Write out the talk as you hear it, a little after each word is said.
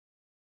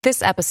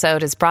This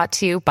episode is brought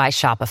to you by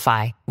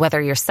Shopify.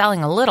 Whether you're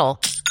selling a little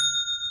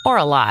or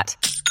a lot,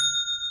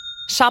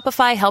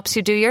 Shopify helps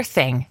you do your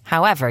thing,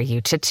 however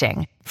you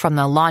cha-ching. From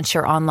the launch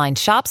your online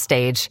shop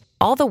stage,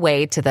 all the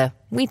way to the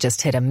we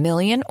just hit 1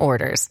 million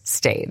orders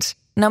stage.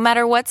 No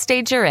matter what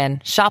stage you're in,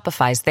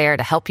 Shopify's there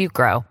to help you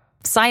grow.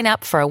 Sign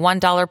up for a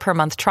 $1 per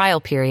month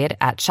trial period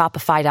at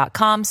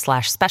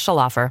shopify.com/special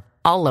offer,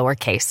 all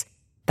lowercase.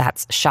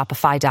 That's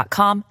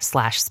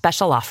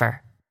shopify.com/special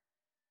offer.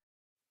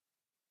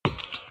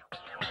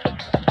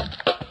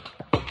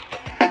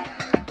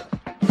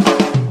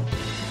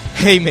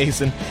 Hey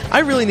Mason,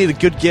 I really need a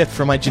good gift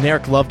for my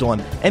generic loved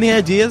one. Any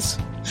ideas?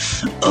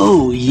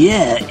 Oh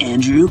yeah,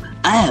 Andrew.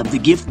 I have the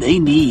gift they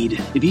need.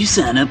 If you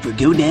sign up for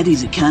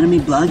GoDaddy's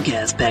Economy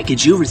Blogcast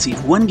package, you'll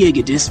receive 1 gig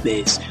of disk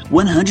space,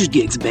 100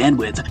 gigs of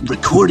bandwidth,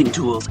 recording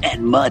tools,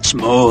 and much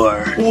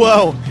more.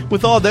 Whoa!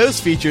 With all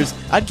those features,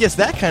 I'd guess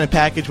that kind of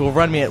package will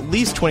run me at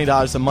least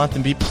 $20 a month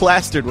and be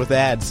plastered with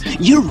ads.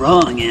 You're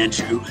wrong,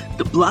 Andrew.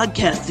 The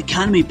Blogcast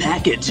Economy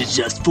package is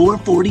just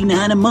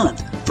 $4.49 a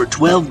month for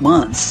 12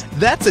 months.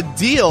 That's a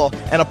deal,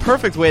 and a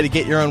perfect way to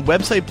get your own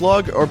website,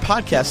 blog, or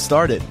podcast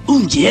started.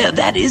 Oh yeah,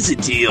 that is a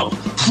deal.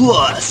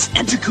 Plus,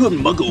 enter code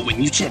MUGGLE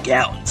when you check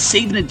out and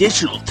save an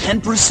additional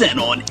 10%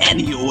 on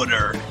any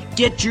order.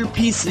 Get your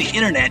piece of the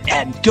internet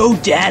at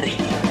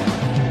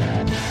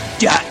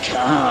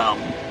GoDaddy.com.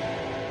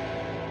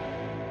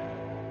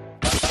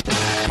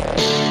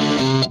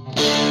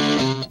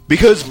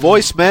 Because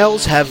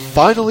voicemails have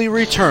finally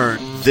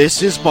returned,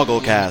 this is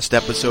MuggleCast,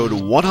 episode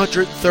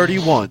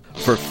 131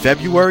 for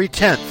February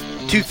 10th,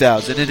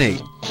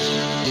 2008.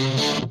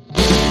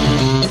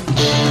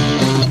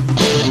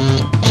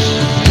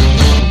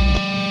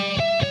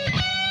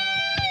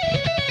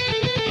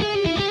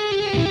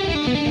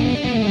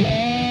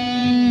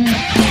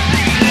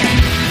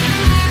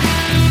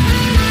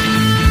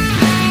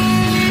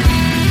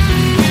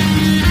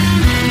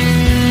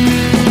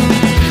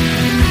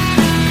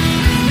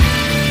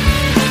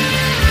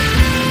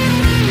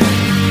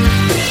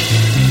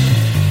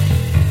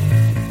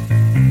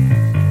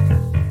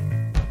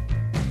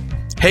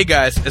 Hey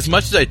guys, as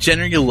much as I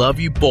genuinely love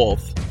you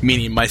both,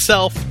 meaning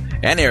myself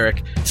and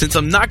Eric, since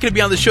I'm not going to be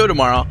on the show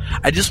tomorrow,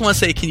 I just want to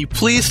say, can you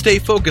please stay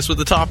focused with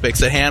the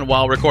topics at hand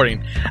while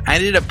recording? I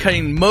ended up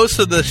cutting most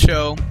of the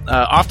show,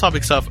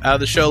 off-topic stuff, out of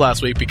the show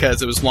last week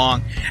because it was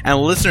long, and the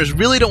listeners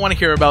really don't want to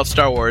hear about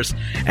Star Wars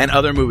and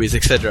other movies,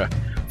 etc.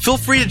 Feel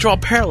free to draw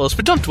parallels,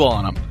 but don't dwell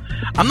on them.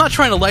 I'm not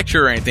trying to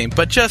lecture or anything,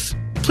 but just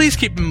please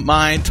keep in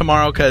mind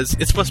tomorrow because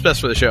it's what's best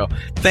for the show.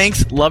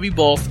 Thanks, love you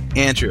both,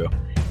 Andrew.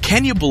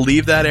 Can you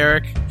believe that,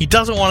 Eric? He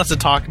doesn't want us to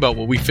talk about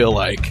what we feel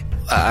like.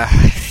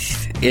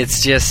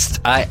 It's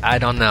just I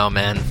don't know,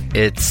 man.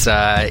 It's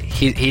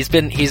he's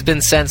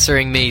been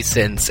censoring me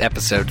since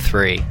episode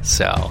 3,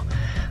 so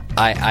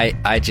I've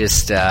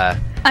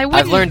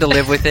learned to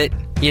live with it.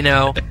 You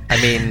know, I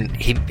mean,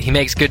 he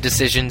makes good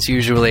decisions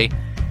usually.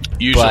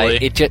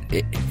 But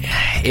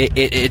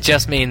it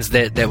just means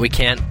that we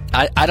can't.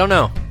 I don't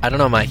know,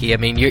 Mikey. I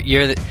mean,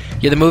 you're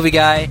the movie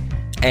guy.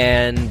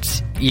 And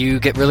you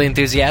get really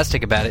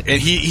enthusiastic about it.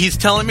 And he's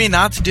telling me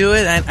not to do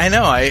it. I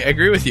know. I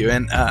agree with you.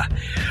 And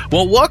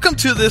well, welcome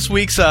to this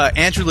week's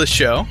Andrew-less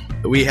show.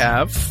 We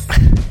have...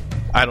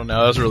 I don't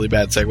know. That was a really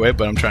bad segue,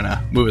 but I'm trying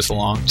to move us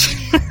along.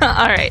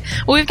 All right.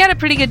 Well, we've got a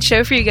pretty good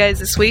show for you guys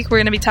this week. We're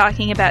going to be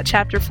talking about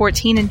Chapter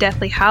 14 in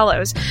Deathly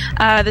Hallows.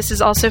 This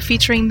is also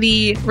featuring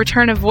the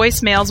return of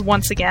voicemails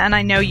once again.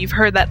 I know you've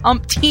heard that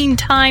umpteen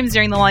times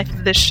during the life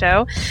of this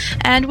show.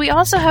 And we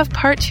also have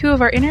part 2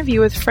 of our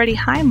interview with Freddie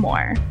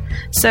Highmore.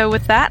 So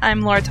with that,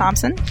 I'm Laura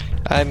Thompson.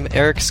 I'm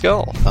Eric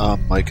Skull.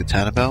 I'm Micah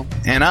Tannenbaum.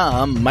 And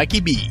I'm Mikey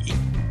B.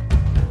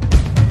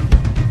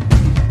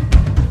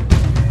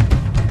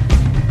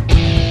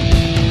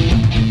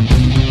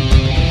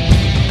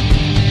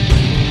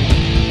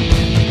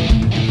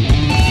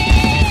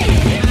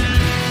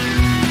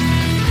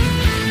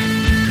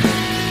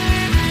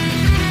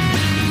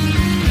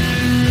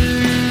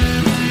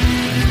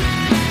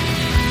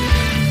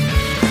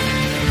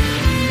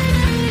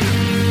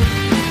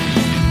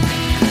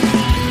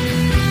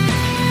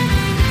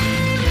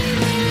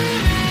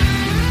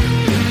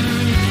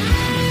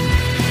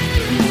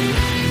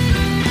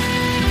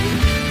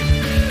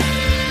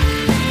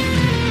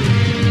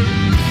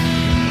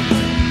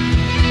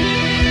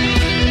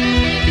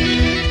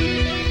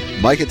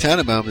 Micah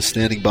Tannenbaum is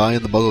standing by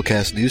in the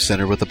MuggleCast News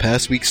Center with the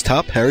past week's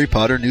top Harry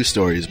Potter news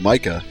stories.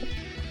 Micah.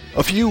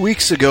 A few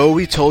weeks ago,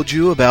 we told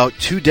you about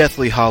 2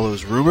 Deathly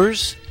Hallows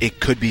rumors, it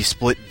could be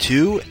split in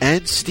 2,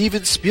 and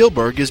Steven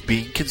Spielberg is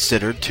being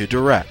considered to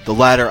direct. The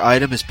latter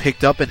item has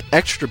picked up an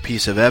extra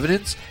piece of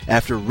evidence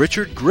after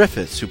Richard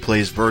Griffiths, who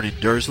plays Vernon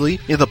Dursley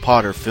in the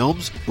Potter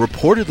films,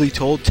 reportedly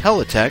told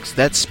Teletext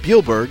that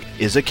Spielberg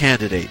is a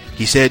candidate.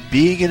 He said,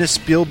 "Being in a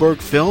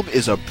Spielberg film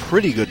is a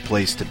pretty good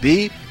place to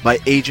be. My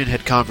agent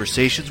had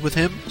conversations with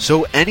him,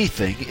 so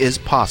anything is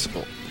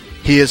possible."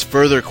 He is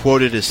further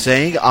quoted as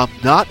saying, "I'm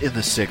not in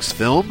the 6th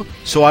film,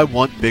 so I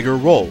want bigger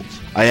roles.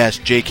 I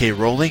asked J.K.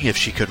 Rowling if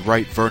she could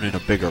write Vernon a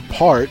bigger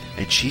part,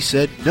 and she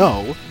said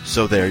no,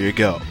 so there you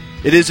go.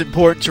 It is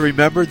important to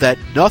remember that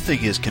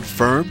nothing is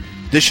confirmed.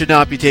 This should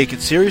not be taken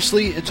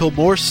seriously until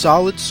more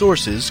solid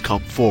sources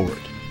come forward.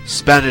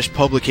 Spanish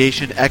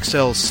publication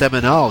XL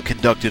Semanal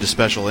conducted a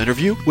special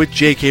interview with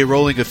J.K.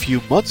 Rowling a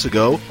few months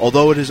ago,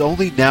 although it has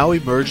only now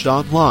emerged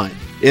online.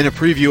 In a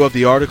preview of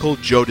the article,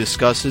 Joe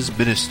discusses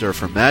Minister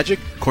for Magic,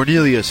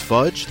 Cornelius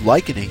Fudge,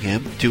 likening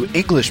him to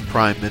English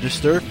Prime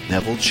Minister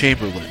Neville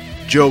Chamberlain.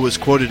 Joe was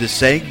quoted as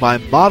saying, "My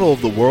model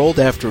of the world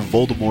after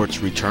Voldemort's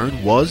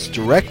return was,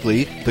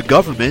 directly, the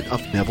government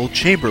of Neville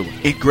Chamberlain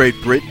in Great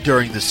Britain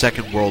during the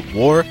Second World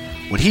War,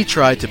 when he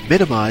tried to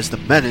minimize the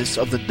menace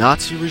of the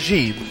Nazi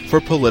regime for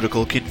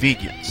political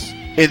convenience."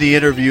 In the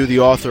interview,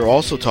 the author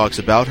also talks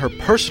about her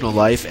personal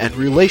life and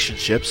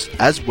relationships,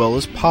 as well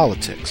as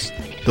politics.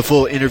 The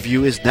full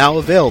interview is now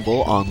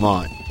available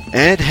online.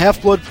 And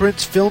Half-Blood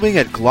Prince filming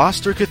at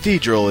Gloucester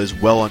Cathedral is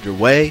well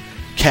underway.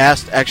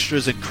 Cast,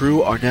 extras, and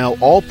crew are now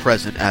all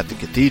present at the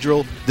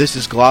cathedral. This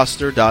is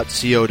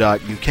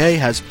gloucester.co.uk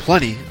has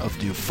plenty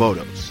of new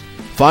photos.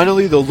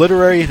 Finally, the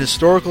Literary and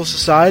Historical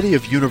Society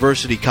of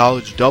University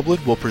College Dublin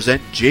will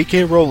present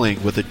J.K.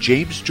 Rowling with a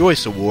James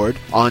Joyce Award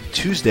on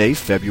Tuesday,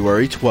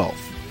 February 12th.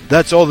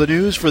 That's all the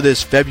news for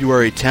this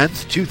February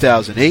 10th,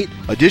 2008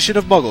 edition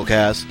of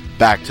MuggleCast.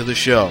 Back to the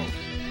show.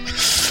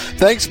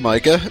 Thanks,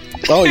 Micah.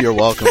 Oh, you're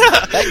welcome.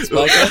 Thanks,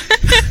 Micah.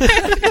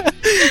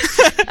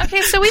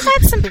 Okay, so we've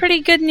had some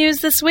pretty good news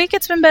this week.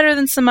 It's been better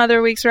than some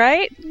other weeks,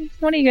 right?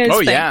 What do you guys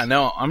think? Oh, yeah.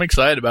 No, I'm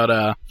excited about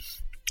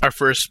our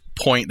first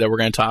point that we're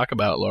going to talk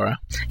about, Laura.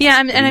 Yeah,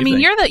 and I mean,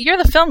 you're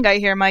the film guy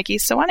here, Mikey,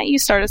 so why don't you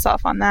start us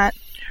off on that?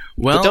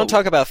 Well, but don't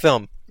talk about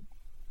film.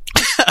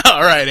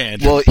 All right,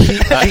 Andrew. Well, he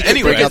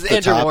anyway, bring up the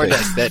Andrew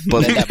topic,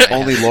 but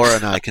only Laura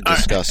and I can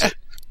discuss it.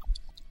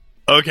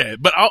 Okay,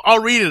 but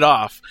I'll read it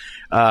off.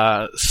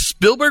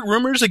 Spielberg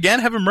rumors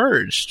again have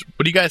emerged.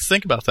 What do you guys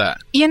think about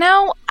that? You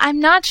know, I'm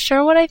not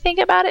sure what I think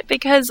about it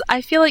because I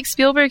feel like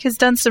Spielberg has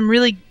done some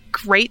really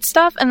great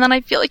stuff, and then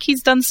I feel like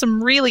he's done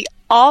some really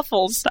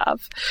awful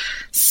stuff.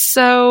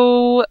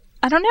 So,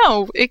 I don't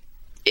know.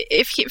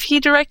 If he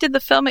directed the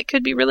film, it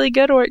could be really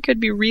good or it could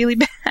be really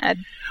bad.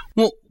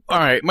 Well, all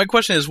right. My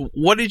question is,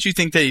 what did you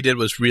think that he did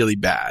was really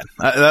bad?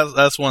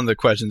 That's one of the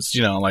questions,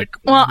 like...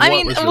 Well, I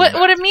mean,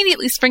 what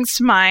immediately springs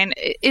to mind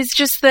is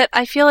just that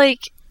I feel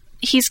like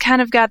he's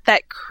kind of got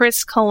that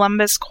Chris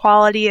Columbus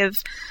quality of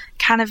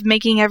kind of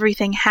making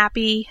everything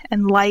happy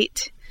and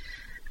light.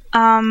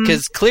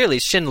 Because clearly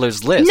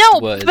Schindler's List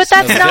was but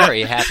that's a not,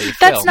 very happy film.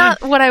 That's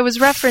not what I was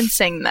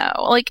referencing,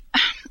 though. Like,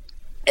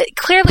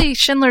 clearly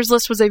Schindler's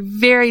List was a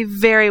very,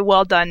 very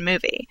well done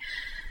movie.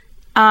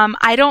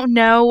 I don't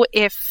know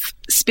if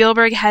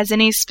Spielberg has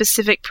any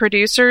specific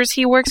producers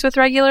he works with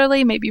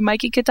regularly. Maybe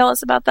Mikey could tell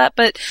us about that.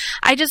 But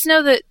I just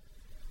know that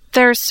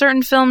there are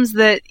certain films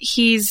that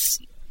he's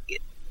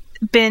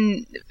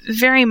been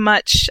very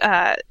much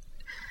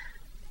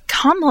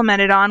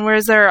complimented on,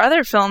 whereas there are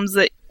other films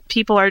that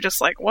people are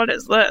just like, what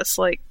is this?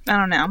 Like, I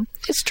don't know.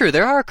 It's true.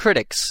 There are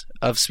critics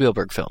of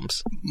Spielberg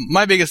films.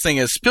 My biggest thing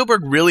is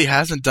Spielberg really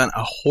hasn't done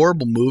a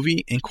horrible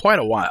movie in quite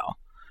a while.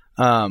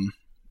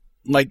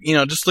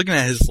 Just looking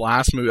at his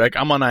last movie, like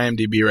I'm on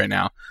IMDb right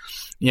now.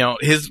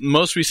 His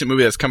most recent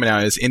movie that's coming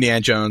out is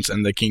Indiana Jones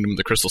and the Kingdom of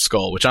the Crystal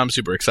Skull, which I'm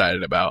super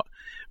excited about.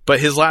 But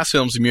his last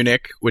film's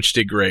Munich, which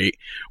did great.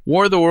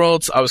 War of the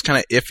Worlds, I was kind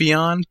of iffy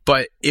on,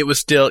 but it was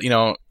still,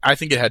 I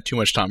think it had too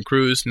much Tom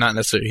Cruise, not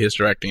necessarily his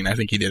directing. I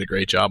think he did a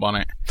great job on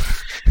it.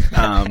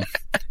 We're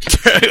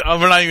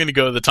not even going to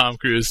go to the Tom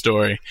Cruise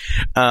story.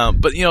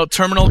 But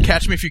Terminal,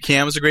 Catch Me If You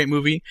Can was a great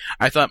movie.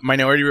 I thought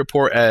Minority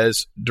Report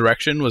as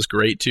direction was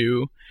great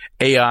too.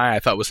 AI, I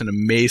thought was an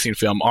amazing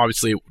film.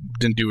 Obviously, it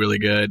didn't do really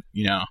good,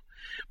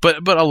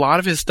 But a lot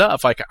of his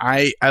stuff, like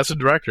as a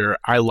director,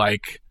 I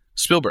like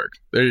Spielberg.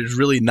 There's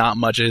really not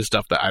much of his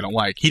stuff that I don't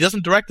like. He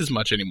doesn't direct as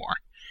much anymore.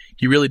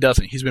 He really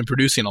doesn't. He's been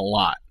producing a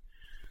lot.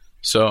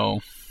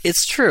 So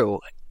it's true.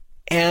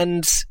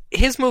 And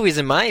his movies,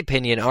 in my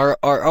opinion, are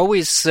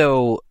always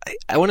so,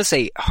 I want to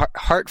say,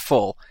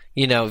 heartful,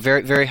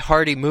 very, very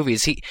hearty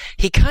movies.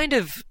 He kind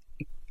of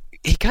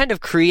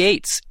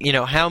creates,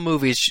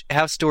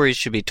 how stories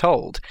should be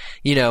told.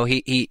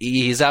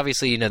 He's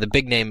obviously, the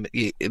big name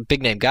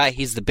guy.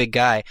 He's the big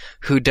guy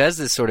who does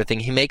this sort of thing.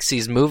 He makes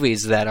these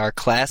movies that are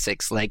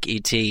classics like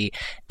E.T.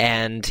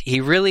 and he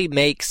really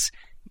makes.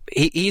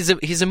 He's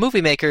a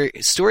movie maker,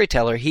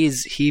 storyteller.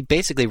 He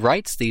basically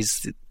writes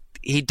these.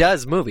 He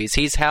does movies.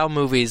 He's how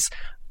movies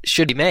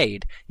should be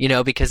made,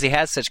 because he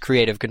has such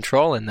creative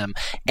control in them.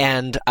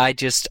 And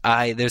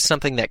there's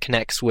something that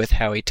connects with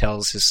how he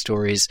tells his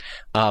stories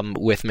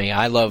with me.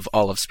 I love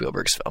all of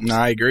Spielberg's films. No,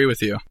 I agree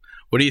with you.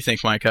 What do you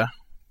think, Micah?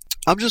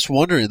 I'm just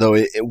wondering,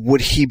 though,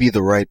 would he be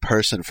the right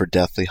person for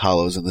Deathly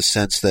Hallows in the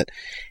sense that,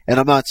 and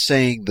I'm not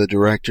saying the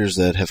directors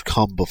that have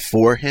come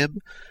before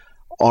him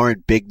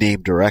aren't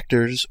big-name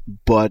directors,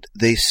 but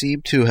they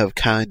seem to have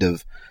kind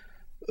of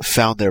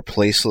found their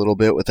place a little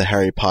bit with the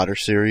Harry Potter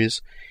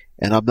series.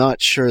 And I'm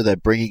not sure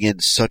that bringing in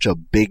such a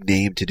big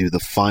name to do the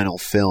final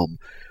film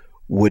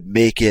would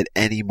make it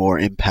any more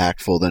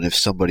impactful than if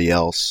somebody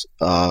else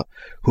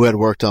who had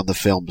worked on the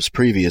films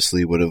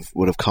previously would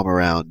have come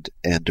around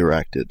and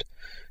directed.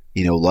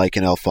 You know, like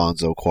an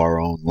Alfonso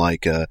Cuarón,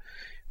 like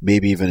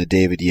maybe even a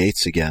David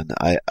Yates again.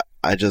 I'm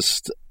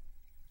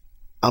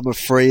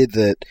afraid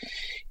that,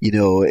 you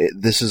know,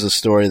 this is a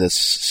story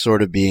that's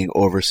sort of being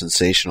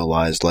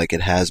over-sensationalized like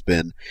it has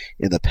been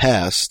in the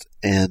past,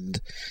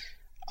 and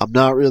I'm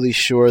not really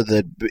sure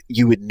that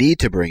you would need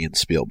to bring in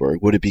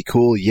Spielberg. Would it be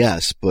cool?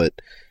 Yes,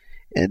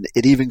 and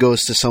it even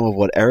goes to some of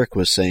what Eric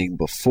was saying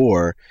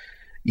before.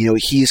 You know,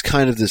 he's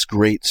kind of this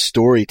great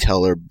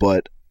storyteller,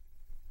 but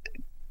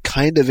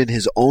kind of in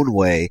his own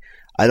way.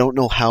 I don't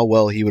know how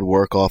well he would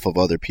work off of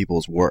other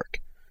people's work.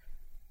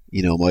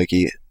 You know,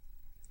 Mikey,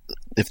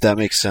 if that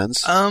makes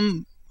sense.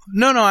 No,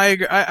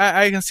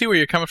 I can see where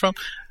you're coming from.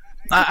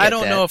 I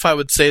don't know if I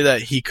would say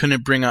that he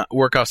couldn't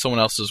work off someone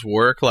else's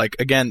work. Like,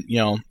 again, you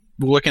know,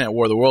 looking at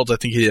War of the Worlds, I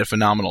think he did a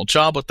phenomenal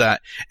job with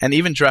that. And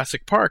even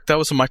Jurassic Park, that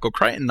was a Michael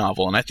Crichton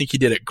novel, and I think he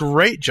did a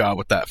great job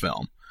with that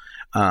film,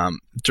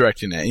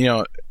 directing it. You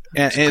know,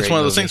 and it's one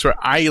of those things where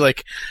I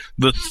like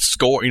the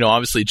score. You know,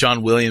 obviously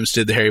John Williams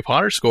did the Harry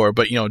Potter score,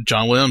 but, you know,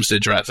 John Williams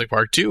did Jurassic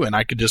Park too, and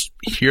I could just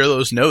hear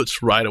those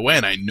notes right away,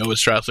 and I know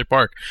it's Jurassic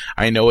Park.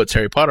 I know it's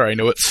Harry Potter. I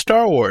know it's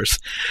Star Wars.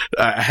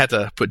 I had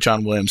to put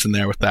John Williams in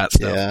there with that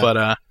stuff. Yeah.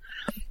 But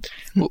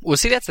well,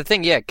 see, that's the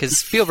thing, yeah, because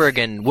Spielberg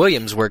and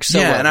Williams work so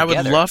well and I would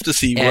together. love to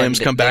see Williams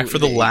come back for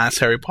the last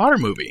Harry Potter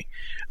movie.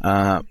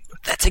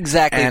 That's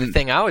exactly the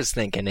thing I was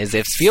thinking, is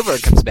if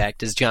Spielberg comes back,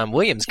 does John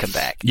Williams come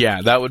back?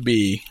 Yeah, that would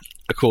be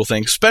a cool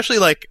thing. Especially,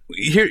 like,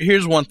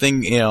 here's one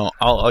thing, you know,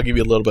 I'll give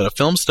you a little bit of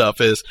film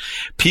stuff, is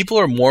people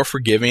are more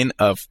forgiving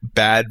of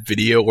bad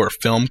video or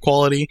film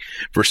quality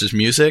versus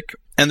music.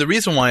 And the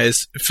reason why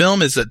is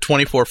film is at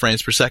 24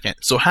 frames per second.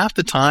 So half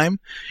the time,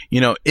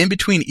 you know, in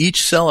between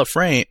each cell of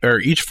frame, or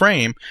each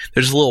frame,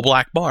 there's a little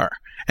black bar.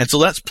 And so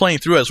that's playing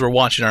through as we're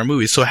watching our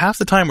movies. So half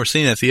the time we're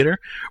sitting in a theater,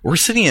 we're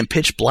sitting in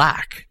pitch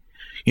black.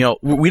 You know,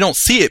 we don't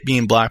see it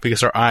being black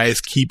because our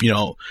eyes keep, you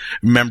know,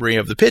 memory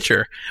of the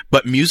picture.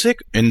 But music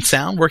and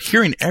sound, we're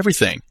hearing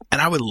everything. And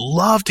I would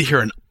love to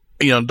hear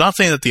not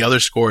saying that the other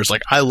scores,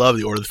 like, I love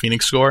the Order of the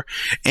Phoenix score,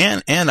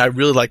 and I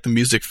really like the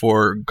music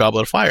for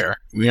Goblet of Fire.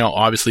 You know,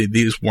 obviously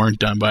these weren't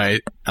done by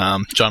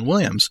John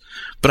Williams,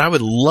 but I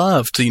would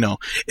love to, you know,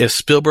 if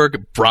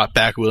Spielberg brought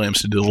back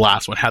Williams to do the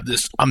last one, have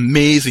this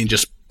amazing,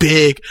 just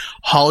big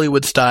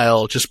Hollywood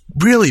style, just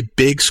really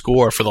big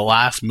score for the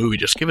last movie.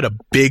 Just give it a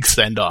big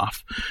send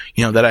off,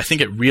 you know, that I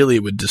think it really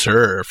would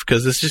deserve,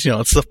 because it's just, you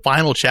know, it's the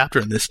final chapter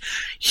in this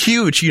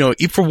huge, you know,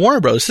 for Warner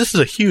Bros. This is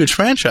a huge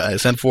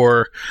franchise, and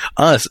for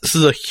us, this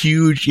is a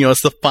huge, you know,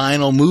 it's the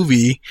final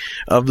movie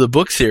of the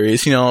book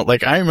series. You know,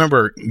 like, I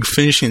remember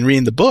finishing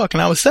reading the book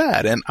and I was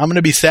sad, and I'm going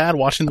to be sad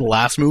watching the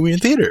last movie in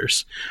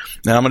theaters,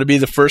 and I'm going to be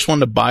the first one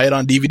to buy it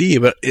on DVD,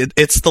 but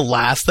it's the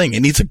last thing. It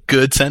needs a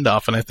good send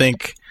off, and I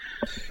think.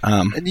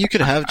 And you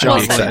could have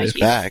John Williams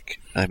back.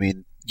 I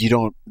mean, you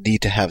don't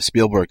need to have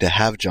Spielberg to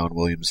have John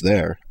Williams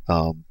there.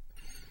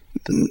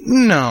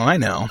 No, I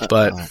know,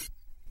 but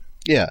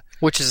yeah,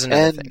 which is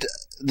another thing.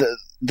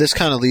 This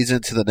kind of leads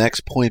into the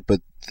next point,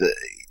 but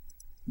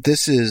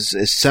this is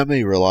a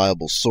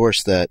semi-reliable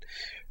source that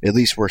at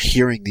least we're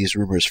hearing these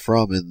rumors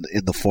from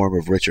in the form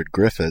of Richard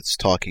Griffiths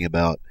talking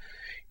about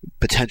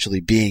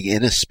potentially being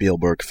in a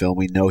Spielberg film.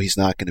 We know he's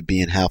not going to be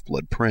in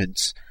Half-Blood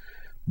Prince,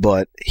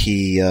 but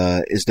he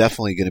is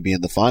definitely going to be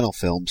in the final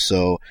film.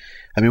 So,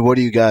 I mean, what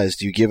do you guys?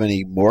 Do you give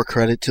any more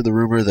credit to the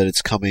rumor that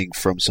it's coming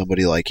from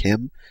somebody like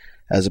him,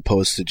 as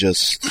opposed to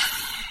just,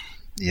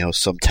 you know,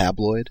 some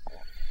tabloid?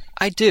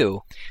 I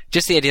do.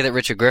 Just the idea that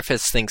Richard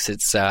Griffiths thinks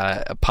it's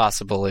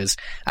possible is,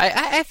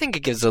 I think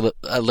it gives a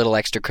little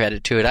extra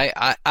credit to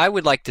it. I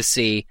would like to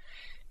see.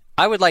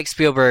 I would like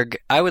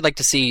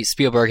to see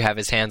Spielberg have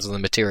his hands on the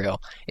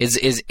material.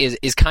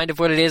 Is kind of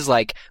what it is.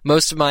 Like,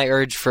 most of my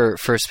urge for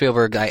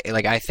Spielberg,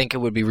 I think it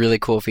would be really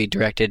cool if he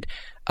directed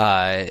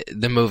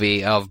the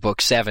movie of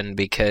Book 7,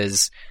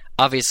 because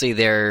obviously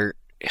they're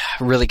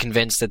really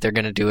convinced that they're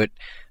going to do it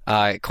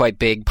quite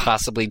big,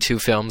 possibly 2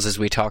 films, as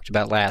we talked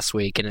about last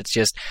week. And it's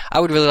just, I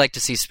would really like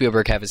to see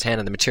Spielberg have his hand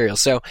on the material.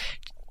 So,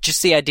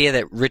 just the idea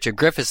that Richard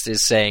Griffiths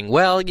is saying,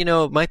 well, you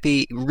know, it might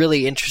be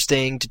really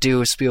interesting to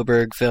do a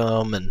Spielberg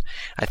film, and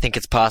I think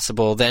it's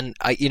possible, then,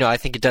 I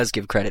think it does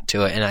give credit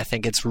to it, and I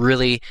think it's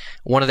really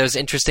one of those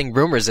interesting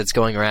rumors that's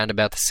going around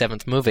about the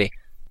 7th movie.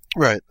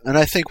 Right, and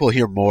I think we'll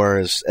hear more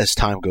as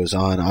time goes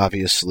on.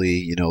 Obviously,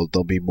 you know,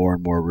 there'll be more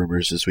and more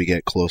rumors as we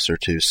get closer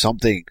to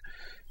something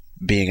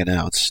being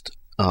announced.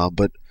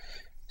 But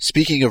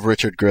speaking of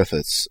Richard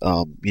Griffiths,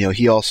 you know,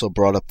 he also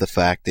brought up the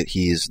fact that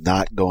he is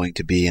not going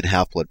to be in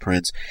Half-Blood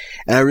Prince,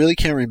 and I really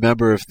can't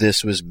remember if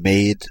this was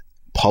made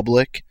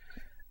public,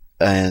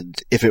 and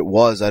if it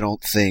was, I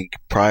don't think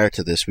prior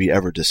to this we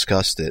ever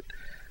discussed it.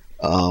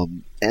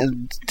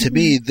 And to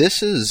me,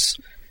 this is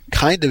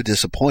kind of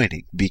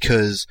disappointing,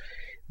 because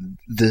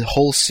the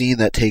whole scene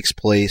that takes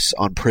place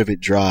on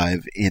Privet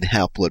Drive in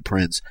Half-Blood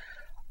Prince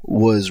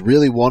was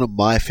really one of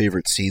my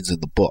favorite scenes in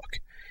the book.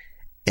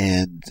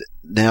 And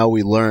now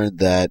we learned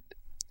that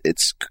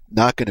it's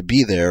not going to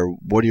be there.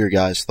 What are your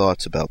guys'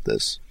 thoughts about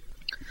this?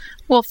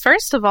 Well,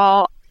 first of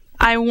all,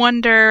 I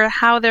wonder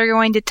how they're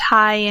going to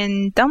tie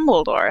in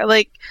Dumbledore.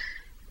 Like,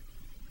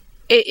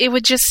 it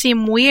would just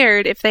seem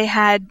weird if they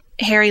had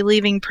Harry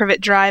leaving Privet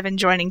Drive and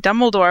joining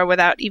Dumbledore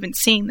without even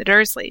seeing the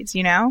Dursleys,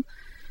 you know?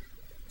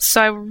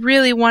 So I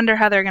really wonder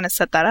how they're going to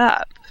set that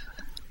up.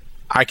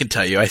 I can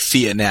tell you, I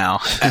see it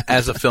now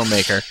as a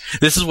filmmaker.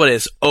 This is what it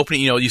is.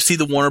 Opening, you see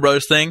the Warner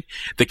Brothers thing,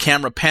 the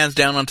camera pans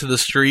down onto the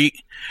street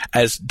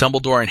as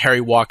Dumbledore and Harry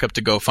walk up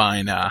to go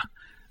find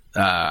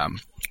Slughorn.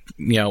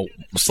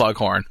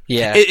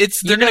 Yeah,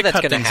 they're going to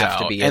cut things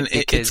out, and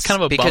it's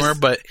kind of a bummer.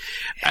 But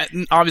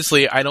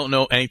obviously, I don't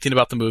know anything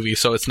about the movie,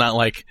 so it's not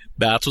like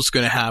that's what's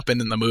going to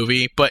happen in the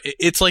movie. But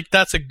it's like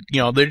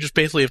they're just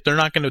basically, if they're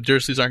not going to,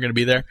 Dursleys aren't going to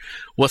be there,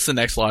 what's the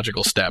next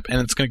logical step? And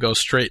it's going to go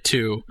straight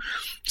to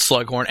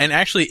Slughorn, and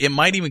actually, it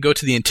might even go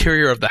to the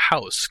interior of the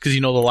house because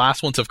the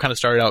last ones have kind of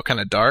started out kind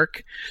of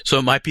dark, so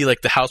it might be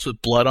like the house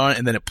with blood on it,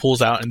 and then it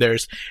pulls out, and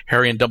there's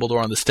Harry and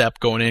Dumbledore on the step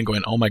going in,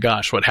 going, "Oh my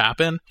gosh, what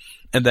happened?"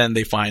 And then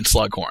they find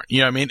Slughorn.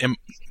 You know what I mean?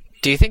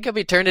 Do you think he'll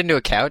be turned into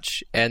a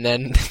couch, and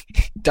then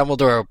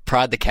Dumbledore will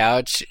prod the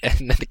couch,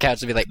 and then the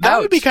couch will be like, "Ouch."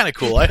 That would be kind of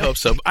cool. I hope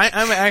so.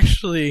 I'm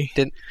actually...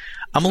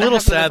 I'm a little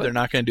sad they're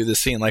not going to do this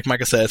scene. Like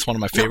Micah said, it's one of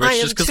my favorites. No, I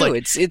am just too.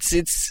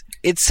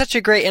 It's such a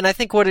great, and I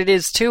think what it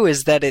is too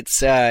is that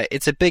it's a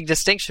big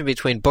distinction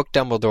between book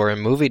Dumbledore and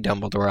movie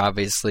Dumbledore.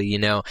 Obviously,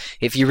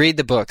 if you read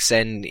the books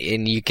and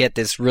you get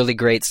this really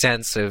great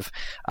sense of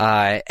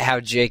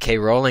how J.K.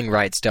 Rowling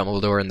writes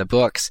Dumbledore in the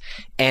books,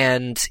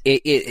 and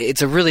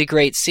it's a really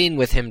great scene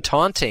with him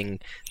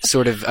taunting,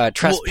 sort of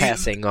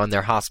trespassing on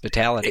their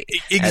hospitality.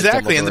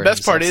 Exactly, and the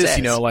best part is,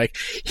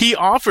 he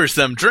offers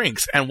them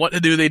drinks, and what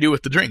do they do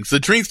with the drinks?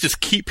 The drinks just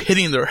keep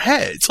hitting their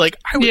heads. Like,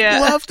 I would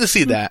love to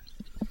see that.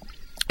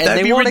 And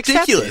that'd be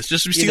ridiculous.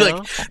 Just to see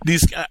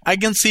these. I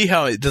can see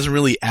how it doesn't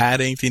really add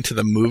anything to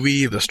the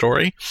movie, the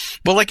story,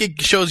 but it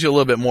shows you a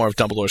little bit more of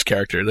Dumbledore's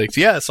character. Like,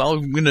 yes,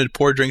 I'm going to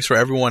pour drinks for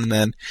everyone, and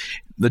then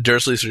the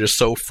Dursleys are just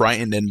so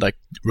frightened and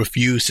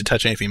refuse to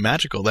touch anything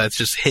magical that's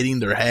just hitting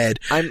their head.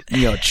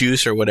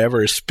 Juice or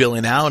whatever is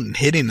spilling out and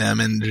hitting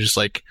them, and they're just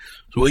like,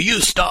 "Will you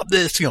stop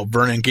this?"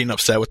 Vernon getting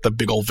upset with the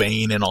big old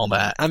vein and all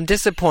that. I'm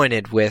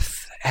disappointed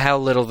with how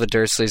little the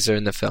Dursleys are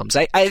in the films.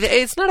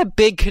 It's not a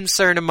big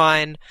concern of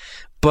mine,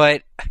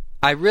 but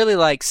I really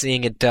like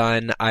seeing it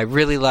done. I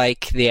really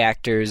like the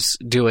actors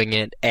doing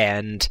it,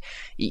 and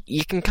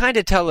you can kind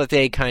of tell that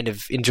they kind of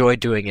enjoy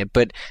doing it.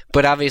 But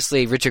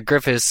obviously, Richard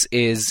Griffiths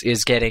is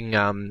getting.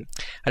 I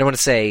don't want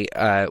to say.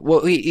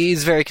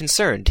 He's very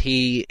concerned.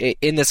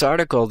 In this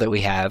article that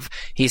we have,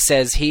 he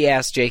says he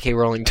asked J.K.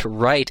 Rowling to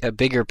write a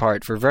bigger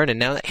part for Vernon.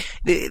 Now,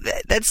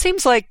 that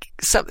seems like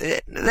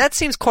that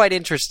seems quite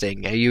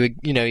interesting.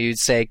 You'd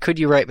say, "Could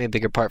you write me a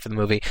bigger part for the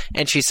movie?"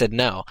 And she said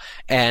no,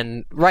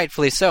 and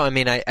rightfully so. I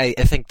mean, I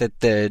think that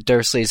the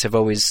Dursleys have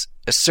always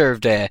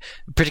served a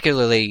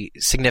particularly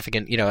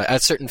significant, a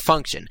certain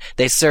function.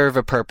 They serve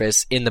a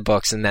purpose in the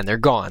books, and then they're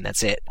gone.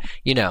 That's it,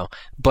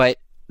 But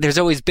there's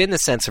always been the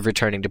sense of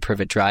returning to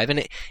Privet Drive,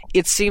 and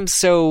it seems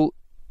so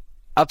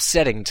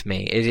upsetting to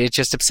me. It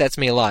just upsets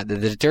me a lot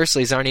that the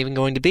Dursleys aren't even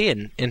going to be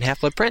in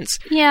Half-Blood Prince.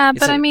 Yeah,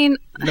 but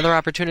another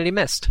opportunity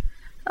missed.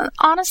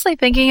 Honestly,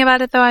 thinking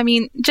about it, though,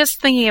 just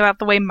thinking about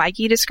the way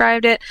Mikey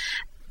described it,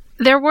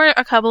 there were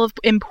a couple of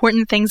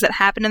important things that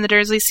happened in the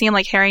Dursley scene,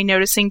 like Harry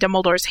noticing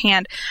Dumbledore's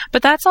hand.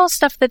 But that's all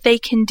stuff that they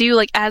can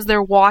do, as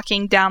they're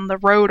walking down the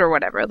road or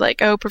whatever.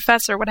 Like, "Oh,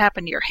 Professor, what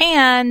happened to your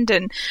hand?"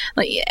 And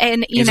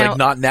he's like,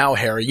 "Not now,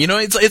 Harry."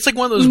 It's like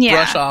one of those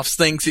brush offs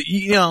things.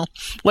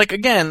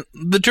 Again,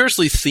 the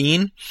Dursley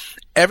scene,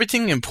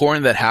 everything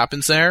important that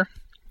happens there,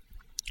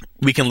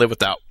 we can live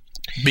without.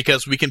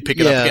 Because we can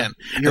pick it up again.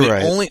 You're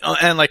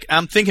right.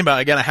 I'm thinking about,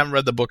 again, I haven't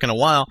read the book in a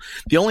while.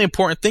 The only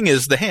important thing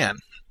is the hand.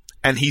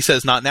 And he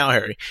says, "Not now,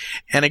 Harry."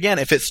 And again,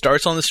 if it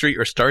starts on the street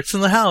or starts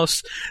in the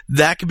house,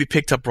 that could be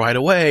picked up right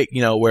away,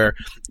 where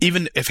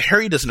even if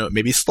Harry doesn't know it,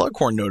 maybe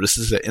Slughorn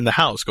notices it in the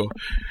house.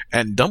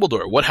 And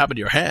Dumbledore, "What happened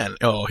to your hand?"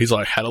 "Oh, he's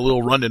had a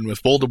little run-in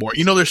with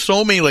Voldemort." There's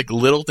so many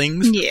little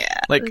things. Yeah.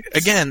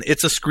 Again,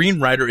 it's a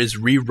screenwriter is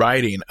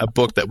rewriting a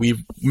book that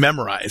we've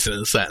memorized in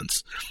a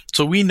sense.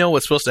 So we know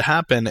what's supposed to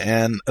happen,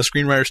 and a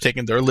screenwriter's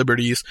taking their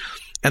liberties.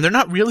 And they're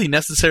not really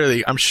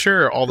necessarily, I'm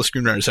sure all the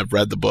screenwriters have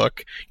read the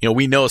book.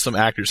 We know some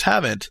actors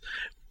haven't,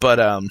 but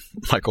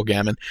Michael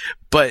Gambon.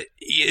 But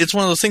it's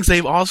one of those things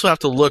they also have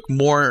to look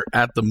more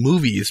at the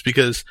movies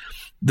because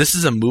this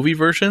is a movie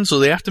version, so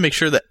they have to make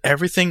sure that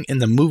everything in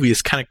the movie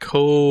is kind of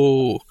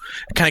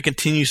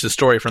continues the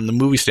story from the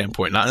movie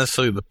standpoint, not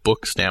necessarily the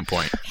book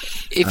standpoint.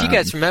 If you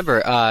guys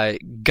remember,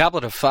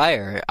 Goblet of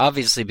Fire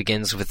obviously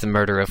begins with the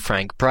murder of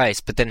Frank Bryce,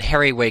 but then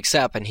Harry wakes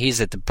up and he's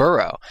at the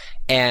Burrow,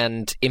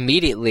 and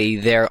immediately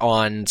they're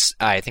on,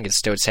 I think it's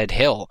Stoat's Head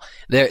Hill.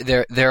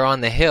 They're on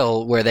the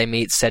hill where they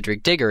meet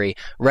Cedric Diggory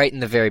right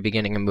in the very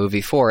beginning of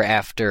movie 4.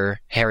 After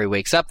Harry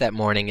wakes up that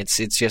morning, it's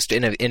just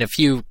in a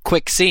few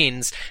quick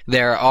scenes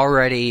they're are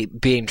already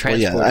being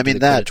transported. I mean, to the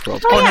that. Quidditch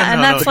world.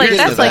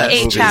 That's like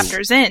 8 movie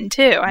chapters in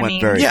too. I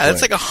mean,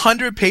 it's like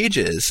 100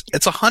 pages.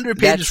 It's 100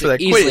 pages for that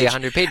Quidditch. Easily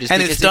 100 pages,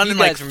 and it's done in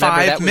like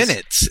 5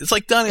 minutes. It's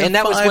like done in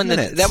 5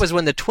 minutes. That was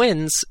when the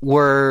twins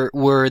were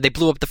they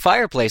blew up the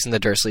fireplace in the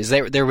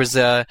Dursleys. There was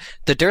the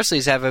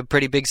Dursleys have a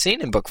pretty big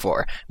scene in book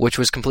 4, which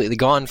was completely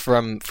gone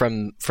from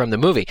the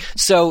movie.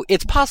 So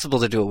it's possible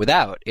to do it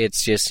without.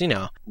 It's just,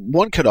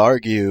 One could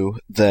argue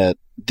that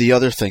the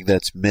other thing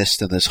that's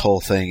missed in this whole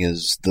thing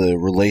is the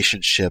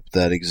relationship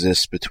that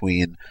exists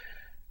between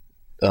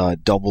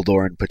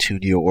Dumbledore and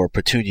Petunia, or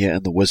Petunia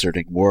and the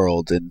wizarding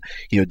world. And,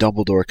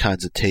 Dumbledore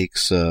kind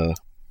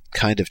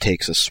of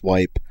takes a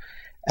swipe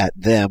at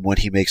them when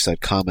he makes that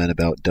comment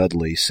about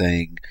Dudley,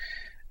 saying,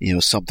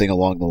 something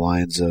along the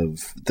lines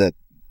of that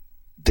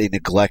they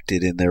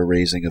neglected in their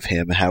raising of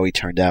him, how he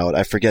turned out.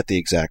 I forget the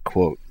exact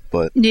quote,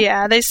 but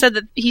yeah, they said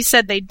that he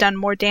said they'd done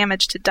more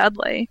damage to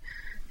Dudley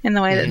in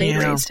the way that they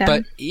raised him.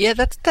 But yeah,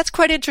 that's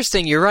quite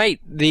interesting. You're right.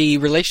 The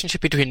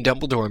relationship between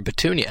Dumbledore and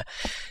Petunia,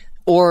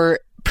 or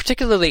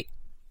particularly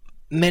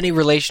any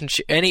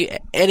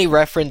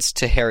reference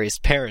to Harry's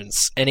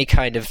parents, any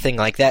kind of thing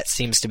like that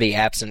seems to be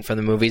absent from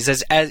the movies,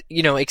 as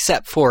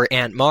except for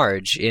Aunt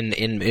Marge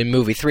in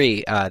movie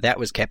 3. That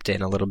was kept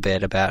in a little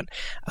bit about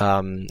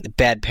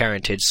bad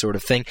parentage sort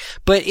of thing.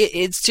 But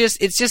it's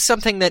just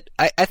something that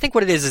I think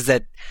what it is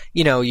that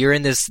you're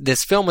in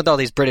this film with all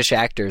these British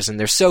actors, and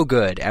they're so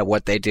good at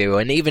what they do,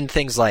 and even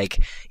things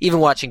like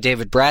watching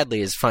David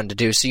Bradley is fun to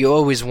do. So you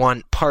always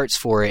want parts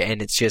for it,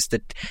 and it's just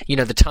that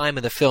the time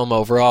of the film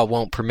overall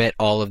won't permit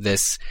all of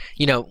this,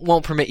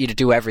 won't permit you to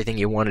do everything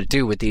you want to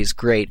do with these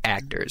great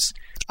actors.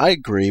 I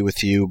agree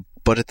with you,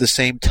 but at the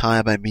same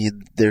time, I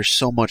mean, there's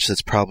so much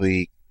that's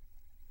probably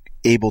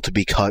able to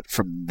be cut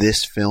from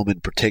this film in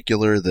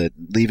particular that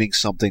leaving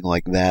something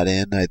like that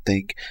in, I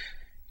think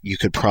you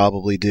could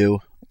probably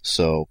do.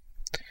 So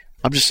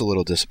I'm just a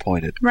little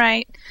disappointed.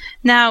 Right.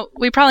 Now,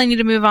 we probably need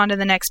to move on to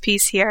the next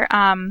piece here.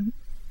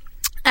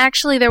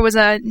 Actually, there was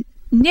a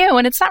new,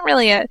 and it's not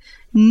really a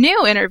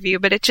new interview,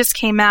 but it just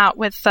came out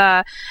with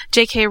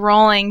J.K.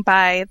 Rowling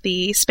by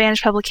the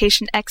Spanish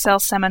publication XL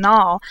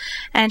Seminole,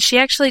 and she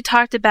actually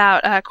talked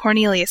about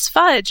Cornelius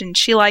Fudge, and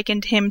she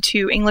likened him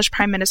to English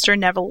Prime Minister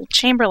Neville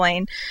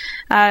Chamberlain.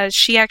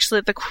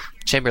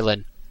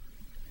 Chamberlain.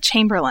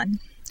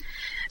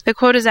 The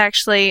quote is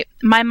actually,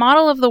 "My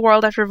model of the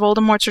world after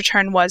Voldemort's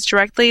return was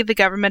directly the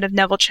government of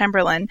Neville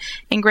Chamberlain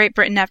in Great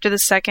Britain after the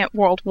Second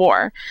World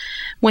War,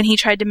 when he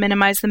tried to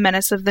minimize the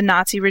menace of the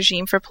Nazi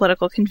regime for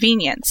political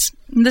convenience."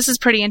 And this is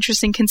pretty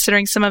interesting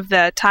considering some of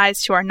the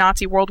ties to our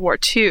Nazi World War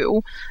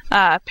II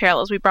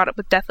parallels we brought up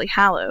with Deathly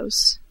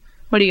Hallows.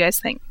 What do you guys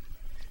think?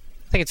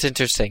 I think it's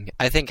interesting.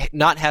 I think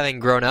not having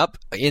grown up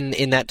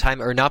in that time,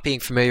 or not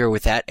being familiar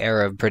with that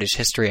era of British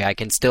history, I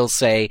can still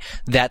say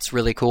that's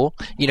really cool.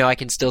 I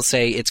can still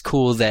say it's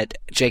cool that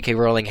J.K.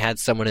 Rowling had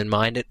someone in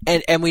mind,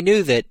 and we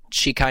knew that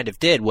she kind of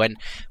did when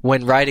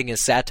writing a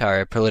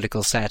satire, a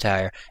political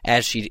satire,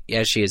 as she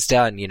has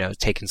done.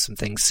 Taking some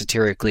things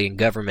satirically in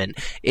government.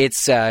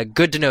 It's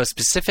good to know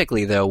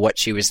specifically though what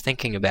she was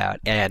thinking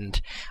about,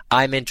 and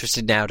I'm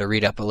interested now to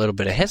read up a little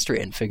bit of history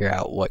and figure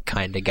out what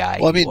kind of guy.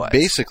 Well, I mean,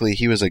 basically,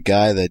 he was a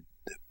guy that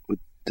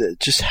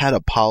just had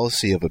a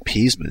policy of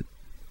appeasement,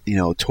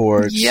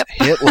 towards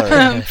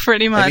Hitler.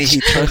 Pretty much. I mean, he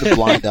turned a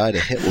blind eye to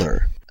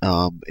Hitler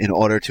in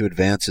order to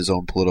advance his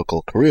own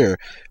political career,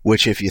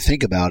 which, if you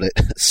think about it,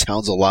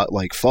 sounds a lot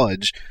like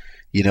Fudge,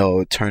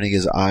 turning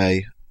his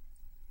eye,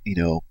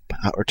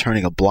 or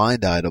turning a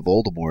blind eye to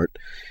Voldemort,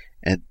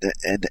 and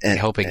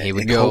hoping he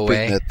would and go hoping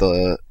away.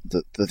 That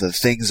the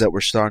things that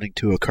were starting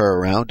to occur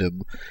around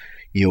him,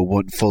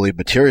 wouldn't fully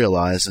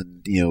materialize,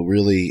 and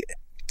really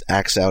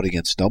acts out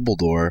against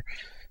Dumbledore,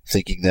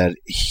 thinking that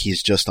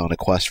he's just on a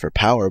quest for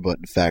power, but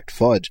in fact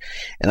Fudge.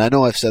 And I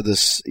know I've said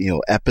this,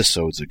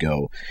 episodes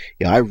ago.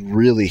 I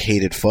really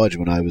hated Fudge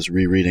when I was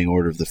rereading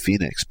Order of the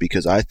Phoenix,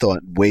 because I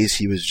thought in ways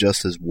he was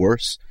just as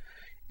worse,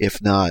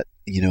 if not,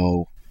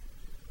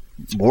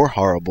 more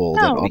horrible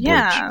than Umbridge.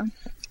 Yeah.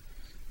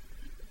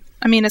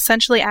 I mean,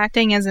 essentially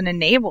acting as an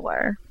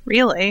enabler,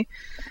 really.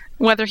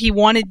 Whether he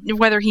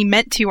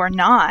meant to or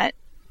not,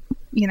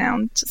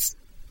 just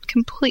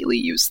completely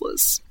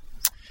useless.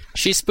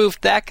 She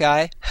spoofed that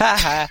guy.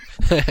 Ha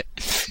ha.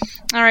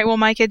 All right, well,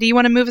 Micah, do you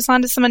want to move us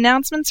on to some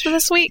announcements for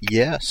this week?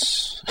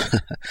 Yes.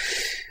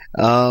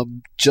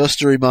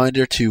 Just a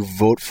reminder to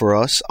vote for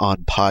us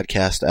on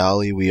Podcast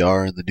Alley. We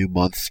are in the new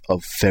month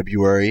of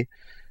February,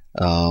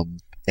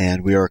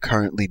 and we are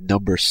currently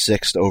number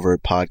 6 over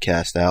at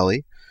Podcast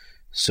Alley.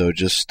 So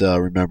just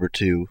remember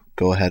to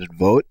go ahead and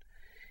vote.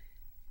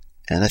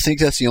 And I think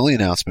that's the only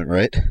announcement,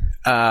 right?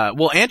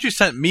 Well, Andrew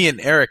sent me and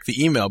Eric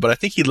the email, but I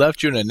think he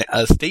left you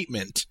a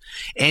statement.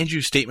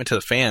 Andrew's statement to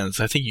the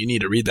fans. I think you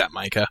need to read that,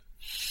 Micah.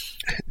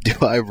 Do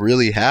I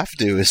really have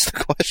to, is the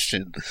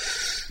question.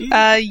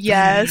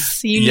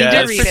 Yes. You need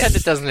to read Pretend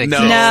it. It doesn't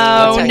exist.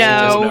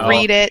 No,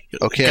 read it.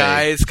 Okay.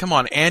 Guys, come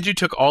on. Andrew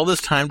took all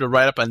this time to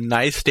write up a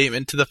nice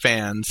statement to the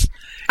fans.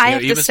 I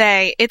have to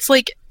say, it's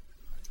like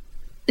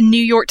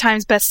New York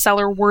Times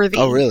bestseller worthy.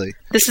 Oh, really?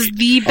 This is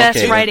the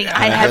best writing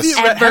I have ever seen.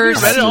 Have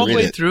you read it all the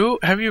way through?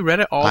 Have you read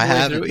it all the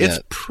way through? Yet. It's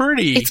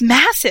pretty. It's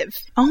massive.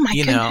 Oh my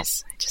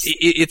goodness!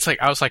 It's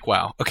like I was like,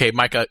 wow. Okay,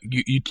 Micah,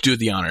 you do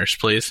the honors,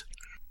 please.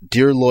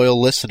 Dear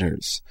loyal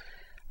listeners,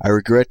 I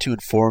regret to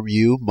inform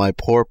you my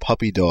poor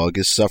puppy dog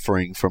is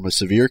suffering from a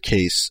severe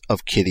case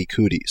of kitty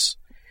cooties.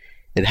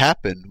 It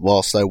happened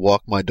whilst I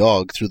walked my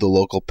dog through the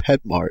local pet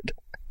mart,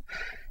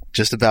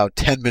 just about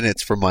 10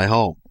 minutes from my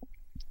home.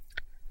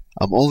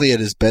 I'm only at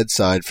his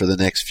bedside for the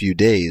next few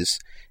days,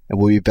 and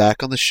will be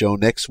back on the show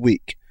next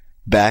week,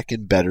 back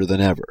and better than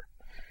ever.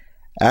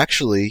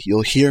 Actually,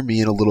 you'll hear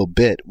me in a little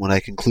bit when I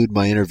conclude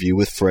my interview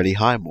with Freddie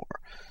Highmore.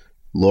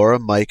 Laura,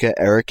 Micah,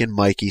 Eric, and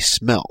Mikey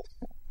smell.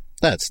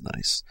 That's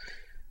nice.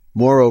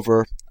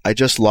 Moreover, I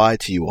just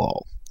lied to you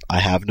all. I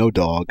have no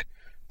dog.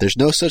 There's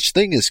no such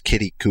thing as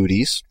kitty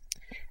cooties.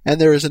 And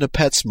there isn't a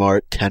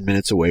PetSmart 10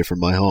 minutes away from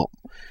my home.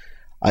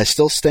 I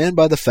still stand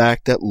by the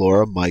fact that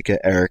Laura, Micah,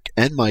 Eric,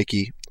 and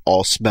Mikey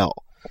all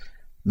smell.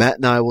 Matt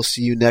and I will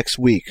see you next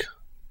week,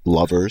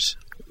 lovers.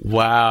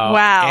 Wow.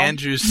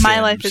 Andrew Sims.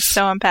 My life is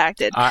so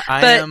impacted.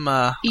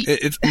 My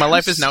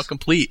life is now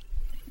complete.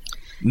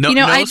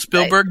 No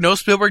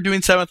Spielberg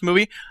doing 7th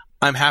movie.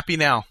 I'm happy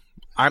now.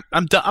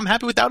 I'm done. I'm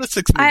happy without a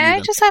 6th movie. I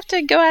just have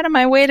to go out of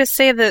my way to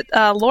say that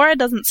Laura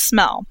doesn't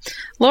smell.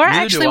 Laura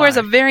actually wears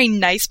a very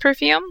nice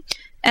perfume,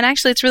 and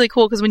actually it's really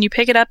cool because when you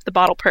pick it up, the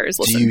bottle purrs.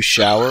 Listen. Do you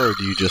shower or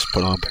do you just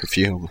put on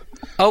perfume?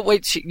 Oh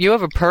wait, you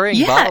have a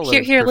purring bottle of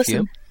here,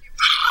 perfume? listen.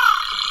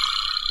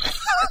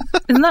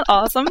 Isn't that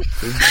awesome?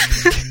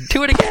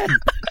 Do it again.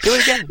 Do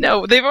it again.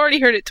 No, they've already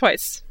heard it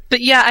twice.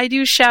 But yeah, I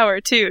do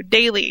shower too,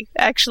 daily,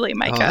 actually,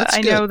 Micah.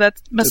 I know that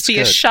must be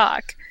a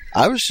shock.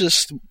 I was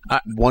just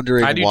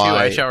wondering why. I do too.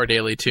 I shower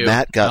daily too.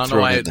 Matt got thrown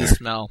in there. I don't know why the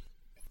smell.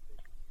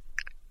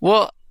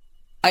 Well,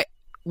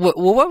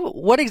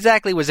 what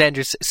exactly was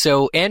Andrew?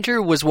 So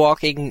Andrew was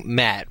walking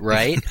Matt,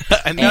 right?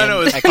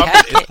 No, his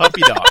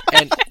puppy dog.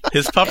 And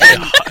his puppy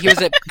dog. He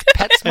was at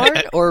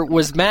PetSmart, or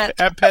was Matt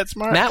at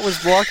PetSmart? Matt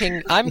was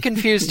walking. I'm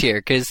confused here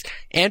because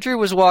Andrew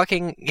was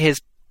walking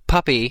his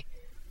puppy.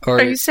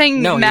 Are you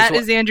saying Matt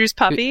is Andrew's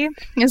puppy?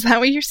 Is that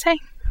what you're saying?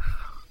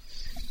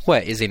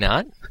 What, is he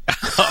not?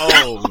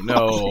 Oh,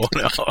 no.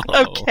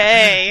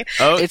 Okay.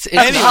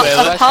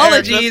 Anyway,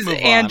 apologies,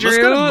 Andrew.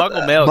 Let's go to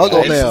Muggle Mail.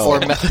 Muggle Mail. Or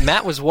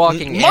Matt was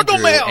walking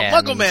Muggle Mail.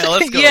 Muggle Mail.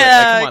 Let's go.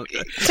 Yeah, come on.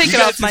 Take you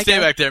it off, Micah. Stay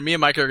back there. Me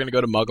and Micah are going to go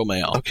to Muggle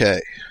Mail.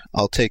 Okay.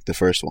 I'll take the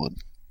first one.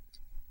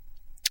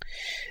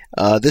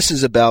 This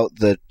is about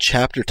the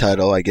chapter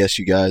title I guess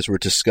you guys were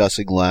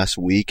discussing last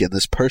week, and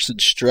this person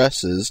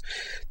stresses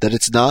that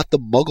it's not the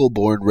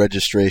Muggleborn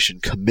Registration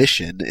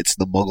Commission, it's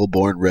the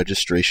Muggleborn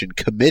Registration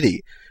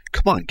Committee.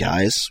 Come on,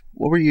 guys.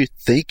 What were you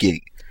thinking?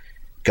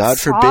 God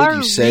forbid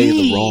you say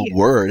the wrong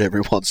word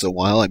every once in a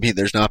while. I mean,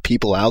 there's not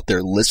people out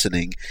there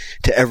listening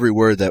to every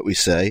word that we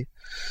say.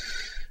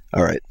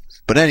 All right.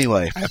 But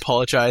anyway. I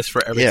apologize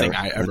for everything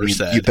I ever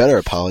said. You better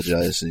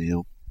apologize.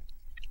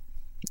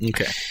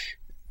 Okay.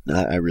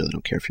 I really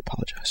don't care if you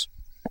apologize.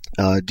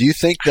 Do you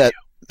think that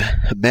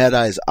Mad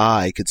Eye's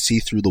eye could see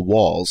through the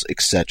walls,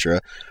 etc.,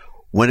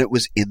 when it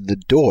was in the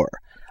door?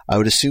 I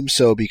would assume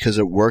so because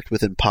it worked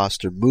with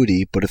Imposter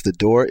Moody, but if the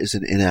door is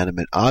an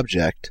inanimate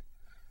object, ...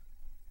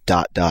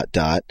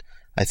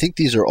 I think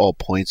these are all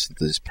points that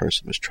this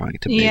person was trying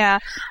to make. Yeah.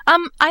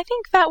 I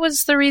think that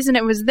was the reason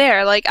it was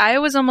there. Like, I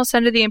was almost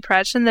under the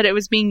impression that it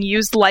was being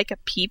used like a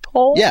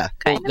peephole. Yeah.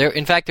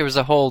 In fact, there was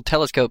a whole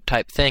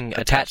telescope-type thing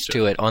attached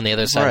to it on the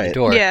other side of the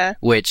door,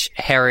 which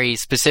Harry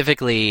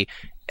specifically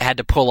had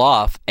to pull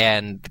off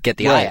and get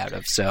the eye out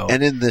of. So,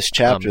 and in this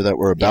chapter that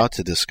we're about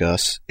to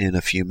discuss in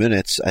a few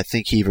minutes, I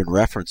think he even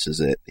references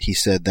it. He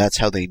said that's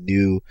how they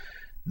knew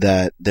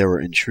that there were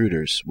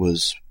intruders,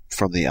 was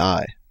from the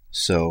eye.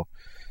 So,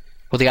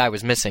 well, the eye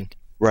was missing.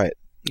 Right.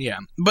 Yeah.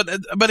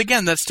 But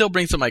again, that still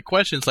brings up my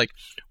questions, like,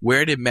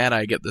 where did Mad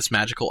Eye get this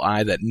magical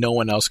eye that no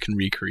one else can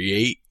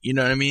recreate? You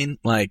know what I mean?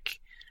 Like,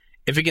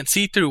 if it can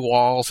see through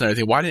walls and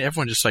everything, why didn't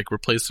everyone just, like,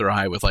 replace their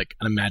eye with, like,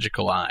 a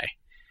magical eye?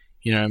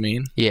 You know what I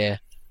mean? Yeah.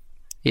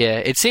 Yeah,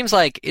 it seems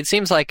like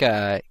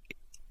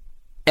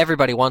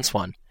everybody wants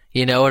one.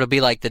 It'll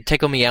be like the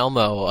Tickle Me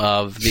Elmo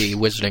of the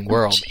Wizarding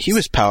world. He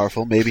was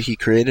powerful. Maybe he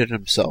created it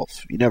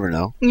himself. You never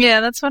know.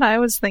 Yeah, that's what I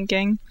was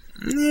thinking.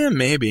 Yeah,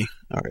 maybe.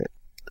 All right.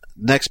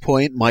 Next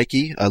point,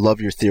 Mikey. I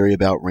love your theory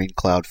about rain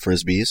cloud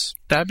frisbees.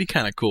 That'd be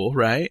kind of cool,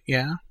 right?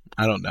 Yeah.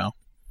 I don't know.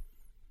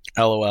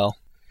 LOL.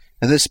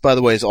 And this, by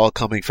the way, is all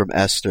coming from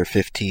Esther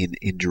 15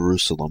 in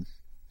Jerusalem.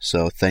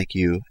 So thank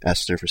you,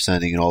 Esther, for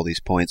sending in all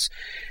these points.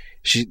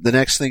 The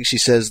next thing she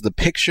says, the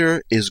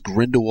picture is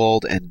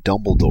Grindelwald and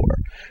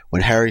Dumbledore.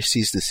 When Harry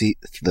sees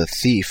the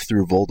thief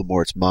through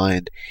Voldemort's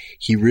mind,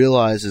 he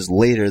realizes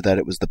later that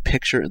it was the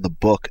picture in the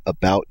book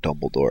about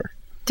Dumbledore.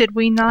 Did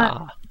we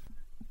not?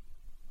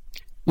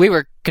 We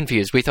were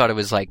confused. We thought it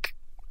was like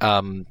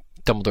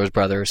Dumbledore's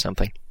brother or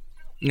something.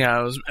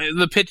 Yeah, it was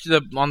the picture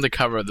on the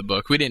cover of the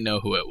book. We didn't know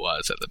who it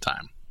was at the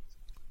time.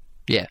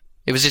 Yeah,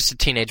 it was just a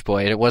teenage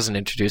boy, and it wasn't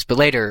introduced. But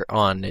later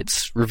on,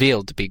 it's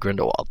revealed to be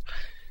Grindelwald.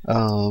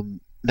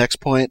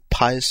 Next point,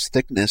 Pious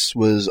Thickness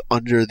was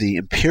under the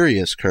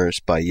Imperious Curse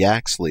by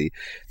Yaxley.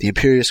 The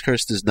Imperious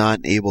Curse does not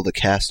enable the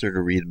caster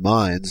to read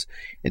minds,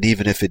 and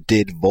even if it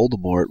did,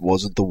 Voldemort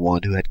wasn't the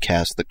one who had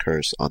cast the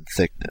curse on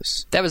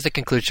Thickness. That was the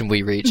conclusion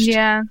we reached.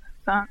 Yeah.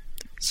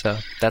 So,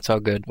 that's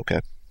all good. Okay.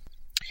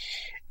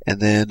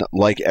 And then,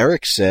 like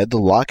Eric said, the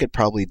locket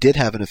probably did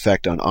have an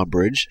effect on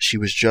Umbridge. She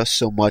was just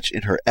so much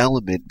in her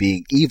element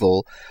being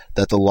evil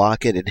that the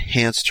locket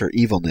enhanced her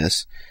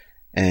evilness.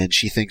 And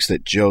she thinks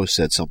that Joe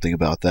said something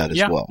about that as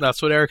well. Yeah,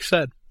 that's what Eric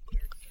said.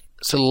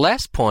 So the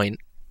last point...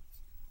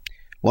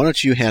 Why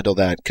don't you handle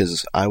that,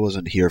 because I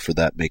wasn't here for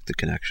that Make the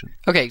Connection.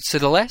 Okay, so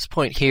the last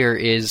point here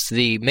is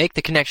the Make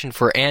the Connection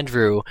for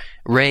Andrew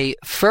Ray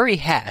Furry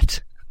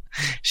Hat.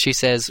 She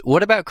says,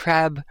 what about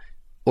Crabbe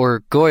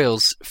or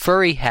Goyle's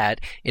furry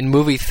hat in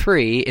movie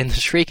 3 in the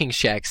Shrieking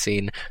Shack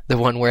scene? The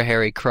one where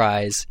Harry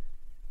cries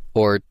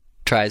or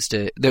tries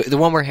to... The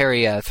one where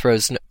Harry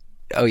throws...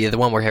 Oh, yeah, the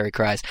one where Harry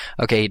cries.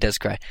 Okay, he does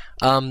cry.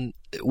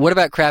 What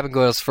about Crabbe and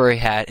Goyle's furry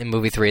hat in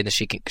movie 3 in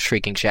the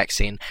Shrieking Shack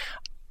scene?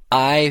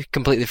 I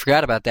completely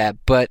forgot about that,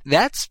 but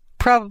that's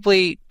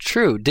probably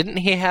true. Didn't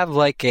he have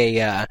like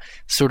a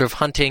sort of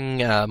hunting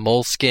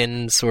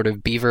moleskin sort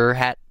of beaver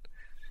hat?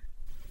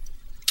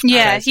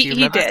 Yeah,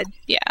 he did.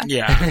 Yeah.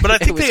 Yeah, but I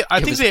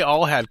think they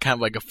all had kind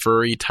of like a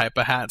furry type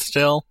of hat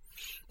still.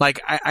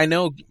 Like I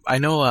know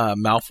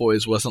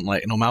Malfoy's wasn't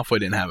like Malfoy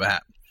didn't have a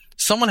hat.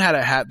 Someone had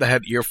a hat that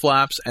had ear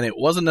flaps, and it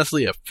wasn't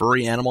necessarily a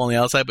furry animal on the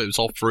outside, but it was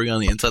all furry on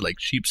the inside, like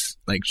sheep's,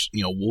 like,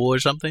 wool or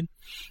something.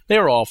 They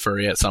were all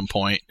furry at some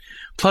point.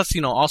 Plus,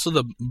 also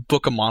the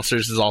Book of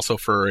Monsters is also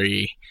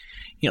furry.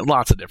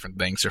 Lots of different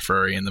things are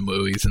furry in the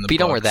movies and the books. But you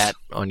don't wear that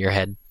on your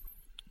head.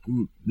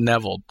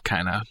 Neville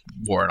kind of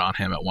wore it on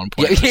him at one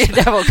point. Yeah,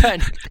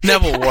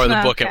 Neville wore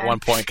the book at one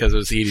point because it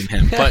was eating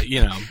him. But,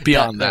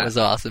 beyond that. That was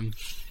awesome.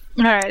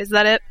 All right, is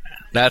that it?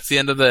 That's the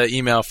end of the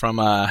email from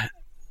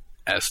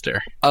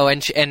Esther. Oh,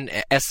 and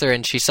Esther,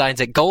 and she signs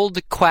it Gold,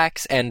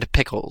 Quacks, and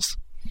Pickles.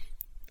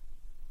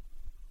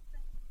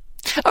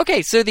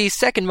 Okay, so the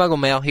second Muggle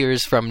mail here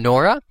is from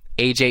Nora,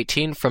 age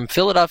 18, from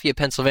Philadelphia,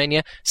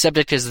 Pennsylvania.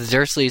 Subject is the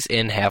Dursleys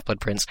in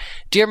Half-Blood Prince.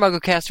 Dear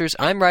Mugglecasters,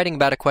 I'm writing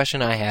about a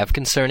question I have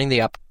concerning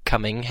the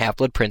upcoming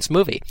Half-Blood Prince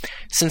movie.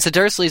 Since the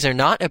Dursleys are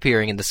not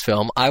appearing in this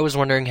film, I was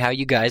wondering how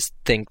you guys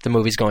think the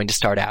movie's going to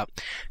start out.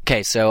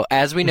 Okay, so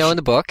as we know in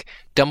the book,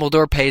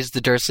 Dumbledore pays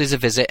the Dursleys a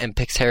visit and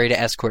picks Harry to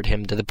escort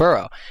him to the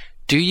Burrow.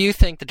 Do you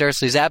think the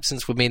Dursleys'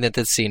 absence would mean that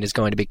this scene is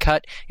going to be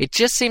cut? It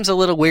just seems a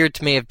little weird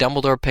to me if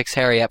Dumbledore picks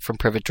Harry up from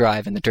Privet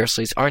Drive and the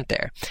Dursleys aren't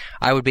there.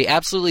 I would be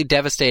absolutely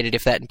devastated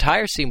if that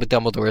entire scene with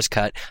Dumbledore is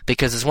cut,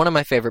 because it's one of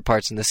my favorite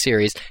parts in the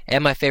series,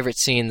 and my favorite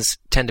scenes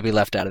tend to be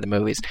left out of the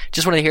movies.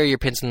 Just want to hear your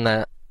opinions on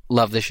that.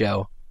 Love the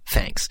show.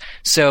 Thanks.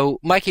 So,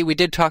 Mikey, we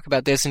did talk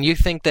about this, and you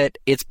think that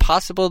it's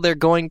possible they're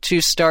going to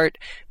start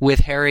with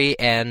Harry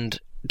and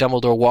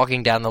Dumbledore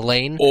walking down the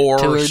lane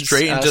towards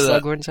straight into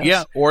Slughorn's house?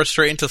 Yeah, or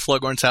straight into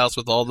Slughorn's house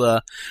with all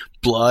the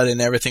blood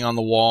and everything on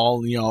the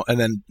wall, and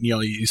then,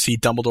 you see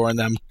Dumbledore and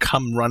them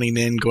come running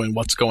in going,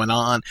 what's going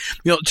on?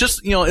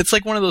 It's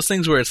like one of those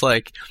things where it's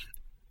like,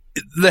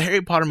 the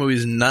Harry Potter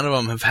movies, none of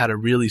them have had a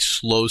really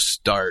slow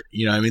start.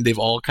 They've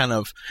all kind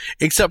of,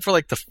 except for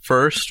like the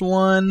first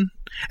one.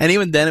 And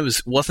even then,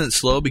 it wasn't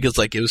slow because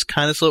like it was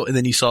kind of slow, and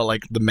then you saw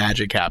like the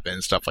magic happen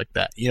and stuff like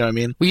that. You know what I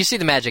mean? Well, you see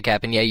the magic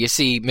happen. Yeah, you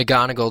see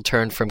McGonagall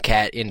turn from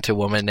cat into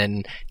woman,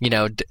 and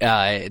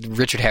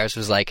Richard Harris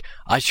was like,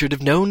 "I should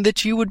have known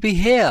that you would be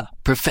here,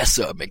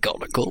 Professor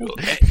McGonagall."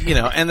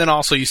 And then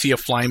also you see a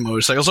flying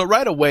motorcycle. So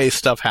right away,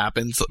 stuff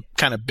happens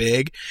kind of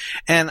big,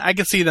 and I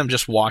can see them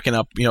just walking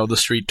up, the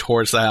street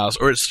towards the house,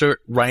 or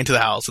right into the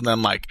house, and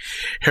then like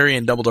Harry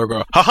and Dumbledore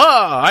go, "Ha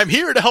ha! I'm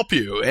here to help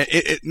you."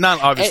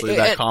 Not obviously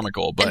that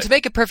comical. But. And to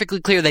make it perfectly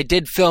clear, they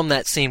did film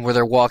that scene where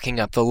they're walking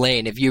up the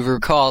lane. If you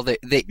recall,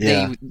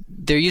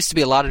 there used to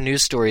be a lot of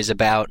news stories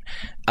about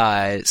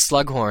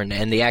Slughorn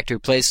and the actor who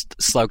plays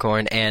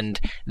Slughorn and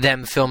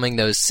them filming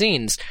those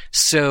scenes.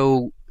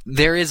 So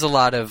there is a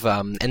lot of,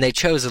 and they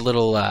chose a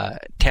little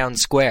town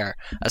square,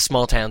 a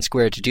small town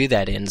square to do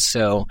that in.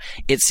 So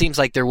it seems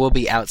like there will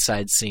be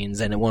outside scenes,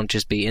 and it won't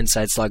just be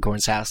inside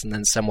Slughorn's house and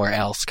then somewhere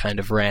else, kind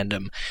of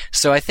random.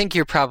 So I think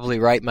you're probably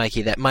right,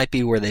 Mikey. That might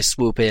be where they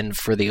swoop in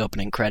for the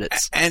opening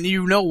credits. And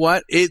you know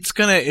what? It's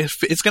gonna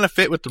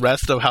fit with the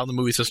rest of how the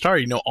movies have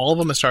started. All of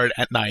them have started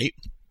at night.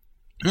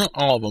 Not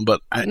all of them,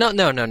 but no,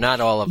 not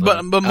all of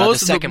them. But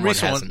most the of the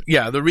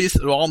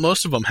recent ones,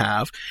 most of them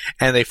have,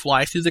 and they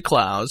fly through the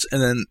clouds,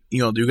 and then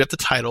you get the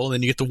title, and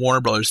then you get the Warner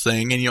Brothers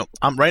thing, and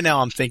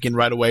I'm thinking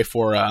right away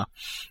for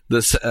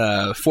this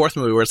fourth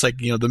movie where it's like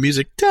the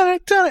music,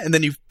 and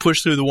then you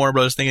push through the Warner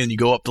Brothers thing, and you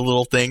go up the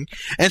little thing,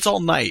 and it's all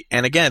night.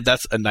 And again,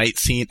 that's a night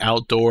scene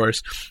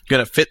outdoors,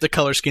 gonna fit the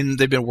color scheme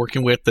they've been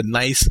working with, the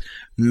nice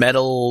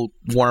metal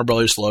Warner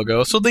Brothers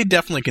logo, so they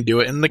definitely can do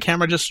it. And the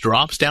camera just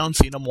drops down,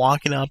 seeing them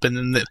walking up, and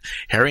then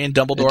Harry and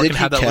Dumbledore can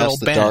have that little band.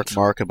 Did he cast the dark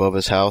mark above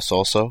his house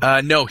also?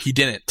 No, he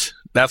didn't.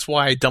 That's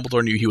why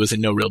Dumbledore knew he was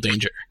in no real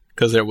danger,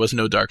 because there was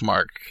no dark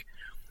mark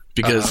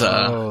because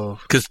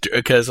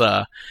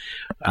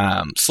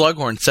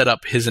Slughorn set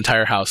up his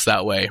entire house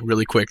that way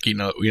really quick.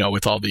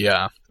 With all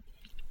the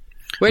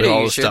Wait,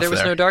 are you sure there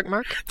was no dark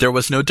mark? There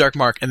was no dark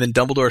mark, and then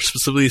Dumbledore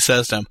specifically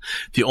says to him,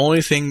 the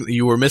only thing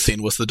you were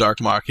missing was the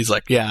dark mark. He's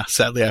like, yeah,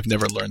 sadly, I've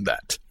never learned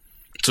that.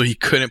 So he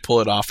couldn't pull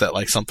it off that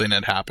like something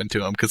had happened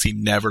to him because he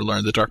never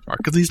learned the dark mark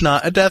because he's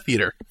not a Death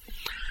Eater.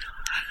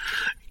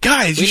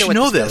 Guys, you should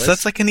know this.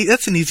 That's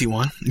that's an easy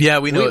one. Yeah,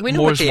 we know it. We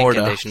know what the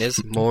incantation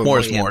is.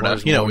 Mors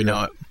Morta. We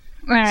know it.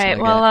 All right.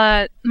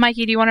 Well,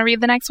 Mikey, do you want to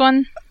read the next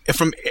one?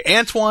 From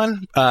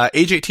Antoine,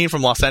 age 18,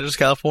 from Los Angeles,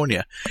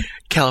 California.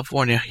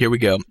 Here we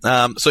go.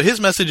 So his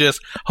message is,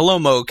 hello,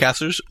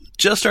 Mogocasters.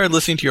 Just started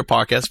listening to your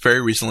podcast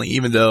very recently,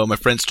 even though my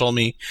friends told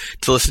me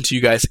to listen to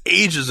you guys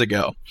ages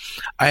ago.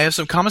 I have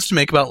some comments to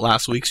make about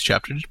last week's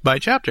chapter by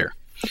chapter.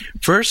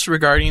 First,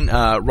 regarding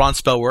Ron's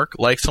spell work,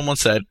 like someone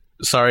said,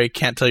 sorry,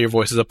 can't tell your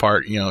voices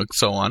apart,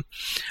 so on.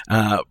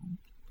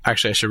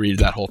 Actually, I should read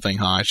that whole thing,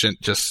 huh? I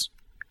shouldn't just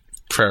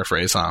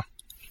paraphrase, huh?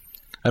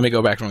 Let me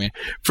go back from here.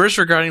 First,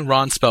 regarding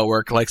Ron's spell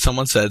work, like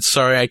someone said,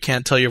 sorry, I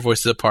can't tell your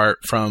voices apart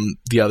from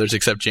the others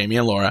except Jamie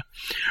and Laura.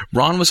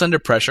 Ron was under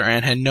pressure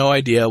and had no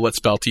idea what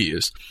spell to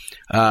use.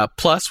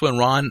 Plus,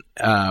 when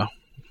had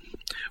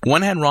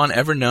Ron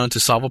ever known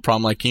to solve a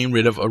problem like getting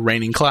rid of a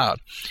raining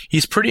cloud?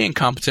 He's pretty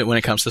incompetent when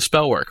it comes to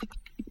spell work.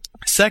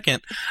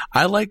 Second,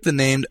 I like the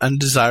name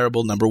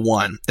Undesirable Number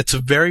 1. It's a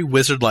very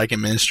wizard-like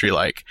and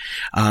ministry-like.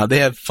 They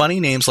have funny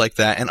names like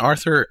that, and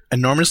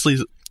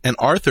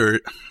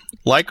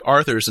like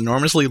Arthur's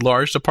enormously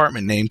large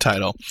department name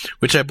title,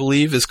 which I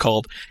believe is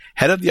called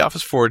Head of the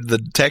Office for the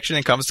Detection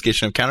and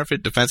Confiscation of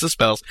Counterfeit Defensive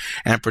Spells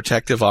and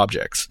Protective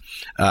Objects.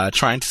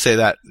 Try to say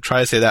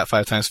that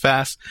 5 times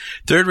fast.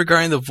 Third,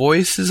 regarding the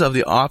voices of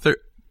the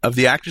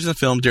actors in the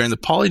film during the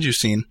Polyjuice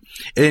scene,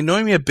 it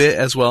annoyed me a bit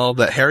as well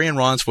that Harry and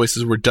Ron's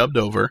voices were dubbed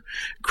over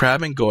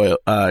Crabbe and Goyle's.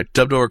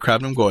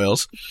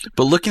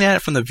 But looking at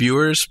it from the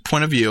viewer's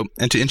point of view,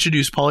 and to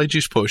introduce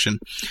Polyjuice Potion,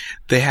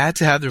 they had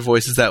to have their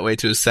voices that way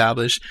to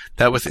establish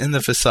that within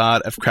the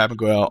facade of Crabbe and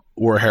Goyle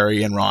were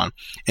Harry and Ron.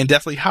 In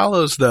Deathly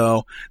Hallows,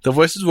 though, the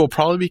voices will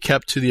probably be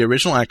kept to the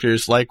original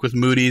actors, like with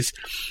Moody's,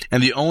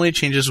 and the only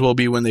changes will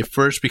be when they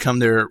first become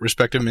their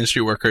respective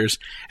ministry workers,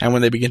 and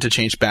when they begin to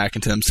change back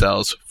into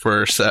themselves.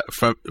 For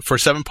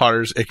 7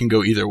 Potters, it can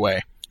go either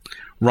way.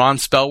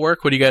 Ron's spell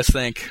work, what do you guys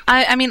think?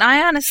 I mean,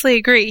 I honestly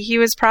agree. He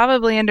was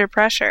probably under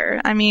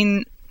pressure. I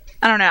mean,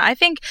 I don't know. I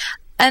think,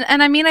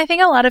 and I mean, I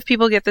think a lot of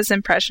people get this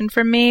impression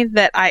from me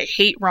that I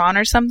hate Ron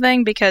or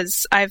something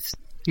because I've...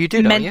 You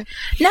do, don't you?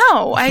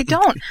 No, I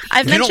don't.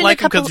 You don't like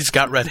him because he's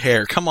got red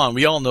hair. Come on,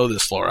 we all know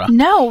this, Laura.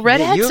 No,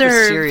 redheads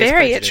are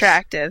very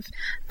attractive.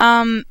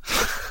 But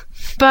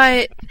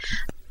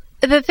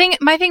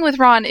my thing with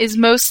Ron is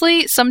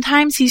mostly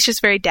sometimes he's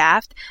just very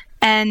daft,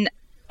 and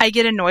I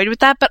get annoyed with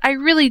that, but I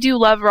really do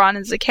love Ron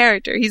as a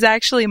character. He's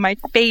actually my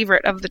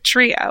favorite of the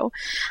trio.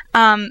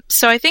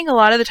 So I think a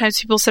lot of the times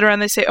people sit around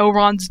and they say, oh,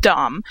 Ron's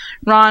dumb.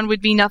 Ron would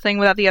be nothing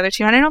without the other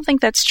two. And I don't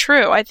think that's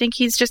true. I think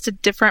he's just a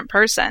different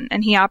person,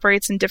 and he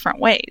operates in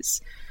different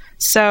ways.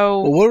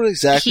 So what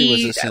exactly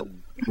was this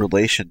in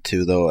relation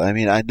to, though? I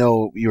mean, I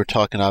know you were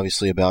talking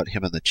obviously about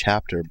him in the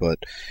chapter,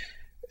 but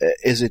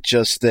is it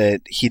just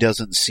that he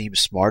doesn't seem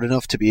smart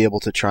enough to be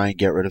able to try and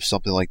get rid of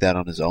something like that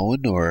on his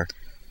own, or...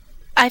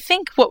 I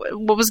think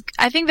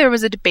I think there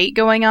was a debate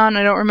going on,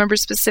 I don't remember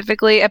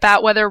specifically,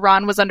 about whether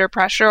Ron was under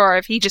pressure or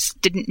if he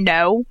just didn't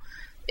know,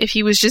 if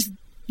he was just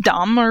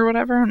dumb or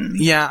whatever.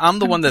 Yeah, I'm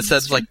the one that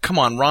says, like, come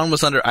on, Ron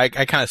was under... I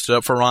kind of stood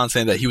up for Ron,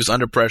 saying that he was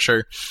under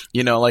pressure.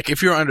 Like,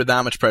 if you're under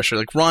that much pressure,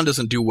 like, Ron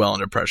doesn't do well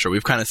under pressure.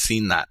 We've kind of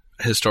seen that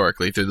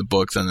historically through the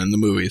books and in the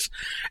movies.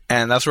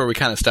 And that's where we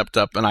kind of stepped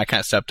up, and I kind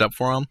of stepped up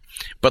for him.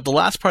 But the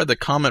last part of the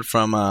comment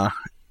from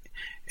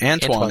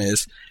Antoine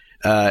is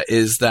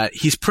that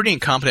he's pretty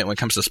incompetent when it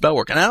comes to spell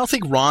work. And I don't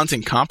think Ron's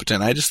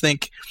incompetent. I just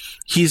think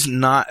he's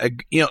not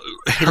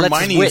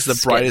Hermione is the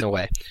brightest.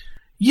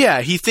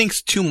 Yeah, he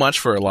thinks too much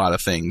for a lot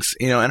of things,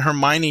 and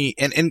Hermione,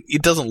 and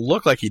it doesn't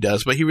look like he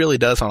does, but he really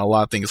does on a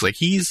lot of things. Like,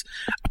 he's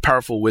a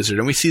powerful wizard,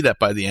 and we see that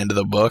by the end of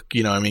the book.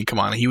 I mean, come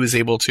on, he was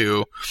able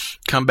to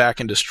come back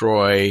and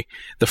destroy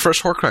the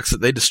first Horcrux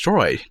that they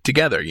destroyed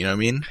together, you know what I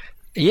mean?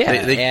 Yeah,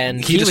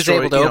 and he was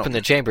able to open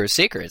the Chamber of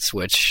Secrets,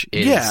 which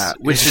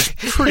is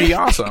pretty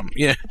awesome.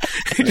 Yeah,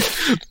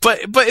 but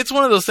it's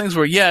one of those things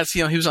where he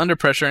was under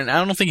pressure, and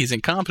I don't think he's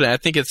incompetent. I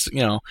think it's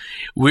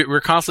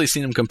we're constantly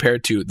seeing him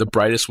compared to the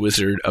brightest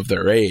wizard of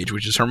their age,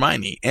 which is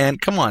Hermione.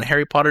 And come on,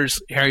 Harry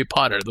Potter's Harry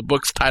Potter. The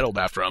book's titled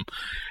after him.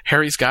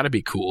 Harry's got to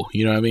be cool.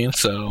 You know what I mean?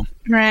 So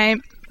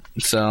right.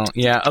 So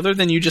yeah, other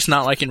than you just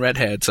not liking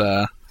redheads,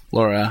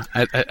 Laura,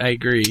 I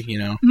agree,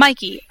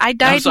 Mikey, I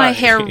dyed my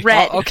hair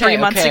red 3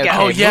 months ago.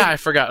 Oh, yeah, I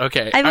forgot.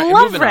 Okay. I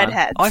love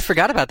redheads. Oh, I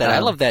forgot about that. I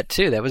love that,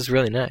 too. That was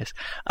really nice.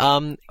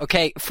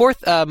 Okay,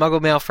 fourth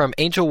Muggle mail from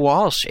Angel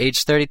Walsh, age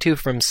 32,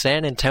 from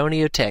San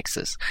Antonio,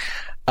 Texas.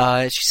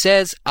 She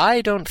says,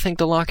 I don't think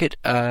the locket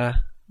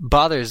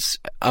bothers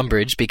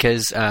Umbridge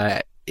because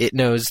it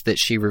knows that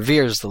she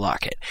reveres the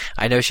locket.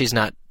 I know she's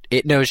not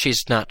it knows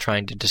she's not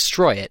trying to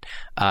destroy it.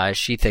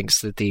 She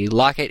thinks that the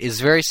locket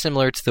is very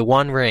similar to the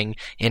One Ring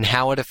in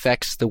how it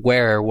affects the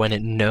wearer when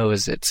it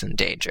knows it's in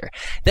danger.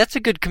 That's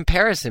a good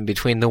comparison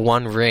between the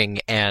One Ring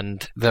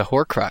and the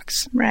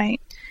Horcrux.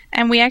 Right.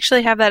 And we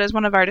actually have that as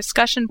one of our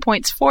discussion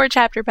points for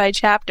chapter by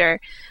chapter,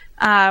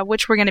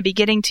 which we're going to be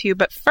getting to.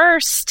 But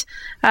first,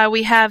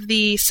 we have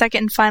the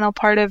second and final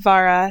part of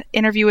our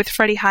interview with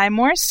Freddie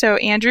Highmore. So,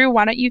 Andrew,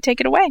 why don't you take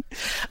it away?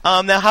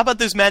 Now, how about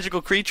those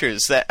magical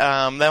creatures? That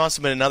must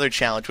have been another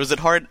challenge. Was it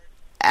hard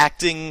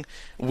acting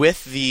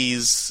with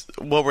these?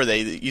 What were they?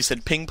 You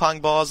said ping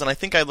pong balls, and I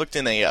think I looked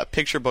in a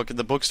picture book at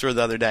the bookstore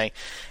the other day,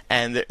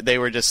 and they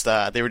were just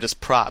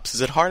props.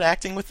 Is it hard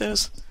acting with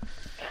those?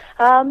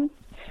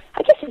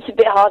 I guess it's a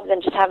bit harder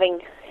than just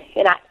having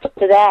an actor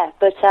there,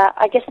 but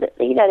I guess that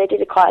they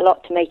did quite a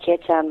lot to make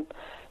it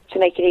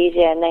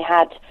easier, and they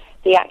had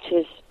the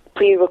actors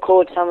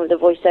pre-record some of the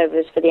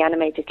voiceovers for the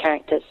animated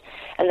characters,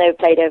 and they were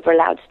played over a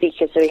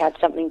loudspeaker, so we had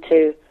something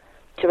to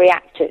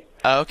react to.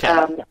 Oh, okay.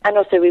 And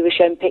also we were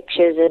shown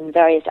pictures and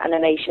various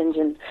animations,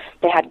 and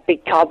they had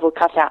big cardboard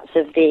cutouts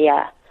of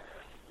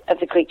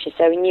the creature,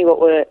 so we knew what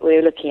we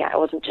were looking at. It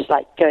wasn't just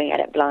like going at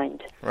it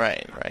blind.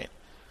 Right.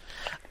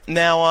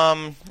 Now,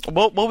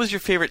 what was your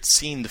favorite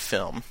scene to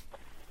film?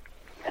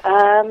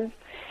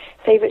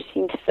 Favorite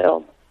scene to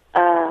film?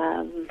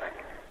 I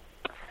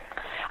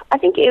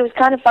think it was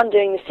kind of fun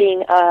doing the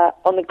scene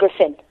on the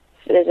Griffin.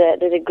 So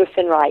there's a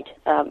Griffin ride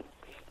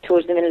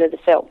towards the middle of the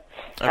film,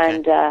 okay.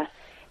 And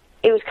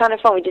it was kind of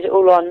fun. We did it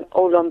all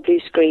on blue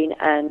screen,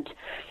 and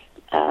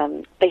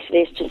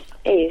basically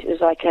it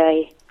was like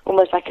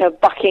almost like a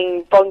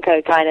bucking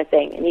bronco kind of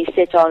thing, and you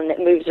sit on and it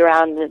moves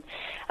around, and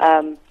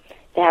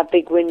they have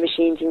big wind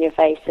machines in your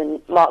face,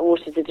 and Mark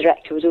Waters, the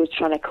director, was always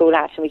trying to call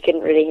out, and we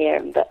couldn't really hear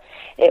him. But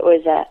it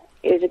was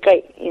a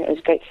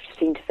great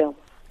scene to film.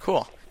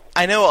 Cool.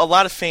 I know a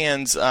lot of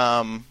fans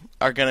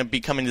are going to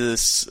be coming to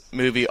this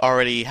movie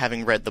already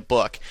having read the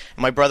book.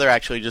 And my brother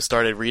actually just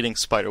started reading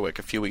Spiderwick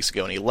a few weeks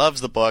ago, and he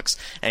loves the books,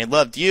 and he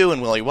loved you and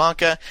Willy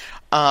Wonka.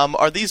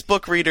 Are these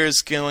book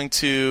readers going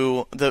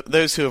to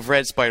those who have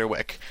read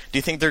Spiderwick? Do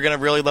you think they're going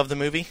to really love the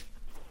movie?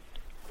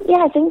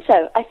 Yeah, I think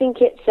so. I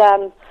think it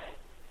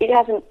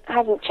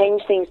hasn't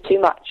changed things too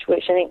much,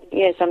 which I think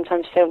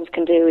sometimes films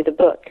can do with a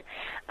book,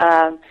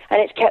 and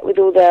it's kept with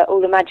all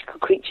the magical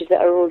creatures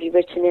that are already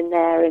written in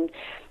there. And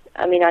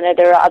I mean, I know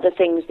there are other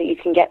things that you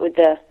can get with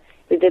the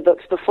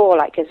books before,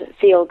 like as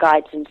field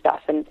guides and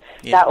stuff, and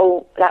that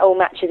all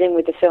matches in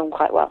with the film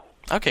quite well.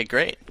 Okay,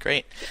 great.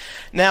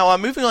 Now,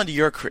 moving on to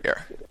your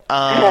career,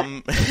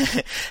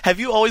 have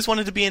you always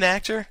wanted to be an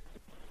actor?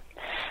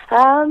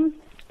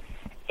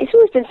 It's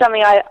always been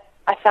something I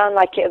found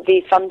like it would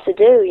be fun to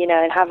do,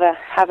 and have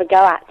a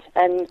go at.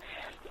 And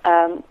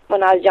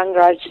when I was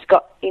younger, I just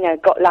got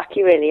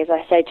lucky, really. As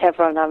I say to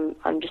everyone,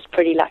 I'm just a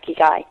pretty lucky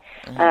guy.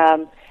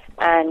 Mm-hmm.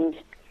 And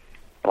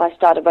I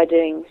started by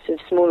doing sort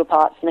of smaller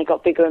parts, and they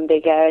got bigger and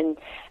bigger, and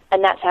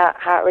that's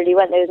how it really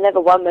went. There was never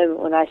one moment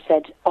when I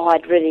said,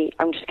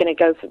 I'm just going to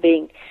go for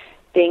being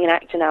an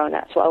actor now, and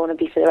that's what I want to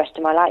be for the rest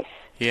of my life.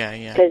 Yeah.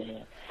 Because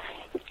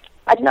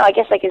I don't know. I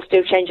guess I can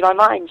still change my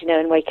mind,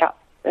 and wake up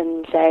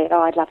and say,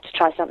 I'd love to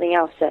try something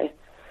else. So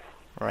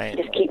right.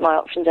 Just keep my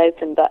options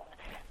open. But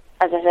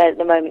as I said, at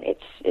the moment,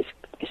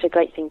 it's a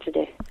great thing to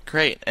do.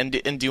 Great. And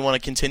do you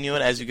want to continue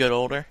it as you get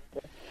older?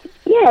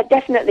 Yeah,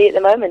 definitely at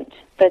the moment.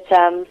 But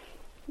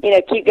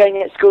keep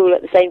going at school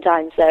at the same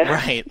time, so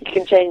right. You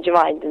can change your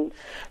mind and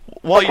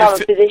become a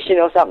physician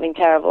or something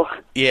terrible.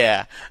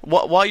 Yeah.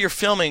 While you're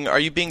filming, are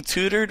you being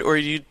tutored, or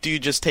do you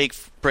just take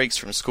breaks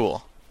from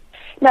school?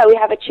 No, we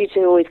have a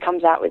tutor who always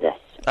comes out with us.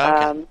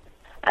 Okay.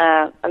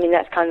 I mean,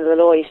 that's kind of the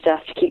law. You still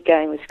have to keep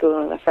going with school,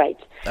 I'm afraid.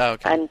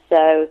 Okay. And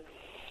so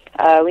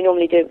we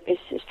normally do,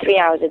 it's 3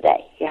 hours a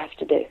day you have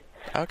to do.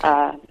 Okay.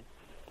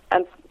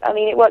 And I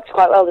mean, it works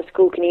quite well. The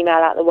school can email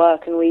out the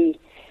work, and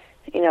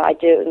I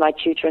do it with my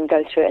tutor and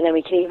go through it, and then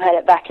we can email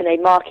it back, and they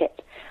mark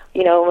it,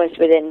 almost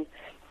within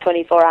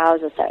 24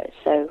 hours or so.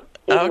 So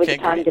even with the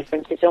time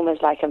difference, it's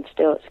almost like I'm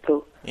still at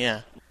school.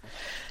 Yeah.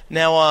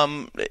 Now,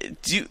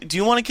 do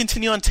you want to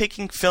continue on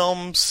taking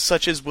films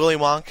such as Willy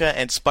Wonka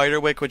and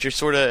Spiderwick, which are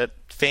sort of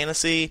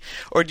fantasy,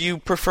 or do you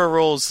prefer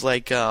roles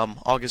like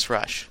August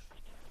Rush?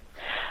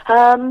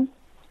 I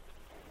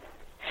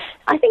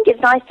think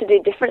it's nice to do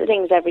different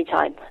things every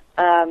time.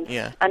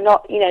 Yeah. And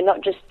not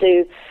just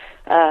do.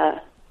 I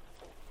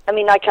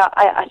mean, like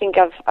I think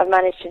I've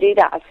managed to do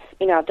that.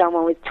 I've done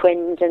one with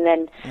twins, and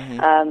then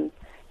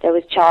there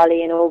was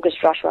Charlie in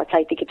August Rush where I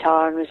played the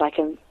guitar and was like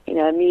a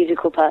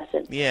musical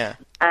person. Yeah.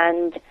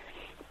 And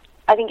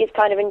I think it's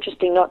kind of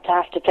interesting not to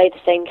have to play the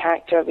same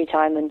character every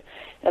time, and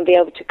be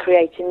able to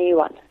create a new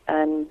one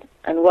and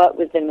work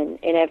with them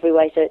in every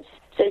way. So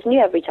it's new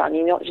every time.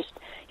 You're not just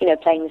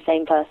playing the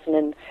same person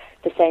and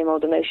the same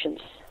old emotions.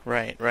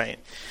 Right.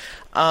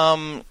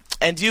 And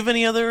do you have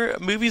any other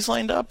movies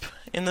lined up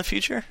in the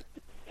future?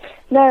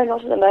 No,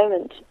 not at the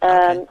moment.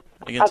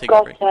 Okay. I've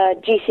got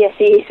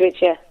GCSEs,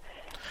 which are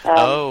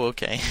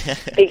okay.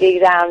 big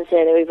exams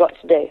here that we've got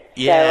to do.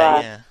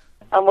 Yeah.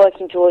 I'm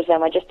working towards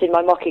them. I just did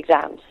my mock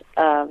exams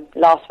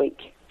last week,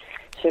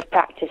 sort of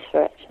practice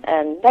for it,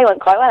 and they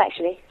went quite well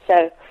actually.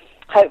 So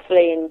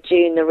hopefully in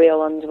June the real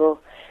ones will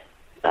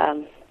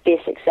be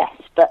a success.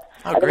 But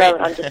at the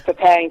moment I'm just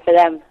preparing for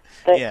them.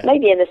 But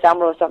maybe in the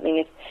summer or something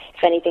if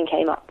anything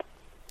came up.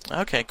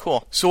 Okay,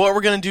 cool. So what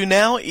we're going to do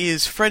now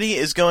is Freddie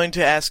is going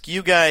to ask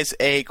you guys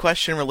a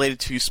question related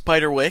to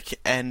Spiderwick,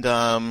 and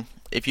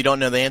if you don't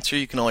know the answer,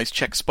 you can always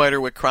check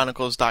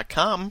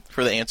SpiderwickChronicles.com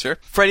for the answer.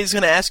 Freddie's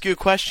going to ask you a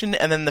question,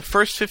 and then the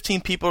first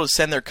 15 people to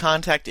send their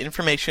contact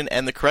information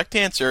and the correct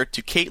answer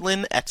to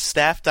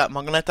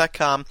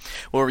Caitlin@staff.mugglenet.com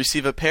will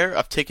receive a pair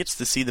of tickets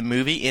to see the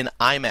movie in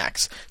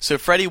IMAX. So,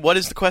 Freddie, what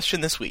is the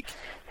question this week?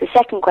 The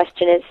second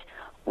question is,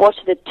 what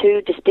are the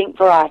two distinct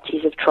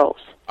varieties of trolls?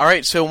 All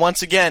right, so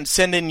once again,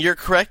 send in your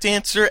correct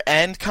answer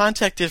and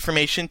contact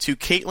information to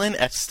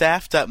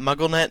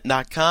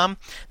Caitlin@staff.mugglenet.com.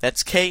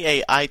 That's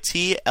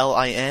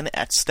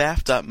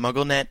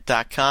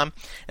KAITLIN@staff.mugglenet.com.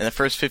 And the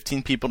first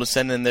 15 people to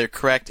send in their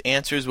correct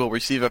answers will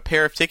receive a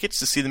pair of tickets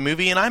to see the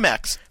movie in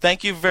IMAX.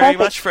 Thank you very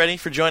much, Freddie,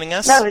 for joining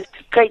us. No, it was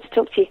great to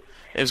talk to you.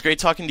 It was great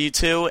talking to you,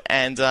 too,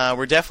 and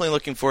we're definitely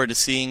looking forward to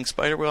seeing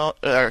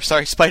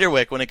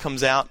Spiderwick when it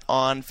comes out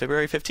on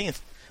February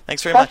 15th.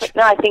 Thanks very much.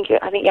 No, I think you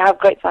have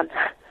great fun.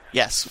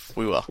 Yes,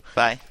 we will.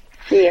 Bye.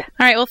 See ya.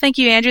 All right, well, thank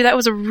you, Andrew. That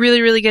was a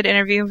really, really good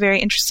interview. Very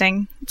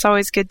interesting. It's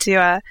always good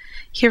to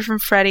hear from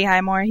Freddie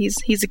Highmore.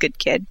 He's a good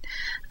kid.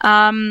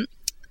 So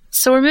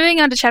we're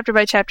moving on to chapter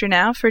by chapter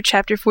now for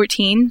chapter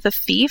 14, The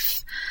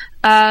Thief.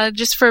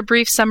 Just for a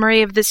brief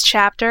summary of this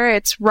chapter,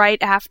 it's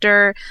right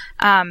after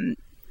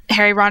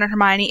Harry, Ron, and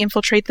Hermione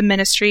infiltrate the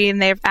Ministry,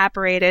 and they've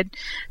apparated.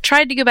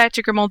 Tried to go back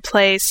to Grimmauld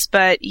Place,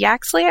 but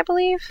Yaxley, I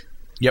believe?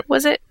 Yep.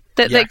 Was it?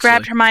 That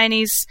grabbed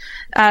Hermione's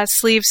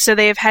sleeves, so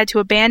they have had to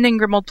abandon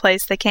Grimmauld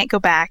Place. They can't go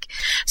back.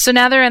 So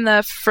now they're in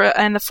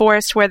the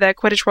forest where the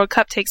Quidditch World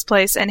Cup takes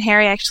place, and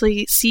Harry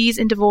actually sees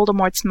into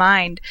Voldemort's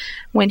mind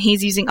when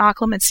he's using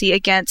occlumency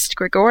against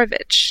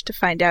Gregorovitch to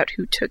find out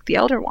who took the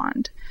Elder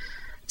Wand.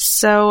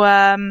 So,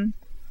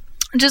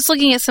 just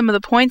looking at some of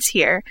the points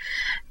here,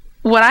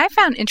 what I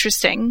found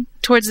interesting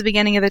towards the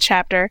beginning of the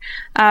chapter,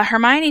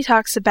 Hermione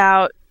talks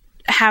about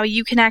how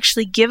you can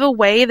actually give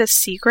away the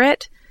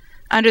secret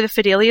under the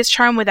Fidelius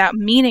charm without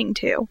meaning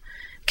to,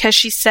 because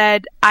she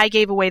said, I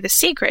gave away the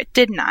secret,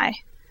 didn't I?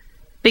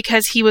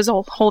 Because he was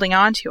holding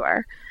on to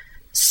her.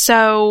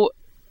 So,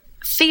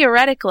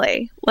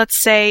 theoretically, let's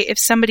say if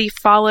somebody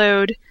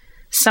followed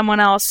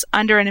someone else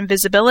under an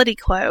invisibility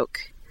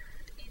cloak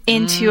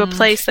into a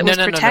place that was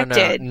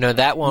protected... No,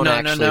 that won't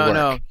actually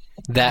work.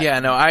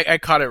 I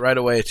caught it right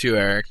away too,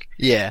 Eric.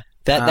 Yeah.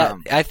 That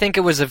I think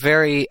it was a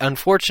very,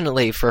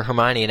 unfortunately for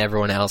Hermione and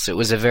everyone else, it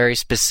was a very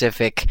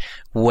specific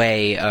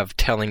way of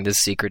telling the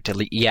secret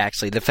to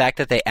Yaxley. The fact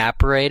that they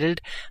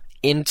apparated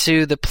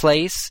into the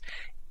place,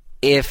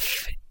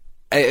 if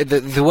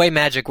the way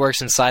magic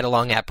works inside a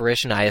long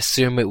apparition, I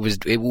assume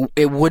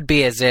it would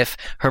be as if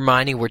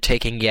Hermione were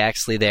taking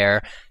Yaxley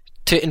there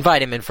to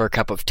invite him in for a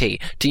cup of tea,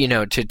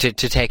 to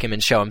take him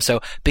and show him.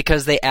 So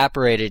because they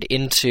apparated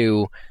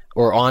into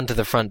or onto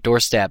the front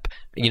doorstep,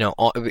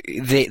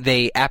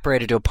 they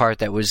apparated to a part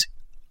that was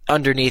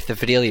underneath the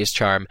Fidelius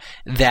charm.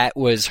 That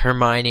was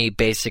Hermione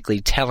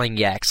basically telling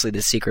Yaxley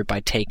the secret by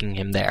taking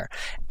him there.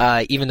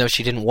 Even though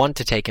she didn't want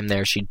to take him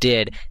there, she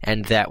did,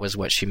 and that was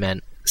what she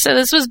meant. So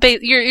this was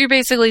you're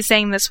basically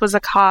saying this was a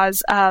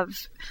cause of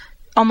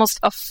almost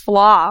a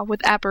flaw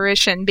with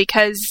apparition,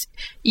 because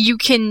you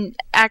can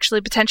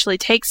actually potentially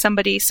take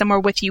somebody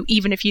somewhere with you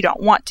even if you don't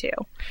want to,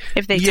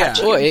 if they touch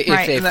you. Well,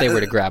 if they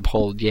were to grab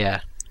hold, yeah.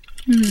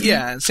 Mm-hmm.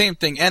 Yeah, same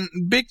thing. And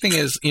big thing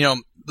is,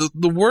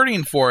 the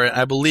wording for it,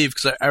 I believe,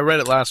 because I read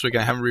it last week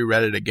and I haven't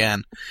reread it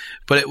again,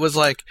 but it was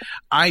like,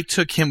 I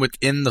took him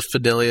within the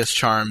Fidelius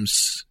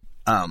charm's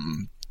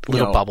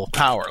little bubble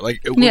power.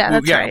 Like,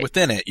 that's right.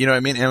 Within it. You know what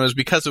I mean? And it was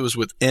because it was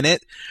within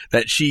it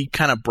that she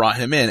kind of brought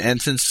him in.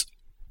 And since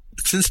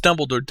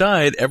Dumbledore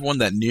died, everyone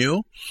that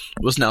knew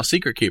was now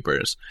Secret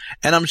Keepers.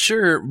 And I'm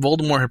sure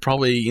Voldemort had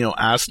probably,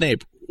 asked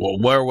Snape, well,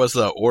 where was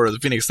the Order of the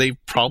Phoenix? They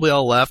probably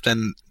all left,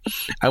 and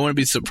I wouldn't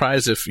be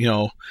surprised if,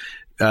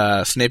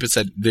 Snape had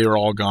said they were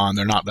all gone.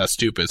 They're not that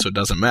stupid, so it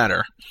doesn't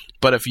matter.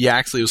 But if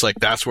Yaxley was like,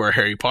 that's where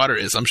Harry Potter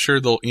is, I'm sure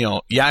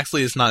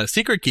Yaxley is not a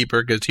secret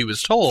keeper because he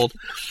was told,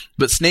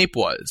 but Snape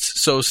was.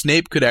 So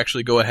Snape could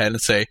actually go ahead and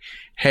say,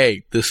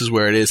 hey, this is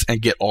where it is,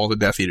 and get all the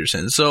Death Eaters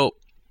in. So,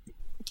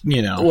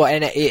 Well,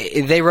 and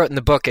they wrote in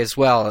the book as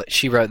well,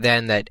 she wrote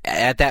then that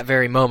at that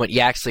very moment,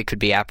 Yaxley could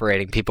be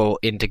apparating people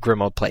into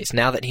Grimmauld Place.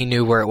 Now that he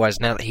knew where it was,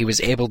 now that he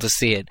was able to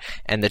see it,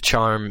 and the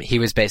charm, he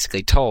was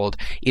basically told,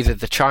 either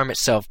the charm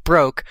itself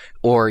broke,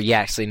 or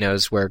Yaxley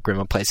knows where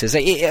Grimmauld Place is.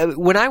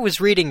 When I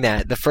was reading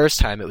that the first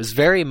time, it was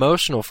very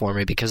emotional for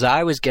me, because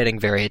I was getting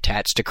very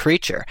attached to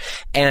Kreacher.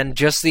 And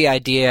just the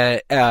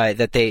idea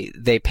that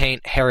they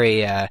paint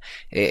Harry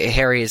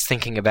is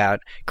thinking about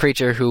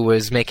Kreacher, who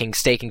was making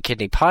steak and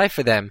kidney pie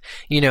for them, them,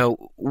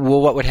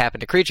 what would happen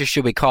to Creature?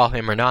 Should we call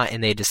him or not?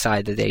 And they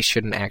decide that they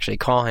shouldn't actually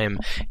call him,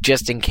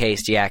 just in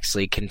case he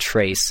actually can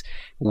trace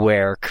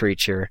where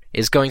Creature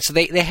is going. So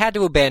they had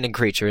to abandon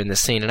Creature in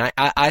this scene, and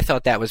I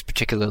thought that was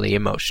particularly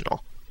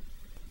emotional.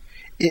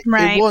 It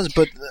was,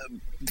 but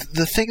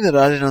the thing that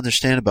I didn't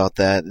understand about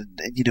that,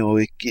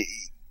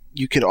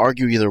 you could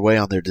argue either way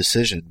on their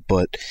decision,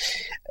 but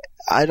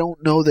I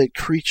don't know that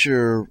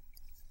Creature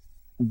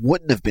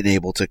wouldn't have been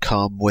able to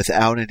come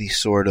without any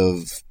sort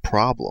of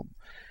problem,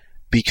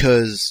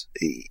 because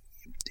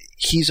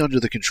he's under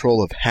the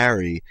control of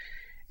Harry.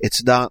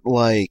 It's not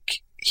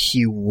like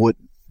he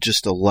wouldn't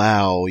just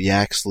allow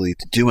Yaxley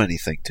to do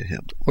anything to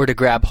him. Or to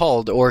grab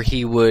hold, or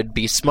he would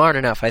be smart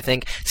enough, I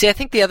think. See, I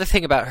think the other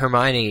thing about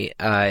Hermione,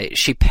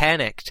 she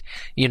panicked.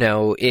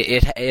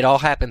 It all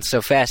happened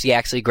so fast.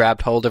 Yaxley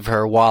grabbed hold of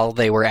her while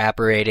they were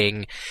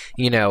apparating,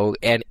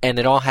 and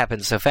it all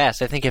happened so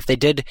fast. I think if they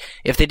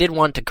did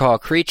want to call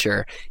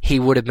Creature, he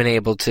would have been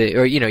able to,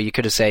 or, you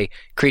could have say,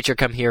 Creature,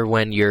 come here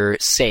when you're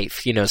safe,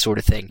 sort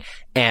of thing.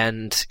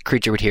 And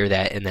Creature would hear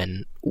that and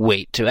then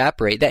wait to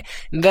apparate.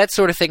 That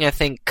sort of thing, I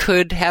think,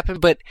 could happen.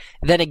 But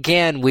then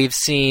again, we've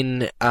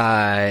seen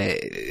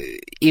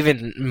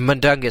even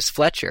Mundungus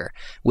Fletcher.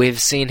 We've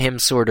seen him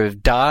sort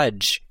of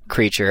dodge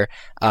Creature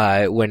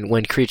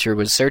when Creature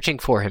was searching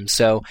for him.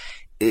 So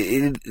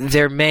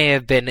there may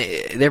have been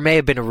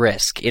a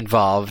risk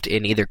involved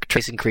in either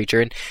tracing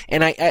Creature,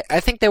 and I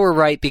think they were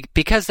right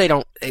because they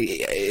don't.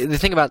 The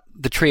thing about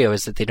the trio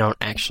is that they don't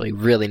actually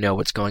really know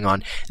what's going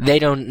on. They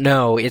don't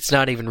know. It's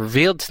not even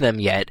revealed to them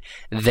yet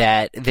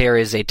that there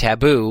is a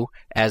taboo,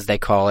 as they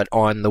call it,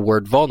 on the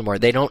word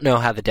Voldemort. They don't know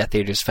how the Death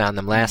Eaters found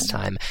them last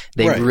time.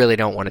 They really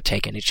don't want to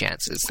take any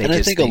chances.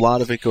 I think a lot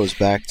of it goes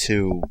back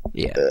to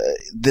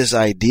this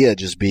idea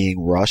just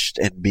being rushed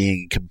and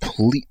being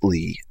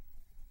completely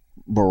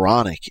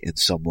moronic in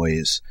some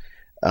ways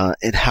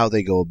in how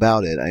they go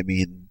about it. I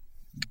mean,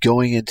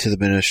 going into the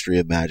Ministry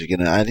of Magic,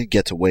 and I didn't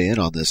get to weigh in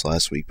on this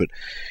last week, but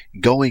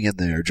going in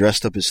there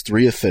dressed up as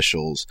 3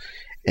 officials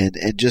and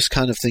just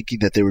kind of thinking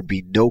that there would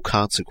be no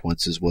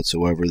consequences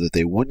whatsoever, that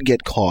they wouldn't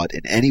get caught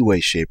in any way,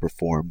 shape, or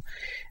form.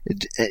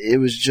 It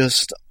was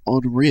just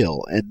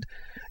unreal. And,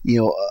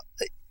 you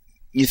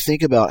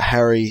think about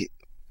Harry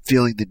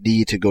feeling the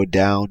need to go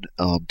down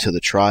to the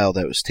trial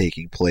that was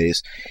taking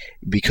place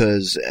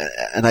because,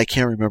 and I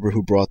can't remember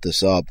who brought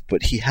this up,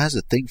 but he has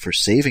a thing for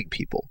saving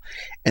people,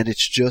 and it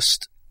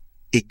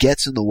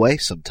gets in the way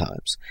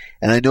sometimes.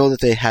 And I know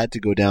that they had to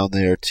go down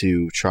there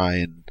to try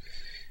and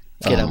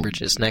get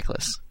Umbridge's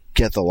necklace,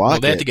 get the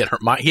locket. Well,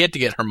 he had to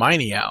get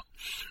Hermione out.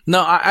 No,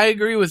 I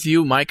agree with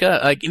you, Micah.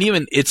 Like, and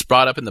even it's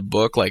brought up in the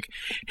book. Like,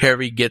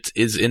 Harry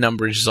is in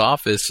Umbridge's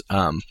office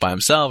by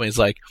himself, and he's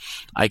like,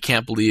 "I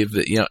can't believe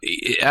that."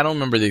 I don't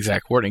remember the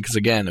exact wording because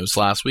again, it was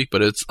last week,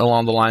 but it's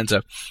along the lines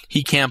of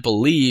he can't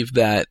believe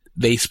that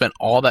they spent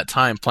all that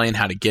time planning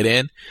how to get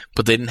in,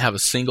 but they didn't have a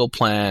single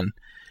plan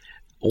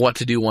what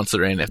to do once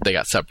they're in if they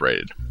got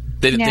separated.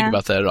 They didn't think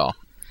about that at all,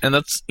 and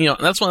that's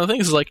that's one of the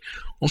things. Is like,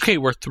 okay,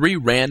 we're 3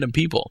 random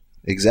people.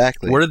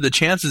 Exactly. What are the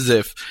chances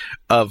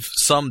of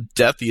some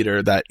Death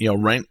Eater that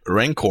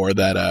Rancor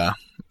that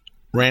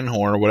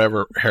Ranhorn or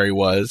whatever Harry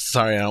was?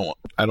 Sorry,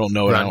 I don't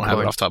know it. I don't have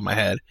it off the top of my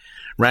head.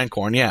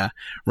 Rancorn, yeah,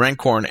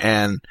 Rancorn,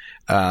 and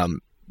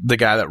the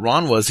guy that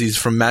Ron was. He's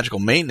from Magical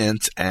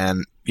Maintenance,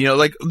 and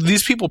like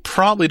these people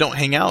probably don't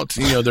hang out.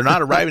 They're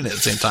not arriving at the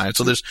same time,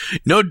 so there's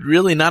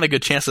really not a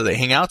good chance that they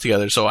hang out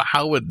together. So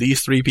how would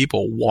these 3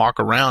 people walk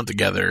around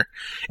together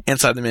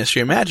inside the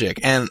Ministry of Magic?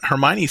 And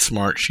Hermione's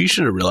smart; she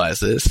should have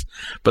realized this,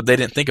 but they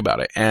didn't think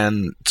about it,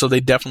 and so they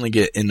definitely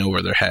get in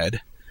over their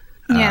head.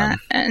 Yeah,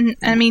 and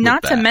I mean,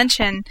 not to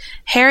mention,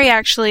 Harry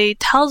actually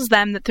tells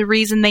them that the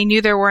reason they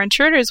knew there were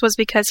intruders was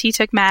because he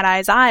took Mad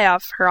Eye's eye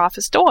off her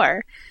office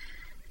door.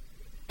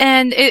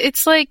 And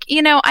it's like,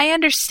 I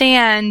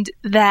understand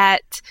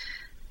that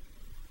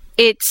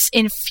it's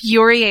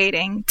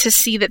infuriating to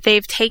see that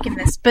they've taken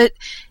this, but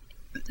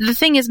the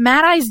thing is,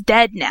 Mad Eye's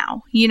dead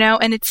now,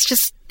 and it's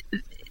just,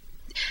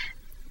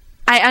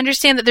 I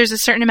understand that there's a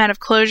certain amount of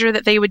closure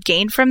that they would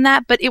gain from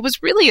that, but it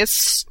was really a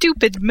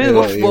stupid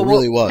move. It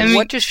really was. I mean,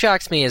 what just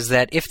shocks me is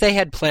that if they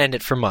had planned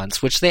it for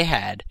months, which they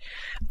had,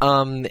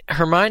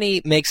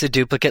 Hermione makes a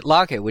duplicate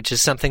locket, which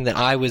is something that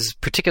I was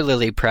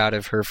particularly proud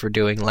of her for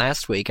doing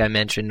last week. I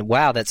mentioned,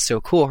 wow, that's so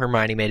cool,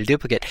 Hermione made a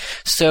duplicate.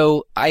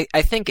 So I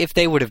think if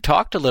they would have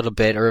talked a little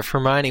bit, or if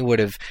Hermione would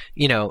have,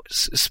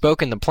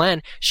 spoken the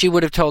plan, she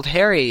would have told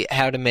Harry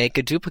how to make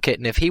a duplicate,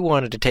 and if he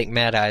wanted to take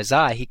Mad Eye's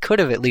eye, he could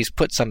have at least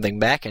put something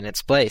back in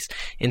its place,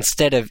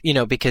 instead of,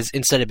 because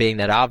instead of being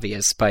that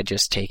obvious by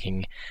just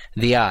taking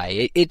the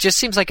eye. It just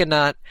seems like a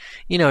not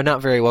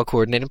very well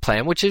coordinated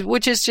plan, which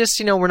is just,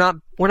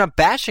 we're not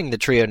bashing the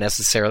trio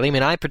necessarily. I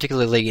mean, I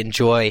particularly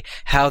enjoy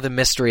how the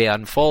mystery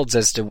unfolds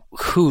as to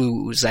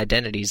whose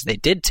identities they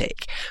did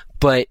take,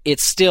 but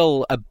it's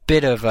still a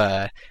bit of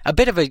a it's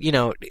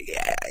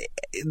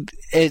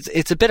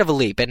a bit of a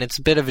leap, and it's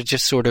a bit of a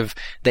just sort of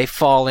they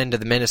fall into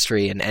the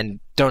ministry and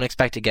don't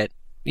expect to get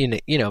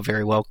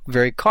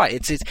very caught.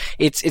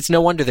 It's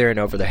no wonder they're in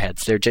over their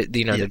heads. They're just,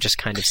 they're just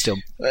kind of still.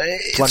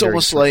 It's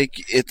almost like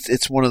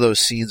it's one of those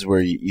scenes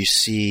where you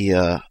see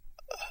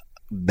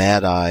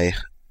Mad Eye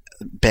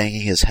banging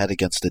his head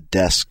against a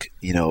desk,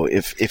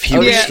 if he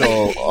was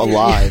still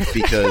alive,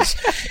 because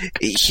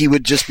he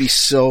would just be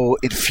so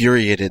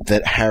infuriated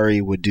that Harry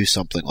would do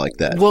something like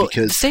that. Well,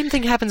 because the same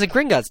thing happens in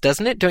Gringotts,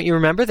 doesn't it? Don't you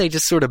remember? They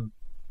just sort of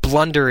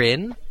blunder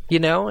in,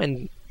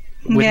 and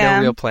with no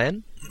real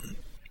plan.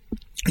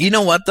 You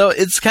know what, though?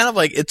 It's kind of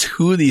like it's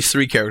who these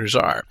three characters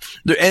are.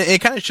 And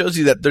it kind of shows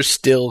you that they're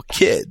still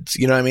kids.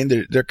 You know what I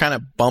mean? They're kind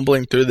of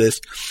bumbling through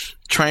this,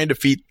 trying to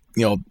defeat,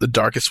 the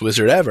darkest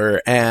wizard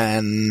ever,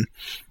 and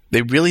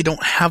they really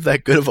don't have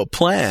that good of a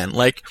plan.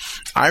 Like,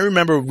 I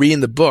remember reading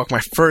the book, my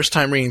first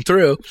time reading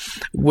through,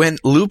 when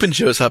Lupin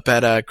shows up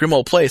at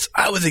Grimmauld Place,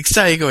 I was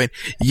excited going,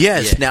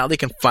 yes, now they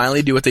can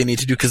finally do what they need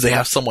to do because they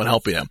have someone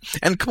helping them.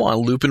 And come on,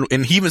 Lupin,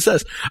 and he even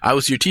says, I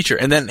was your teacher.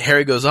 And then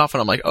Harry goes off and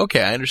I'm like,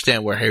 okay, I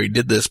understand where Harry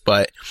did this,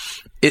 but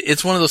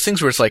it's one of those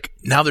things where it's like,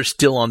 now they're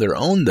still on their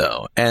own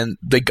though. And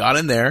they got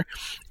in there.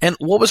 And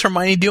what was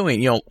Hermione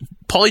doing?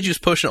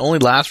 Polyjuice Potion only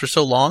lasts for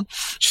so long.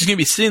 She's going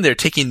to be sitting there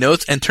taking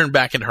notes and turn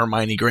back into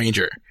Hermione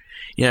Granger.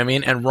 You know what I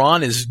mean? And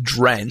Ron is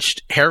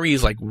drenched. Harry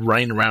is like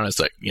running around. It's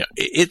like,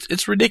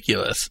 it's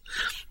ridiculous.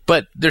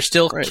 But they're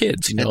still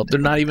kids, they're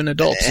not even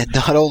adults. And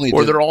not only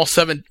they're all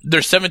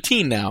they're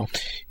 17 now.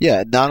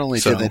 Yeah, not only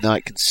did they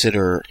not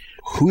consider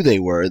who they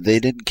were,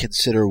 they didn't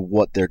consider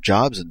what their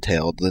jobs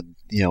entailed.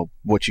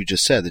 What you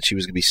just said, that she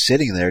was going to be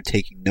sitting there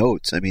taking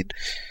notes. I mean,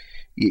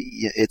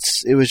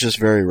 it was just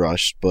very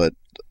rushed, but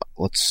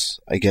let's,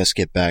 I guess,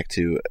 get back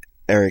to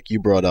Eric. You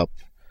brought up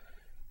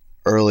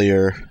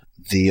earlier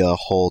the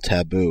whole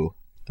taboo.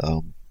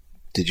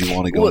 Did you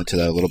want to go into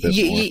that a little bit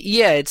more?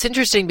 Yeah, it's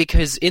interesting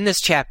because in this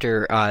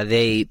chapter,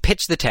 they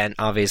pitch the tent,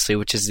 obviously,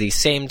 which is the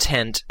same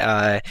tent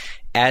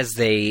as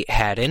they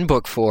had in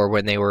Book 4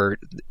 when they were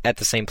at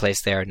the same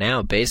place they are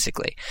now,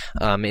 basically,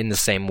 in the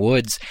same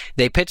woods.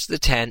 They pitch the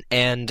tent,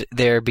 and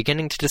they're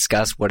beginning to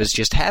discuss what has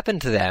just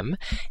happened to them,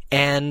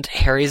 and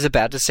Harry's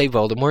about to say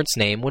Voldemort's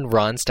name when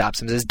Ron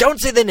stops him and says,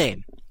 "Don't say the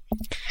name!"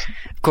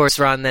 Of course,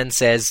 Ron then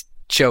says,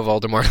 "Show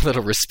Voldemort a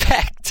little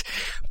respect."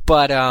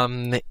 But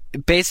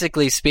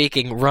basically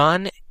speaking,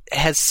 Ron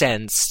has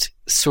sensed,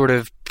 sort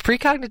of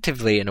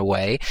precognitively in a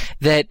way,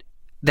 that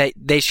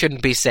they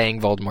shouldn't be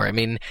saying Voldemort. I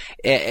mean,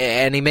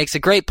 and he makes a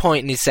great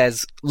point, and he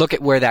says, "Look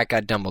at where that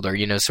got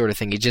Dumbledore," sort of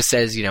thing. He just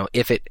says,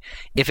 if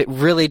it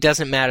really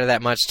doesn't matter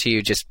that much to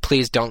you, just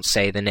please don't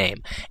say the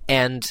name.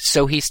 And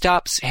so he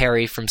stops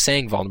Harry from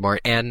saying Voldemort,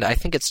 and I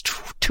think it's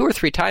 2 or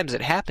 3 times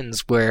it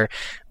happens where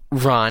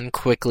Ron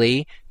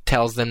quickly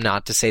tells them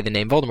not to say the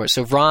name Voldemort.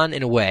 So Ron,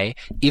 in a way,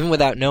 even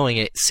without knowing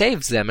it,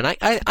 saves them. And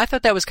I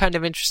thought that was kind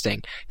of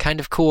interesting. Kind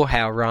of cool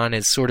how Ron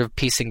is sort of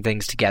piecing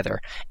things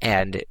together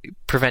and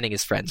preventing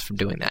his friends from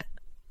doing that.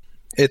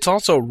 It's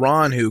also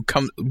Ron who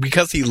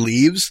because he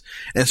leaves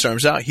and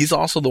storms out, he's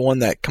also the one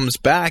that comes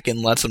back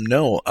and lets them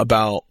know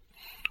about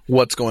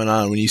what's going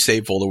on when you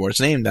say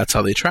Voldemort's name. That's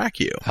how they track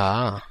you.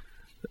 Ah.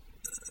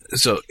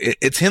 So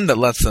it's him that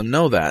lets them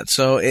know that.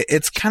 So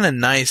it's kind of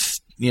nice,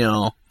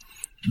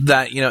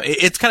 that,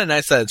 it's kind of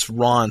nice that it's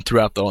Ron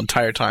throughout the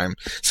entire time.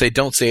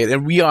 Don't say it.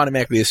 And we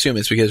automatically assume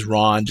it's because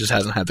Ron just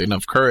hasn't had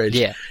enough courage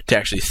to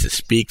actually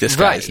speak this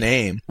guy's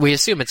name. We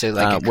assume it's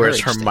like a whereas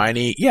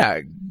Hermione,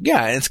 and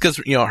it's because,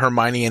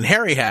 Hermione and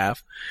Harry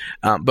have,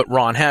 but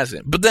Ron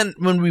hasn't. But then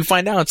when we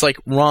find out, it's like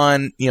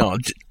Ron,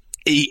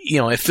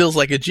 it feels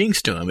like a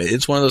jinx to him.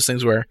 It's one of those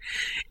things where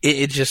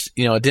it just,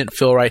 it didn't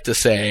feel right to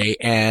say,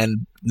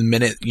 and the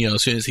minute,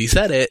 as soon as he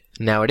said it,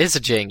 now it is a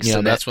jinx.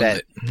 So that's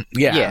when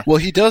Well,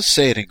 he does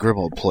say it in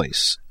Grimmauld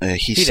Place.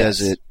 He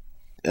says it,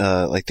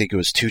 I think it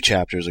was 2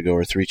 chapters ago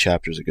or 3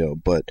 chapters ago,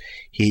 but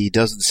he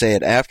doesn't say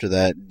it after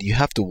that. You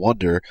have to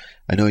wonder,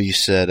 I know you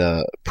said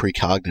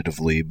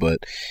precognitively, but,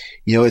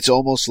 it's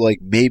almost like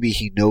maybe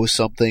he knows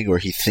something or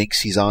he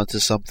thinks he's onto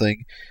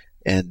something,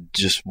 and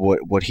just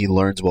what he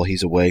learns while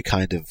he's away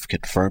kind of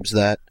confirms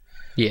that.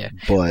 Yeah.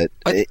 But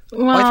I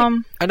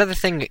think another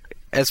thing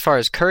as far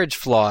as courage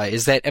flaw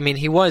is that,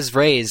 he was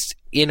raised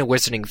in a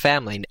wizarding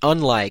family,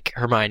 unlike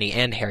Hermione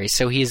and Harry,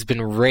 so he's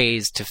been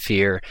raised to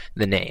fear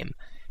the name.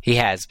 He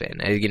has been.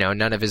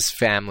 None of his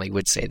family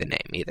would say the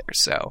name either,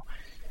 so...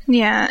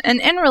 Yeah, and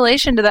in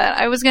relation to that,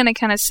 I was going to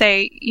kind of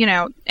say,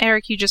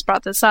 Eric, you just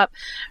brought this up.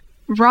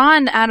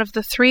 Ron, out of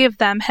the 3 of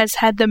them, has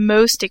had the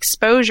most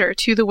exposure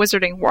to the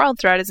wizarding world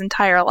throughout his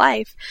entire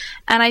life.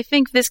 And I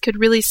think this could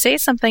really say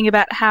something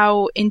about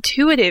how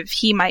intuitive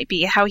he might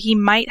be, how he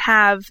might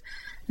have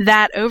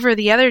that over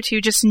the other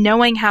 2, just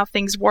knowing how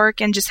things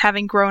work and just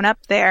having grown up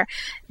there.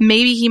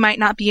 Maybe he might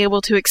not be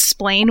able to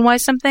explain why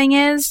something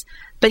is,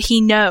 but he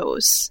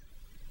knows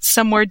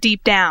somewhere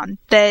deep down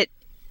that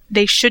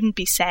they shouldn't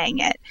be saying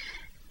it.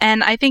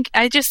 And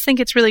I just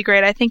think it's really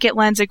great. I think it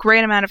lends a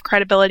great amount of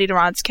credibility to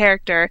Ron's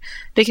character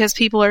because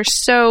people are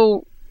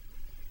so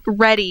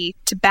ready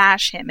to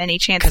bash him any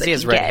chance that he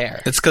has red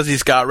hair. It's because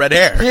he's got red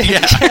hair.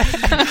 Yeah.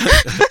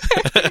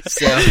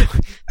 So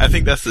I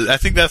think that's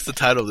the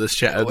title of this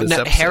chat.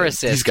 Episode.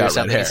 Hericist He's got or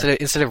something.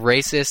 Instead of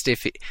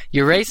racist,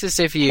 you're racist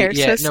if you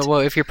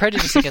if you're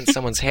prejudiced against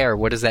someone's hair,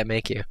 what does that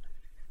make you?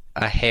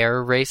 A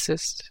hair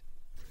racist?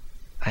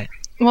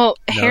 Well,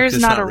 hair's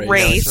not a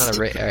race. No,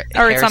 it's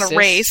not it's not a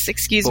race,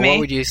 excuse me. What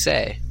would you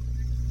say?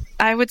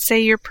 I would say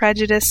you're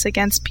prejudiced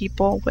against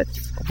people with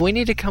We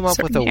need to come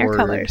up with a hair word.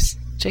 Colors.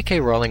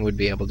 J.K. Rowling would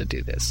be able to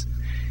do this.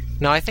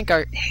 No, I think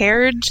our...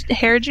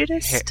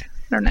 Hairjudist? I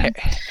don't know.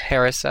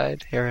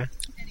 Hairicide?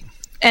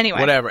 Anyway.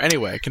 Whatever.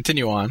 Anyway,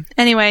 continue on.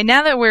 Anyway,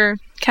 now that we're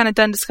kind of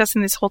done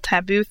discussing this whole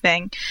taboo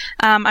thing,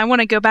 I want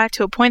to go back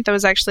to a point that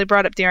was actually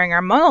brought up during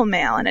our Muggle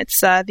Mail, and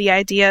it's the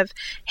idea of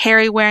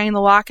Harry wearing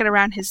the locket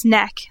around his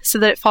neck so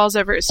that it falls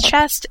over his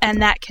chest,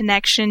 and that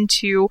connection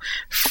to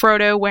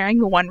Frodo wearing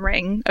the One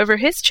Ring over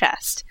his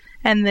chest,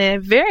 and the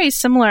very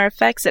similar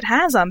effects it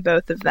has on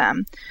both of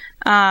them.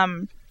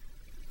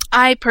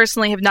 I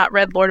personally have not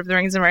read Lord of the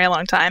Rings in a very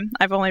long time.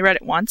 I've only read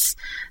it once.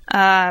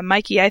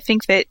 Mikey, I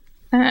think that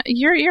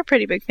you're a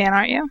pretty big fan,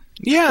 aren't you?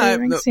 Yeah,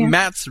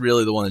 Matt's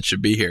really the one that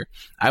should be here.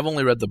 I've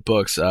only read the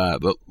books,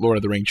 the Lord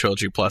of the Ring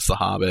trilogy plus The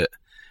Hobbit.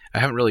 I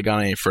haven't really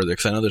gone any further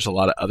because I know there's a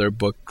lot of other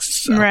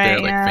books out there,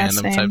 like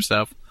fandom type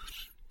stuff.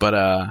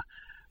 But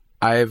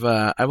I've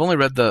only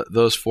read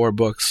those 4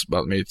 books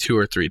about maybe 2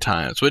 or 3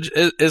 times, which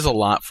is a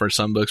lot for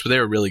some books, but they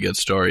were really good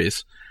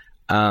stories.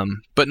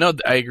 But no,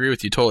 I agree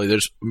with you totally.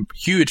 There's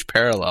huge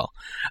parallel.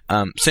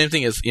 Same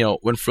thing as,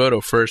 when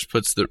Frodo first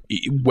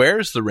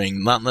wears the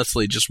ring, not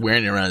necessarily just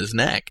wearing it around his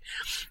neck.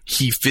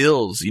 He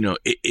feels,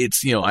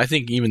 it's, I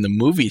think even the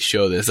movies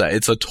show this, that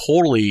it's a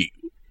totally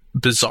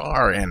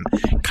bizarre and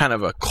kind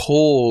of a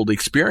cold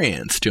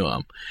experience to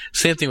him.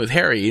 Same thing with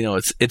Harry,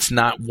 it's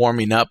not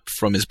warming up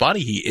from his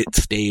body heat. It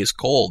stays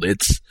cold.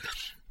 It's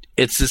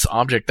this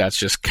object that's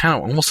just kind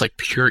of almost like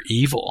pure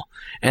evil.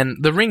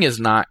 And the ring is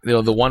not,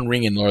 the One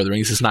Ring in Lord of the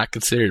Rings is not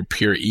considered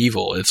pure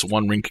evil. It's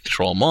one ring can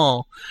control them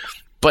all.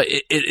 But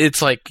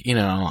it's like,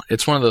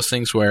 it's one of those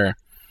things where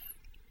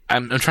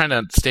I'm trying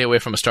to stay away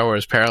from a Star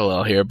Wars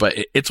parallel here, but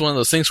it's one of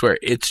those things where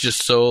it's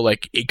just so,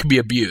 like, it could be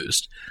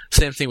abused.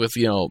 Same thing with,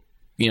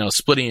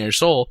 splitting your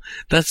soul.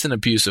 That's an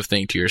abusive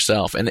thing to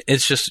yourself. And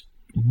it's just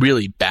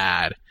really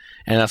bad.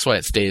 And that's why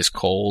it stays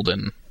cold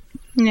and...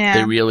 Yeah.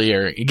 They really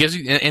are. It gives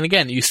you, and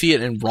again, you see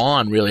it in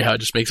Ron, really, how it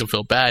just makes him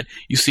feel bad.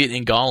 You see it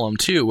in Gollum,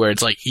 too, where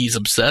it's like he's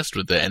obsessed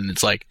with it, and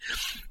it's like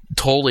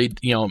totally,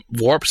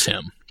 warps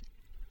him.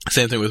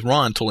 Same thing with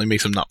Ron, totally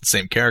makes him not the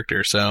same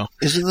character. So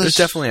there's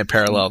definitely a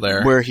parallel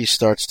there. Where he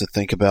starts to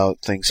think about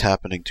things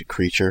happening to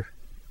Kreacher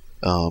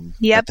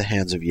at the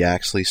hands of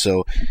Yaxley.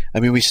 So,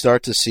 we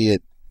start to see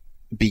it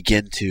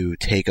begin to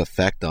take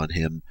effect on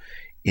him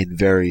in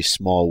very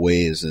small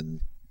ways, and,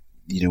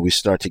 we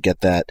start to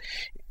get that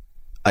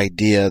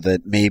idea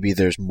that maybe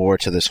there's more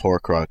to this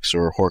Horcrux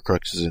or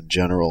Horcruxes in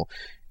general,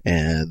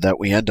 and that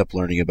we end up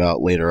learning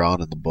about later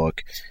on in the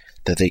book,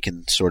 that they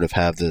can sort of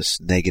have this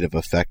negative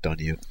effect on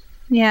you.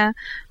 Yeah.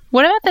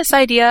 What about this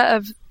idea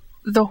of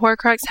the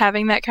Horcrux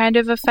having that kind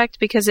of effect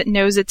because it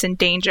knows it's in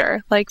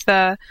danger, like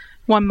the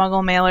one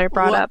Muggle mailer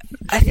brought up?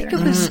 I think it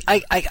was.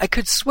 I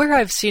could swear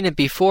I've seen it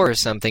before or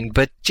something,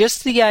 but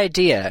just the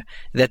idea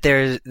that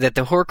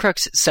the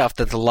Horcrux itself,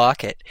 that the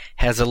locket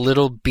has a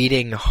little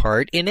beating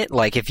heart in it,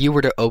 like if you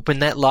were to open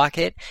that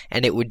locket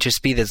and it would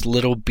just be this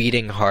little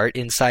beating heart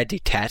inside,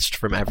 detached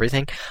from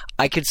everything.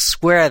 I could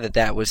swear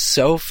that was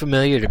so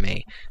familiar to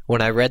me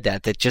when I read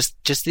that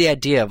just the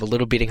idea of a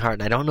little beating heart,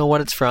 and I don't know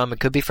what it's from. It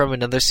could be from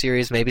another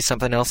series, maybe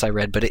something else I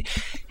read, but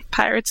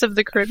Pirates of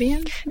the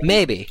Caribbean?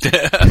 Maybe.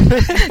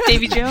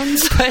 Davy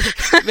Jones?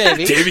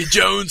 Maybe. Davy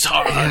Jones'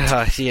 heart.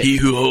 Yeah. He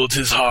who holds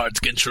his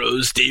heart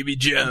controls Davy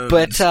Jones.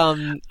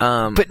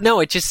 But no,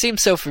 it just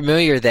seems so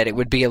familiar that it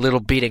would be a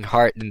little beating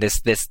heart and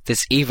this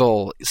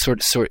evil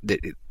sort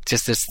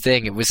just this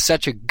thing. It was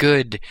such a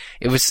good.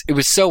 It was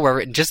so well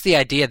written. Just the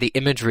idea, the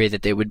imagery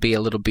that there would be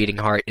a little beating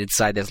heart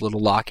inside this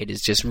little locket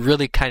is just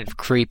really kind of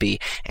creepy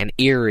and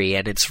eerie,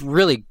 and it's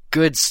really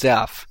good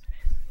stuff.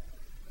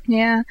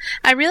 Yeah.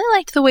 I really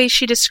liked the way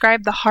she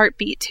described the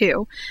heartbeat,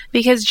 too.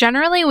 Because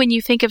generally when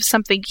you think of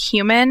something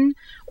human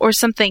or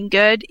something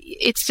good,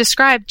 it's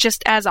described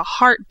just as a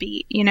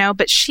heartbeat,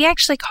 but she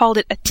actually called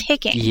it a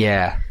ticking.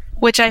 Yeah.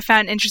 Which I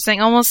found interesting.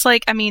 Almost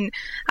like,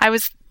 I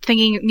was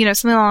thinking,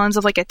 something along the lines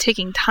of like a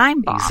ticking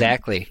time bomb.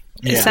 Exactly.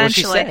 Yeah.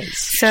 Essentially.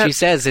 Well, she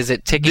says, is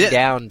it ticking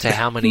down to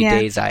how many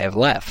days I have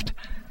left?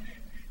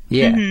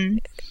 Yeah. Mm-hmm.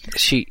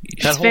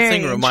 That whole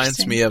thing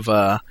reminds me of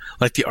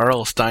like the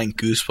R.L. Stine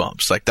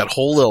Goosebumps, like that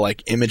whole little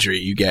like imagery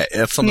you get.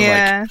 It's something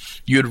like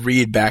you would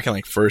read back in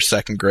like first,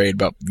 second grade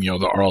about the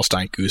R.L.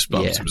 Stine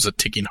Goosebumps. Yeah. It was a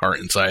ticking heart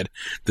inside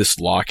this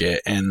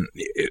locket, and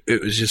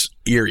it was just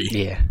eerie.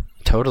 Yeah,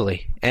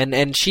 totally.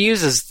 And she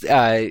uses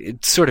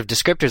sort of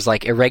descriptors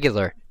like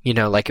irregular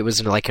like it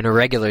was like an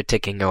irregular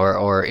ticking,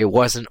 or it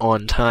wasn't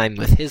on time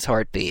with his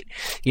heartbeat.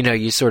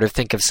 You sort of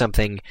think of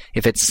something,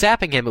 if it's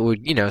sapping him, it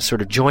would,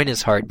 sort of join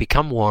his heart,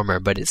 become warmer,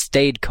 but it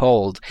stayed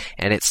cold,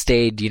 and it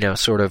stayed,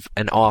 sort of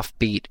an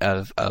offbeat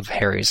of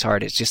Harry's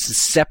heart. It's just a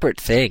separate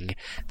thing,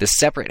 this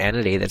separate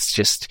entity that's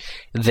just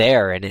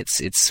there, and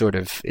it's sort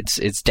of,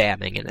 it's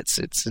damning, and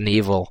it's an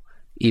evil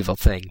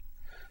thing.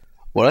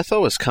 What I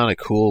thought was kind of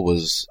cool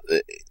was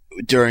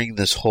during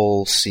this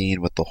whole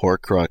scene with the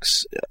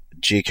Horcrux,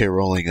 J.K.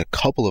 Rowling a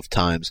couple of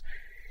times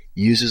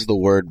uses the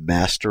word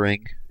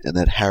mastering, and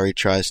that Harry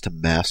tries to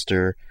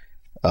master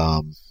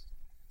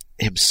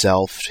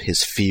himself,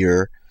 his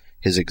fear,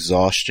 his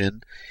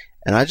exhaustion.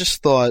 And I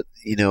just thought,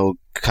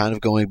 kind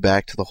of going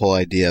back to the whole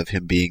idea of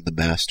him being the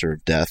master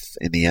of death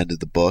in the end of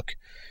the book,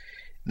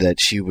 that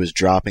she was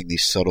dropping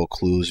these subtle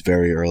clues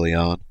very early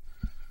on.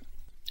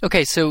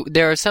 Okay, so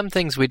there are some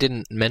things we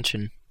didn't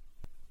mention.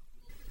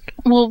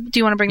 Well, do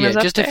you want to bring those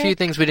up? Just a few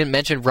things we didn't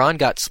mention. Ron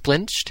got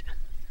splinched.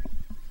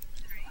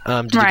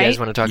 Did you guys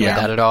want to talk about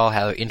that at all?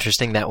 How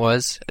interesting that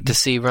was to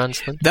see Ron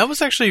splinch? That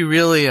was actually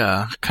really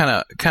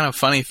kind of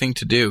funny thing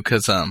to do,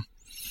 because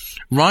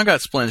Ron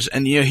got splinched,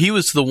 and he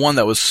was the one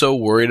that was so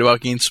worried about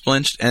getting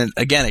splinched. And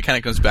again, it kind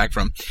of comes back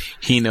from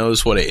he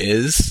knows what it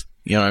is.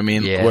 You know what I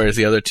mean? Yeah. Whereas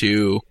the other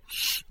two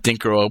didn't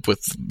grow up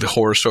with the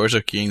horror stories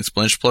of getting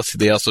splinched. Plus,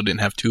 they also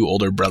didn't have two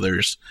older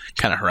brothers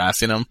kind of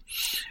harassing him.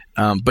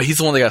 But he's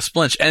the one that got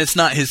splinched, and it's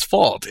not his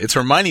fault. It's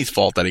Hermione's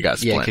fault that he got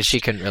splinched. Yeah, because she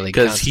couldn't really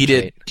because he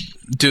did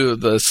do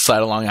the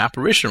side-along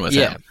apparition with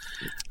him.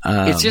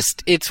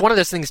 It's one of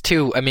those things,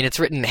 too. I mean, it's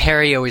written,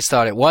 Harry always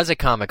thought it was a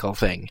comical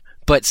thing,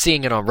 but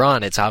seeing it on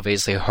Ron, it's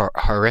obviously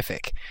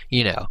horrific,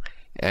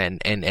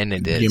 and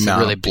it is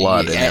really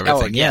blood and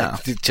everything.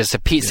 Just a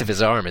piece of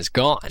his arm is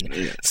gone.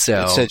 Yeah.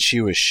 So it said she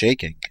was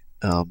shaking.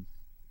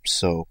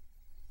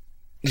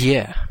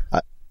 Yeah.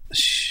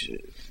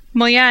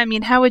 Well, yeah, I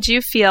mean, how would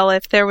you feel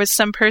if there was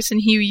some person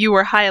who you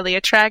were highly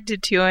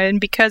attracted to, and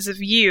because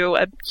of you,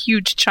 a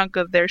huge chunk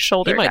of their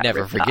shoulder He might got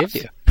never ripped forgive off?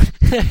 you.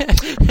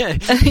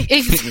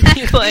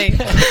 Exactly.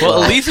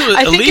 Well, at least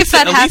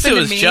it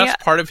was me, just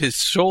part of his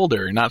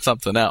shoulder, not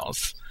something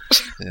else.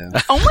 Yeah.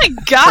 Oh my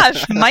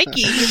gosh,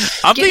 Mikey!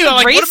 I'm thinking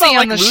about, what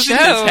about the losing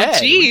show? his head?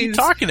 Jeez. What are you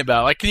talking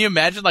about? Can you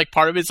imagine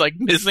part of it's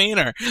missing,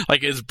 or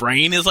his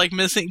brain is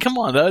missing? Come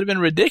on, that would have been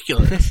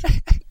ridiculous.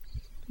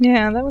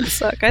 Yeah, that would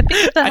suck. I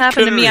think if that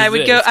happened to me, I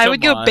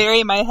would go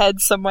bury my head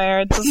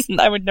somewhere.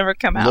 I would never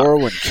come out. Laura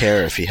wouldn't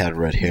care if he had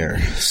red hair,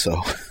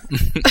 so.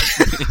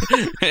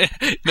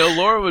 No,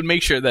 Laura would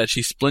make sure that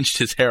she splinched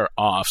his hair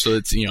off, so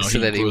it's he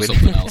grew would...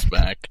 something else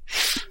back.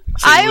 So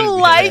I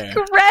like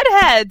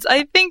redheads.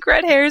 I think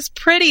red hair is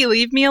pretty.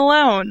 Leave me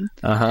alone.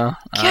 God,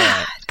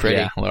 pretty.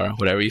 Yeah, Laura,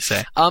 whatever you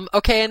say.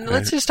 Okay, and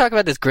let's just talk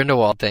about this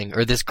Grindelwald thing,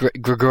 or this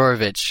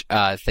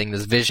Grigorovich thing,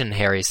 this vision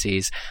Harry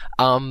sees.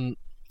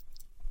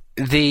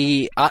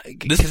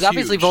 Because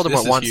obviously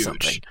Voldemort wants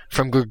something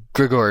from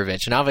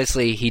Grigorovich, and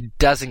obviously he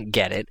doesn't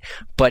get it,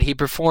 but he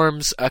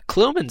performs a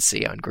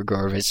clumancy on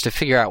Grigorovich to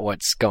figure out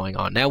what's going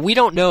on. Now, we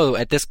don't know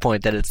at this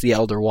point that it's the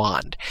Elder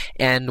Wand,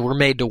 and we're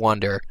made to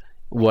wonder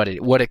what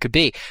it could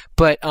be.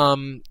 But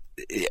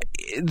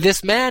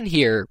this man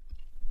here,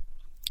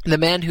 the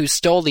man who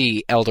stole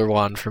the Elder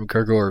Wand from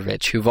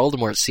Grigorovich, who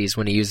Voldemort sees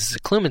when he uses a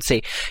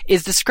clumancy,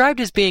 is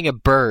described as being a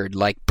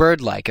bird-like,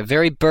 a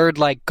very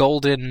bird-like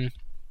golden...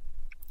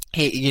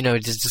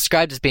 it's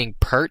described as being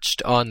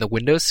perched on the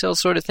windowsill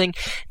sort of thing.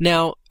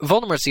 Now,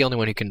 Voldemort's the only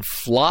one who can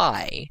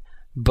fly,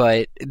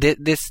 but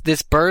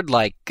this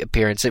bird-like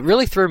appearance, it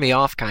really threw me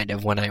off kind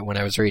of when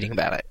I was reading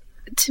about it.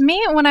 To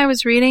me, when I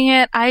was reading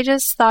it, I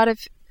just thought of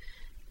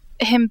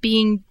him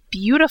being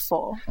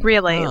beautiful,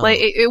 really. Oh.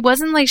 It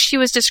wasn't like she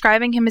was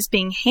describing him as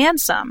being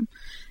handsome.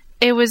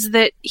 It was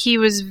that he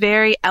was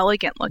very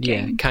elegant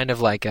looking. Yeah, kind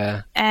of like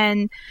a...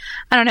 And,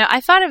 I don't know,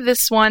 I thought of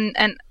this one,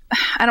 and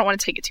I don't want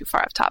to take it too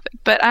far off topic,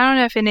 but I don't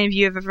know if any of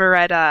you have ever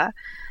read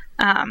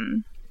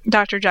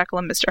Dr. Jekyll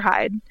and Mr.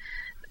 Hyde.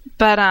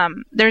 But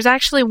there's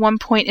actually one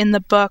point in the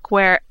book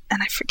where,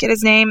 and I forget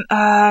his name,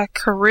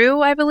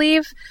 Carew, I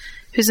believe,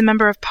 who's a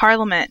member of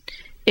Parliament,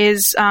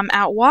 is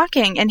out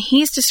walking, and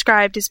he's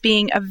described as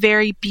being a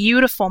very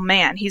beautiful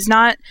man. He's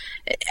not...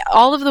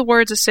 All of the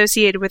words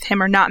associated with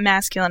him are not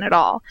masculine at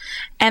all.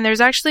 And there's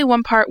actually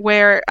one part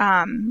where...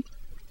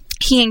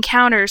 he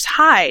encounters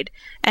Hyde,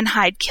 and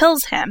Hyde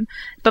kills him.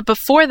 But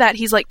before that,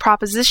 he's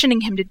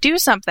propositioning him to do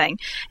something.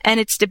 And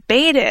it's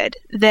debated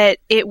that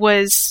it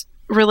was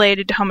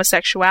related to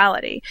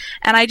homosexuality.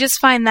 And I just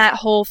find that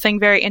whole thing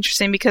very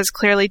interesting because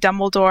clearly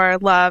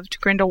Dumbledore loved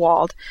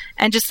Grindelwald.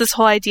 And just this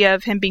whole idea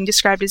of him being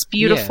described as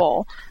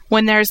beautiful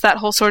when there's that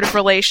whole sort of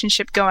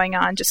relationship going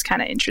on just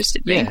kind of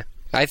interested me. Yeah.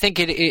 I think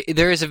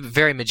there is a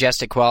very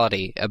majestic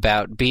quality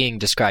about being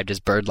described as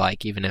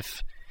bird-like, even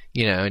if...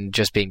 and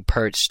just being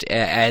perched,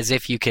 as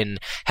if you can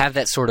have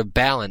that sort of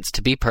balance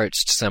to be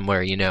perched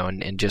somewhere,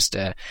 and just,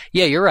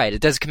 you're right.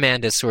 It does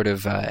command a sort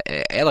of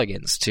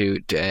elegance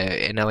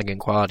an elegant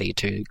quality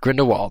to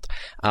Grindelwald.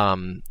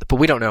 But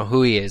we don't know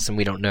who he is, and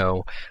we don't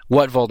know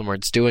what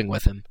Voldemort's doing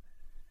with him.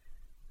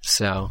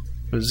 So,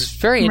 It was a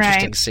very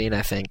interesting scene,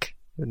 I think.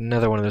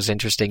 Another one of those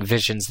interesting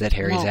visions that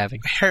Harry's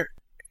having.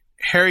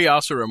 Harry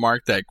also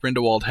remarked that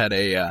Grindelwald had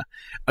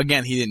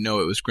again, he didn't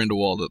know it was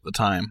Grindelwald at the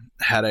time,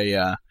 had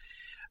a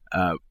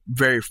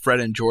very Fred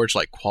and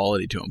George-like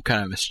quality to him,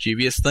 kind of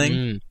mischievous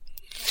thing,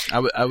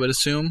 I would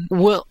assume.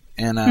 Well,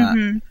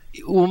 and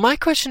well, my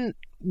question,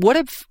 what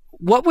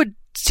would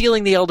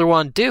stealing the Elder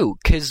Wand do?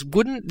 Because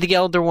wouldn't the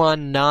Elder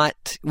Wand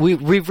not... We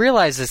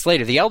realize this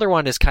later. The Elder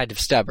Wand is kind of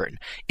stubborn.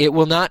 It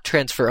will not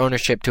transfer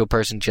ownership to a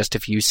person just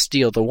if you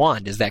steal the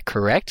wand. Is that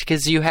correct?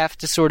 Because you have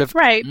to sort of...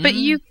 Right, but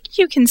you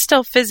can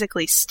still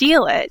physically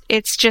steal it.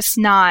 It's just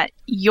not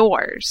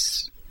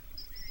yours.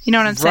 You know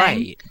what I'm saying?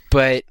 Right,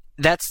 but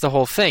that's the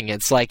whole thing.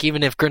 It's like,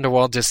 even if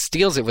Grindelwald just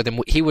steals it with him,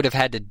 he would have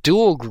had to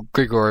duel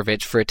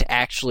Grigorovich for it to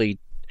actually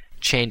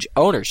change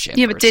ownership.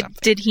 Yeah, but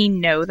did he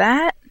know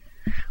that?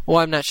 Well,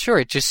 I'm not sure.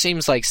 It just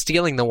seems like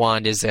stealing the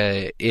wand is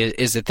a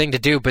thing to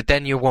do, but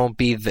then you won't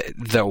be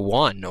the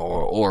one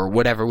or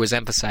whatever was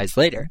emphasized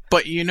later.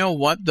 But you know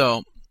what,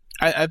 though?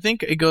 I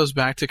think it goes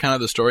back to kind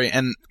of the story,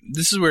 and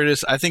this is where it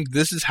is. I think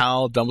this is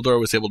how Dumbledore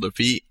was able to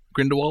defeat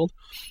Grindelwald,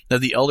 that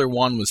the Elder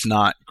Wand was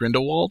not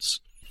Grindelwald's,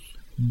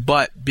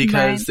 but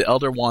because the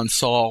Elder Wand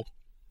saw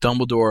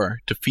Dumbledore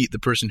defeat the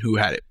person who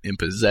had it in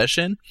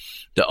possession,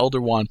 the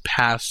Elder Wand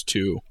passed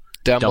to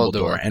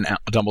Dumbledore, and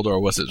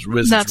Dumbledore was his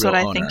real That's what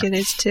owner. I think it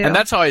is too. And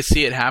that's how I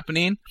see it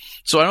happening.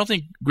 So I don't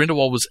think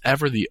Grindelwald was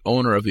ever the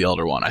owner of the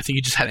Elder Wand. I think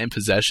he just had it in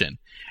possession.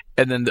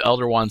 And then the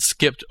Elder Wand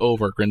skipped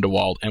over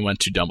Grindelwald and went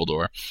to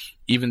Dumbledore.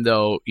 Even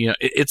though,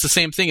 it's the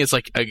same thing. It's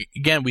like,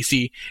 again, we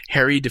see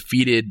Harry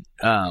defeated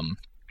Malfoy,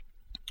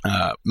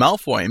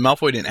 and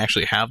Malfoy didn't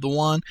actually have the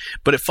wand,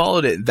 but it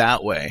followed it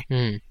that way.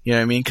 You know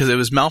what I mean? Because it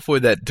was Malfoy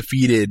that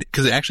defeated,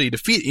 because it actually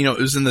defeated, it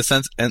was in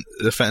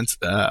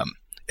the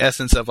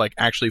essence of like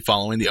actually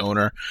following the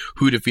owner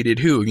who defeated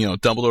who.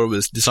 Dumbledore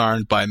was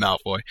disarmed by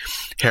Malfoy,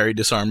 Harry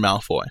disarmed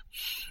Malfoy.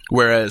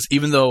 Whereas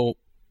even though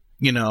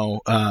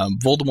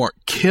Voldemort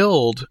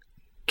killed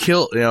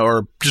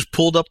or just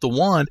pulled up the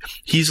wand,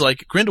 he's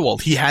like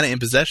Grindelwald. He had it in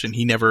possession.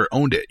 He never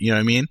owned it. You know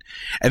what I mean?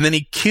 And then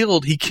he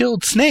killed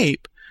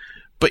Snape,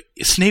 but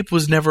Snape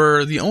was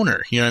never the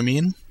owner. You know what I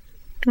mean?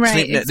 Right.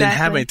 Snape didn't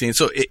have anything.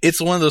 So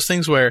it's one of those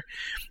things where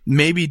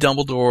maybe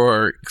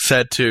Dumbledore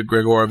said to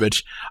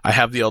Grigorovich, I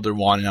have the Elder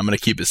Wand and I'm going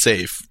to keep it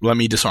safe. Let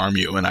me disarm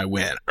you and I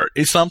win. Or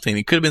it's something.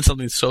 It could have been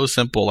something so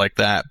simple like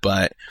that,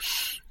 but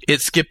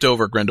it skipped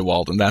over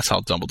Grindelwald, and that's how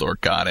Dumbledore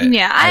got it.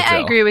 Yeah, I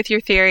agree with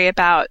your theory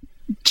about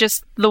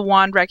just the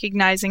wand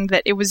recognizing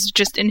that it was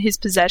just in his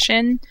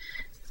possession.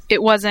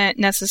 It wasn't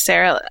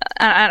necessarily...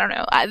 I don't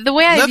know. The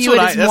way I view it is more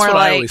like... That's what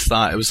I always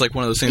thought. It was like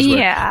one of those things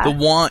where the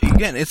wand...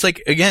 Again, it's like,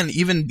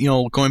 even,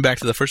 going back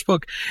to the first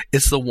book,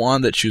 it's the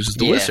wand that chooses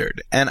the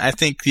wizard. And I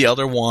think the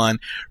Elder Wand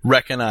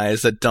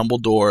recognized that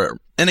Dumbledore...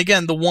 And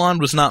again, the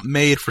wand was not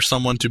made for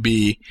someone to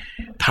be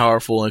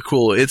powerful and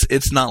cool.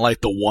 It's not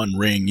like the One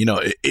Ring.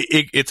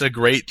 It's a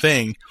great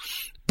thing,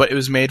 but it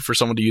was made for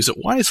someone to use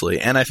it wisely.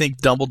 And I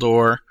think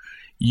Dumbledore...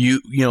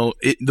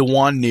 the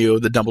wand knew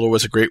that Dumbledore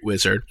was a great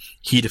wizard.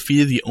 He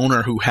defeated the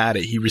owner who had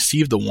it. He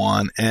received the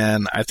wand,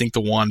 and I think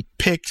the wand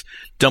picked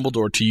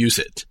Dumbledore to use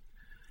it.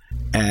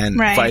 And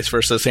vice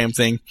versa, same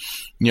thing.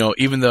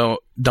 Even though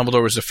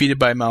Dumbledore was defeated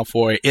by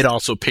Malfoy, it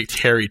also picked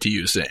Harry to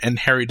use it, and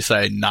Harry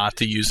decided not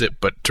to use it,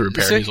 but to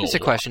repair his old here's a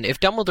question. If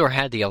Dumbledore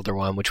had the Elder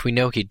Wand, which we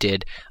know he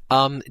did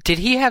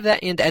he have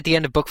that at the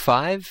end of Book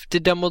 5?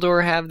 Did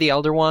Dumbledore have the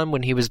Elder Wand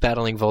when he was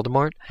battling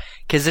Voldemort?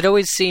 Because it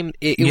always seemed...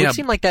 It would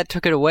seem like that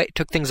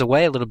took things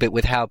away a little bit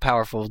with how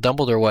powerful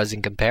Dumbledore was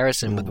in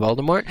comparison with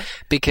Voldemort,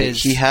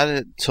 because... He had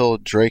it till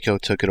Draco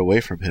took it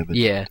away from him. On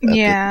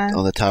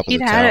the top of the tower.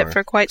 He'd had it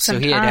for quite some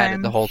time. So he had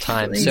it the whole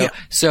time.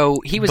 So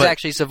he was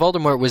so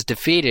Voldemort was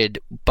defeated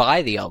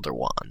by the Elder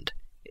Wand,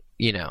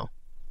 in a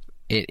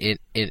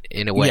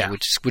way,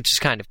 which is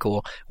kind of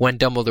cool. When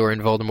Dumbledore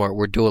and Voldemort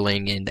were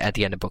dueling at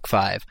the end of Book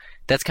 5,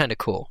 that's kind of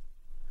cool.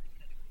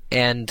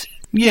 And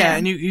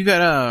and you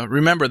gotta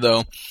remember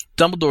though,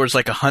 Dumbledore's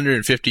like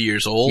 150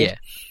 years old,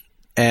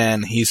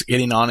 and he's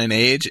getting on in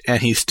age,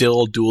 and he's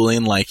still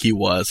dueling like he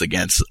was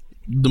against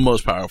the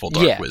most powerful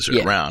dark wizard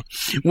around.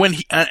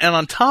 And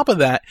on top of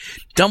that,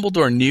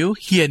 Dumbledore knew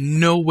he had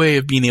no way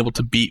of being able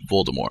to beat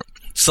Voldemort.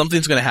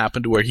 Something's going to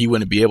happen to where he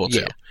wouldn't be able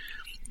to.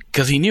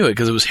 Because he knew it,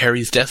 because it was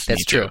Harry's destiny.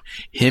 That's true.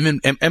 Him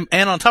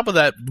and on top of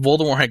that,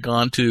 Voldemort had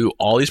gone to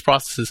all these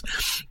processes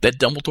that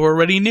Dumbledore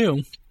already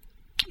knew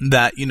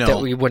that,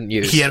 that we wouldn't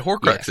use. He had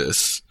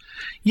Horcruxes.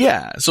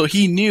 Yeah, so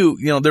he knew,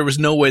 there was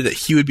no way that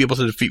he would be able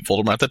to defeat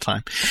Voldemort at the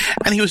time.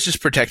 And he was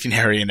just protecting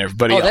Harry and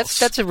everybody else.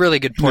 That's a really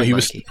good point,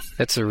 Mikey.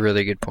 That's a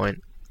really good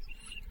point.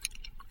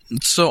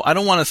 So I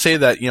don't want to say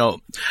that,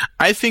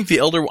 I think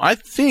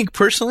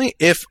personally,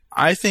 if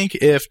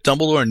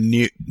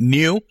Dumbledore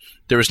knew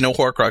there was no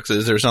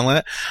Horcruxes, there was nothing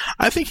like that,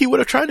 I think he would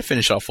have tried to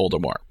finish off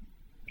Voldemort.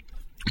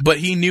 But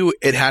he knew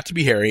it had to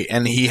be Harry,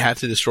 and he had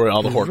to destroy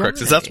all the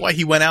Horcruxes. That's why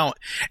he went out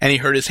and he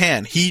hurt his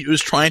hand. He was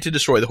trying to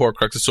destroy the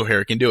Horcruxes so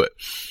Harry can do it.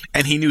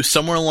 And he knew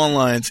somewhere along the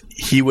lines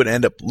he would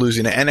end up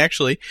losing it. And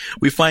actually,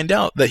 we find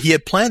out that he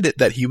had planned it,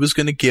 that he was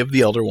going to give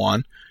the Elder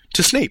Wand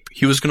to Snape.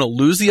 He was going to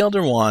lose the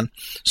Elder Wand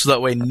so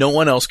that way no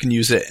one else can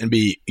use it and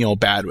be,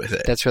 bad with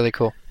it. That's really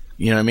cool.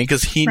 You know what I mean?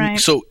 Because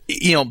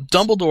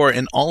Dumbledore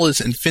and all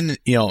his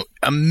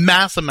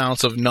mass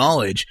amounts of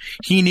knowledge,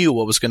 he knew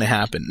what was going to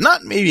happen.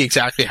 Not maybe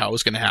exactly how it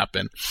was going to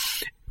happen,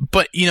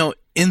 but,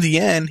 in the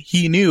end,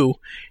 he knew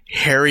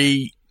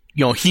Harry,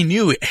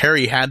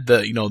 Harry had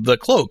the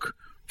cloak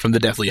from the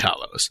Deathly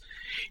Hallows.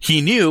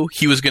 He knew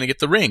he was going to get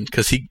the ring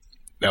because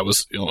that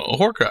was, a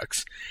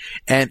Horcrux.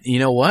 And you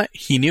know what?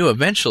 He knew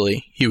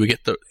eventually he would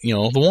get the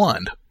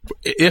wand.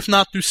 If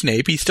not through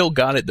Snape, he still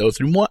got it, though,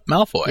 through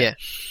Malfoy. Yeah.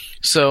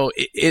 So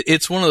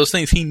it's one of those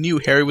things. He knew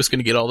Harry was going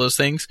to get all those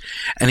things,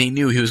 and he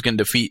knew he was going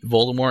to defeat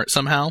Voldemort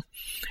somehow.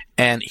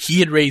 And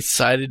he had already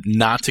decided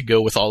not to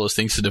go with all those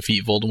things to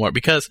defeat Voldemort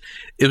because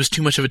it was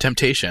too much of a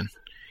temptation.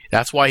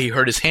 That's why he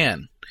hurt his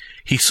hand.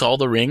 He saw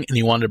the ring, and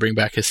he wanted to bring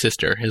back his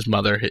sister, his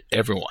mother,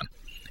 everyone.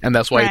 And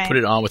that's why he put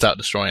it on without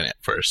destroying it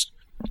first.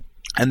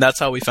 And that's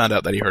how we found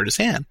out that he hurt his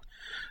hand.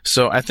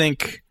 So I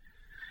think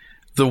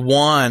the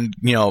wand,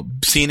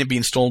 seeing it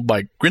being stolen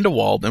by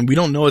Grindelwald, and we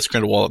don't know it's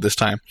Grindelwald at this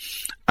time,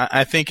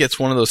 I think it's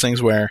one of those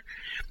things where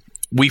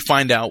we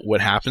find out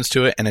what happens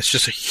to it, and it's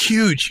just a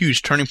huge,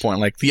 huge turning point.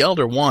 Like the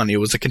Elder Wand, it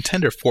was a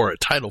contender for a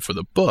title for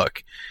the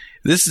book.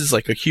 This is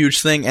like a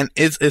huge thing, and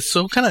it's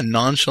so kind of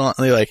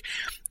nonchalantly like,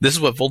 this is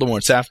what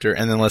Voldemort's after,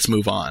 and then let's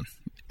move on.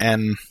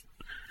 And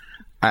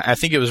I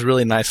think it was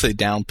really nicely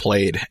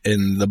downplayed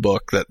in the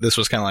book that this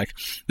was kind of like,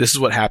 this is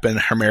what happened.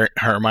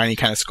 Hermione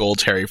kind of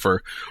scolds Harry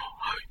for,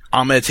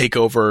 I'm going to take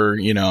over,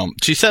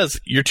 She says,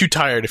 you're too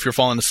tired if you're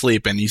falling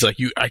asleep. And he's like,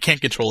 I can't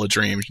control a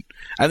dream.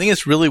 I think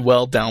it's really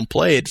well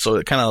downplayed. So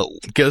it kind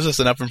of gives us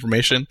enough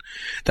information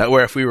that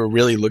where if we were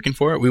really looking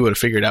for it, we would have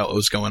figured out what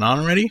was going on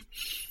already.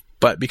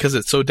 But because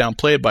it's so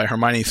downplayed by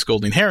Hermione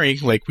scolding Harry,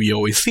 like we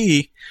always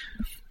see,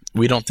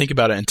 we don't think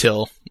about it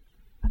until,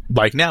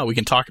 like now, we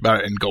can talk about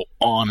it and go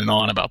on and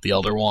on about the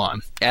Elder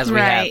Wand. As we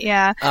have. Right,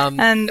 yeah.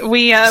 And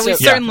we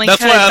certainly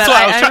could,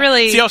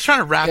 I was trying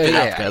to wrap it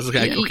up. I was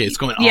like, okay, it's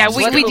going on. Yeah,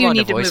 we do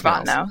need to move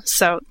on, though.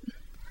 So,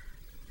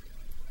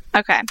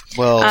 okay.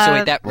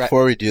 Well,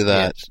 before we do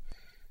that,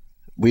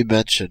 we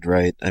mentioned,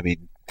 right,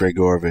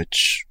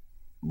 Gregorovich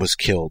was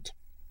killed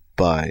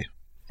by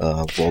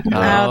Voldemort.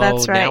 Oh,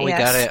 that's right, now we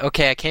got it.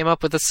 Okay, I came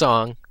up with a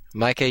song.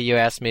 Micah, you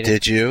asked me to...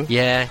 Did you?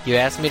 Yeah, you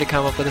asked me to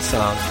come up with a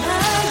song.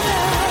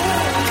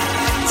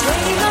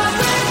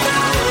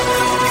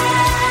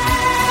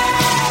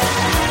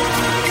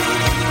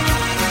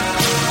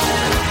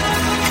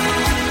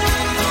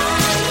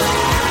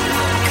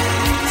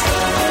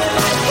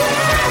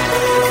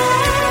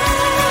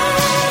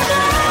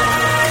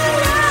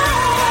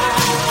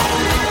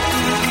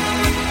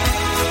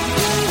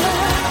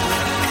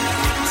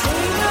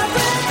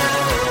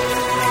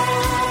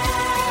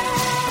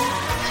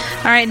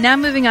 All right, now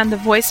moving on to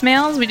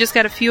voicemails. We just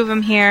got a few of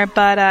them here,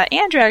 but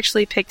Andrew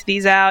actually picked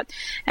these out,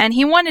 and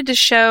he wanted to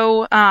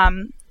show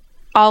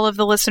all of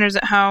the listeners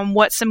at home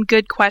what some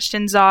good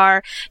questions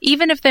are,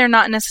 even if they're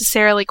not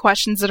necessarily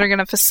questions that are going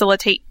to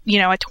facilitate,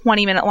 a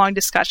 20-minute long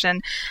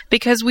discussion,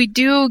 because we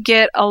do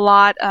get a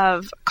lot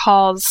of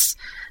calls,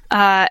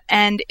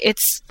 and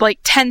it's like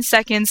 10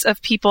 seconds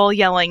of people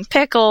yelling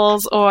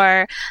pickles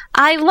or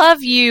I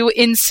love you,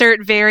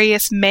 insert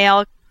various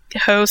male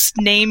host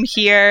name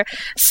here.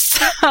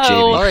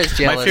 So my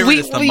favorite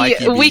is the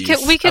Mikey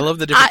Bees. we could I love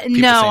the different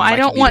people no, saying I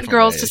don't want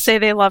girls to say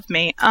they love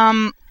me.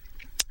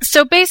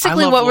 So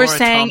basically what we're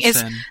saying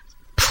is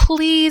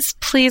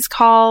please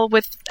call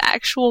with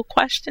actual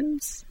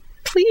questions.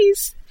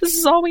 Please. This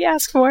is all we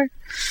ask for.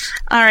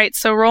 All right,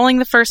 so rolling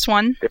the first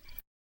one.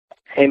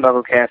 Hey,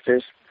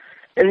 Mugglecasters.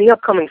 In the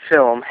upcoming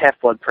film,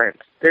 Half-Blood Prince,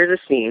 there's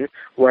a scene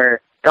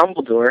where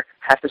Dumbledore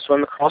has to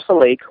swim across a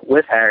lake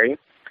with Harry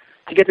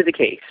to get to the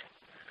cave.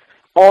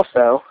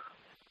 Also,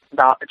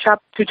 about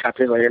 2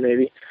 chapters later,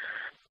 maybe,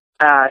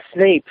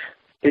 Snape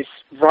is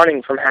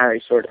running from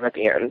Harry, sort of, at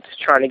the end,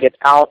 trying to get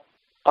out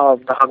of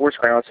the Hogwarts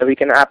grounds so he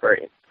can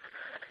apparate.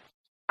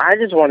 I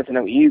just wanted to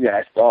know what you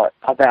guys thought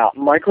about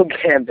Michael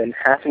Gambon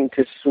having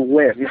to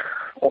swim.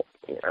 Well,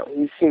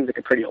 he seems like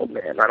a pretty old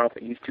man. I don't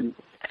think he's too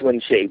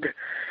in shape.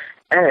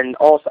 And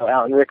also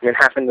Alan Rickman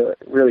having to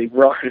really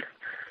run,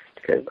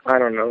 because, I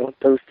don't know,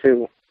 those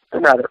two are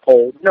rather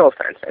old. No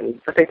offense.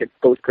 I think they're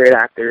both great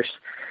actors.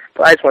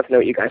 But I just want to know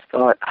what you guys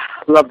thought.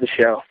 Love the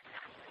show.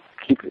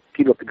 Keep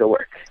up the good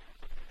work.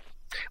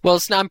 Well,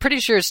 I'm pretty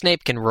sure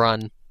Snape can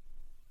run.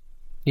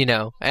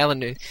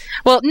 Alan...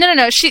 Well,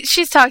 no.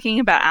 She's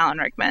talking about Alan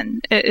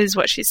Rickman, is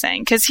what she's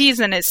saying, because he's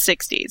in his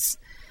 60s.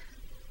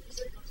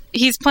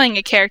 He's playing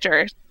a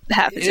character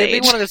half his It'll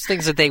age. be one of those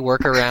things that they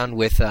work around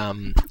with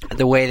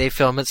the way they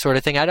film it, sort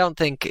of thing. I don't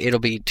think it'll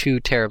be too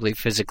terribly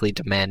physically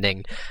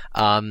demanding.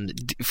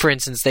 For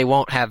instance, they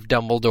won't have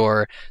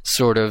Dumbledore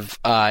sort of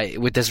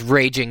with this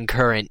raging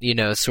current,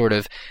 sort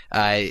of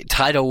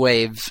tidal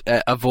waves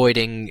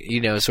avoiding,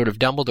 sort of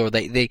Dumbledore.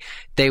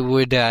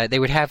 They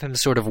would have him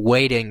sort of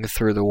wading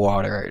through the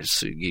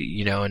waters,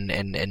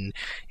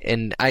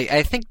 and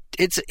I think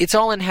it's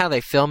all in how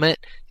they film it,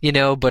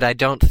 but I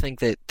don't think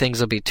that things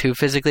will be too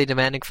physically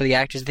demanding for the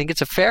actors. I think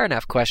it's a fair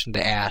enough question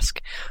to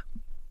ask,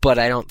 but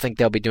I don't think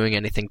they'll be doing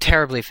anything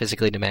terribly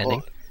physically demanding.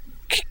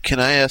 Well, can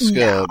I ask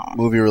a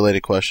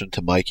movie-related question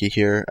to Mikey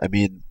here? I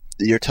mean,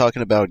 you're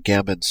talking about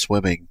Gambon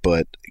swimming,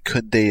 but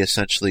couldn't they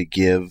essentially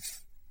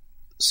give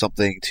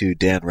something to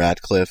Dan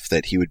Radcliffe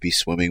that he would be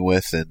swimming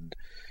with, and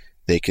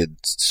they could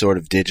sort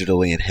of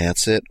digitally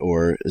enhance it,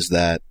 or is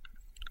that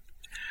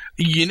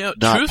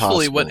not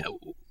truthfully,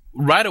 possible?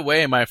 Right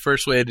away, my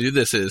first way to do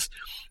this is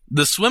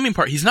the swimming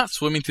part. He's not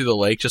swimming through the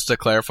lake. Just to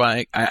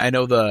clarify, I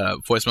know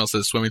the voicemail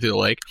says swimming through the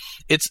lake.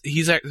 I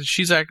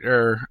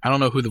don't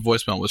know who the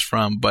voicemail was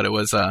from, but it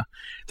was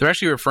they're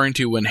actually referring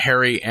to when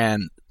Harry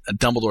and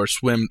Dumbledore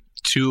swim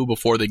to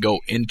before they go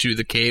into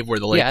the cave where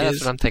the lake is. Yeah, that's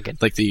what I'm thinking.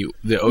 Like the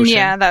ocean.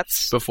 Yeah,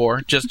 that's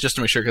before. Just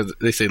to make sure, because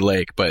they say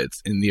lake, but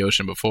it's in the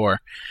ocean before.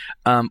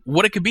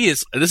 What it could be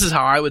is, this is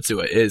how I would do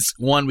it, is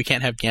one, we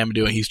can't have Gambon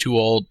do it. He's too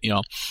old.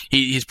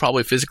 He's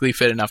probably physically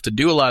fit enough to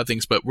do a lot of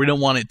things, but we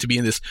don't want it to be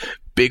in this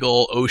big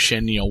old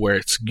ocean, where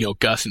it's,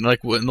 gusting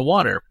like in the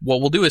water. What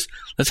we'll do is,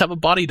 let's have a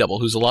body double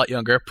who's a lot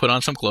younger, put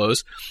on some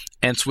clothes,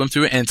 and swim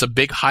through it, and it's a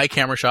big high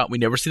camera shot. We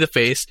never see the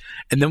face,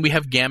 and then we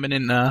have Gambon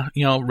and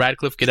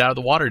Radcliffe get out of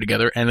the water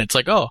together, and it's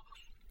like, oh,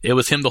 it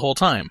was him the whole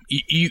time.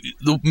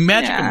 The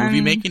magic of movie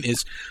making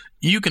is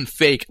you can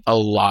fake a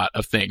lot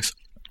of things.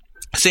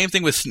 Same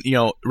thing with,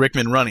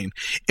 Rickman running.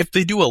 If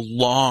they do a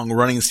long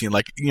running scene,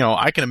 like,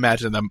 I can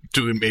imagine them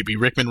doing maybe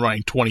Rickman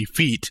running 20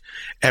 feet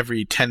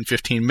every 10,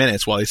 15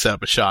 minutes while they set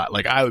up a shot.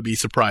 Like, I would be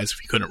surprised if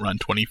he couldn't run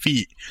 20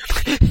 feet.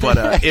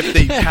 But if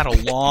they had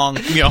a long,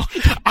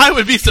 I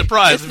would be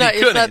surprised if he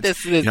couldn't. It's not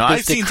this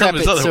I've seen some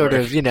of his other sort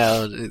work.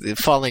 of,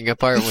 falling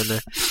apart when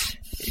the...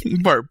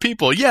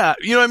 people, yeah,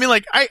 what I mean.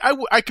 Like,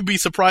 I could be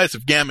surprised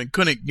if Gambon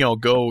couldn't,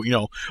 go,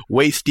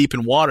 waist deep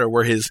in water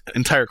where his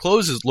entire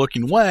clothes is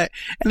looking wet,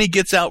 and he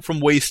gets out from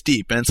waist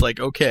deep, and it's like,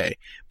 okay.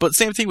 But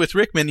same thing with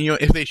Rickman.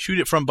 If they shoot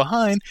it from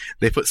behind,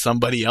 they put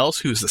somebody else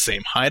who's the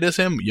same height as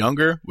him,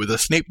 younger, with a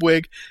Snape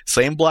wig,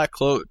 same black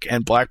cloak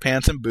and black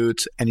pants and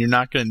boots, and you're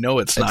not going to know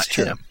it's not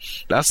him.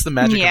 That's the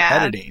magic of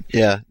editing.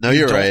 Yeah, no,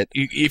 you're right.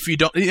 If you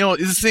don't,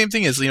 it's the same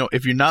thing as,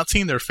 if you're not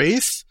seeing their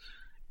face,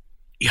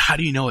 how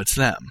do you know it's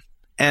them?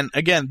 And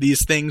again,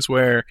 these things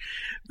where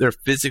they're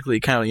physically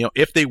kind of,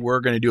 if they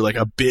were going to do like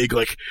a big,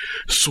 like,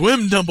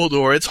 swim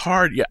Dumbledore, it's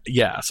hard. Yeah,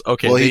 yes.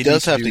 Okay. Well, he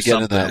does have to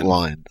get in that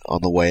line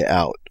on the way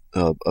out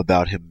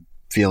about him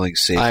feeling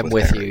safe. I'm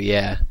with Harry. you,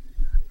 yeah.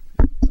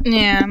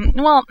 Yeah.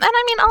 Well, and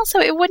I mean, also,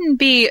 it wouldn't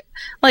be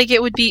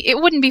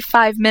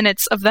 5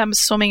 minutes of them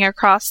swimming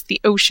across the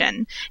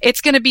ocean.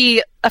 It's going to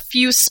be a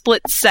few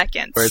split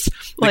seconds. Where it's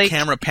the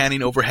camera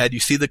panning overhead, you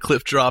see the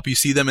cliff drop, you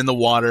see them in the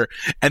water,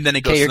 and then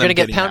it goes. Okay, you're going to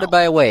get pounded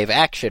by a wave.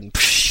 Action.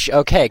 Psh,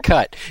 okay,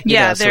 cut.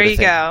 There you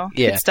go.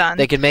 Yeah, it's done.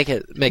 They can make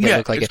it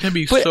look like it's it.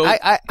 Be but so...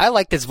 I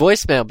like this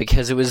voicemail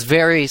because it was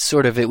very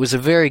it was a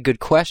very good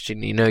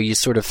question. You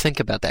sort of think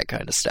about that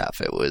kind of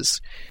stuff. It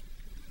was.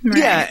 Right.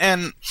 Yeah,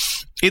 and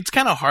it's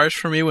kind of harsh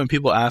for me when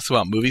people ask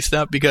about movie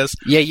stuff because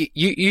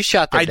you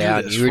shot that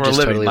down. You were just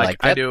totally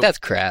like that's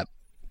crap.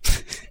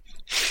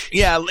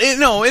 Yeah,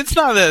 it's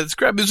not that it's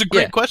crap. It's a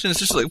great question. It's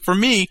just like, for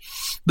me,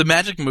 the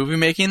magic movie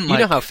making. You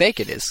know how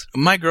fake it is.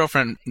 My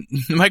girlfriend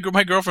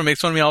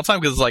makes fun of me all the time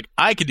because it's like,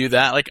 I could do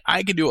that. Like,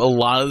 I could do a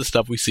lot of the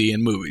stuff we see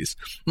in movies,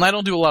 and I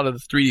don't do a lot of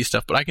the 3D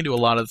stuff, but I can do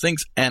a lot of the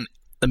things. And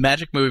the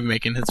magic movie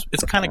making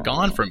it's kind of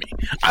gone for me.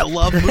 I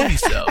love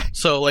movies though,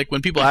 so like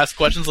when people ask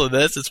questions like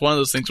this, it's one of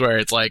those things where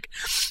it's like,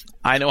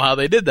 I know how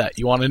they did that.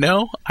 You want to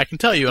know? I can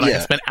tell you, and I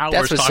can spend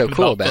hours talking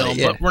about film,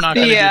 but we're not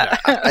going to do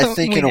that. I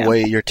think in a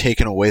way you're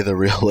taking away the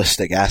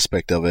realistic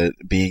aspect of it,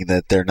 being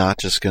that they're not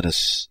just going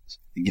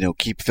to,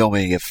 keep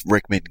filming if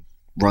Rickman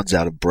runs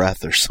out of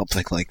breath or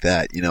something like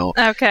that,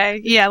 Okay,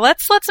 yeah,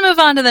 let's move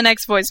on to the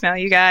next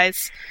voicemail, you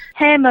guys.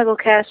 Hey,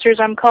 Mugglecasters,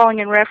 I'm calling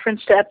in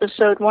reference to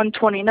episode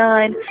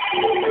 129.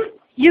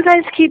 You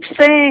guys keep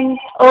saying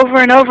over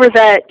and over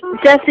that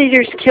Death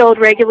Eaters killed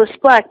Regulus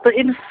Black, but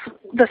in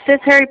the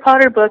 5th Harry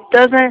Potter book,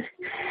 doesn't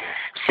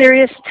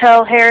Sirius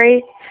tell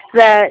Harry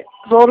that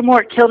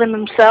Voldemort killed him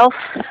himself?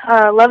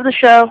 Love the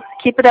show.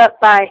 Keep it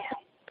up. Bye.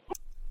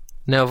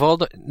 No,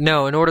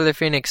 in Order of the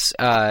Phoenix.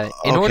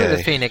 Order of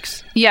the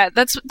Phoenix. Yeah,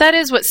 that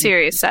is what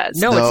Sirius says.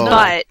 No, it's not.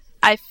 But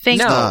I think.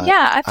 No.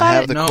 I thought. I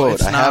have the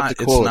quote. I have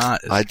the quote. It's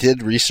not. I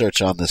did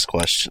research on this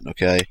question.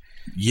 Okay.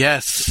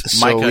 Yes.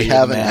 So Micah, we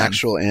have an man.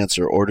 actual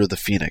answer. Order of the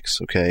Phoenix.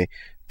 Okay.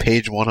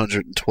 Page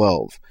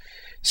 112.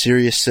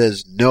 Sirius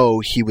says no,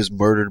 he was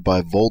murdered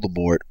by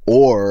Voldemort,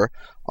 or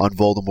on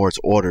Voldemort's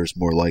orders,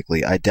 more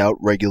likely. I doubt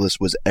Regulus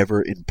was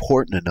ever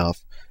important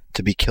enough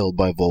to be killed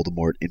by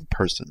Voldemort in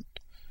person.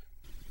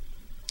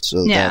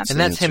 So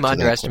that's him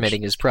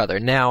underestimating his brother.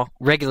 Now,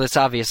 Regulus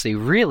obviously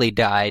really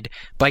died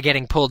by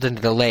getting pulled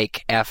into the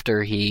lake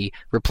after he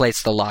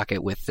replaced the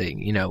locket with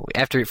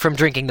from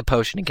drinking the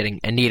potion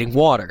and needing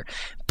water.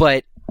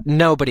 But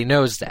nobody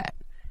knows that.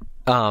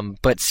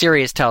 But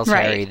Sirius tells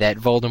Harry that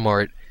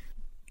Voldemort,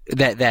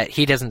 that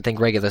he doesn't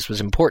think Regulus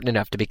was important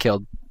enough to be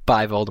killed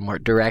by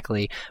Voldemort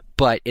directly.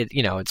 But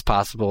it's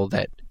possible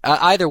that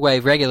either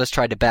way, Regulus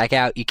tried to back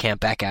out. You can't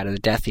back out of the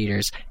Death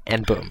Eaters,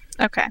 and boom.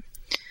 Okay.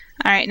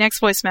 All right, next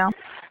voicemail.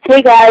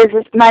 Hey guys,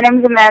 my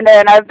name's Amanda,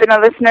 and I've been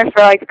a listener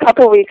for like a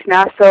couple of weeks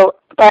now.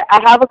 But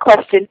I have a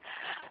question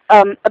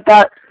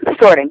about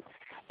sorting.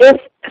 If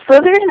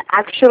Slytherin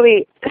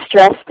actually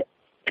stressed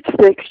to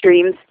the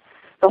extremes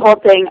the whole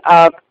thing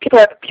of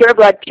pure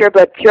blood,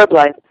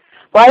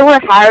 why were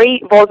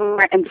Harry,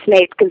 Voldemort, and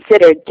Snape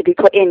considered to be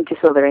put into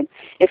Slytherin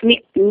if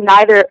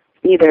neither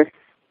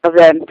of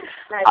them,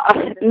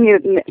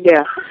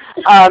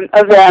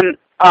 of them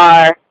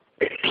are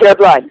pure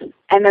blood?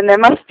 And then there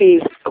must be,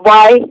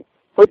 why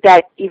would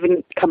that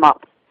even come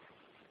up?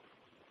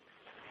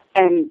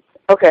 And,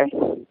 okay.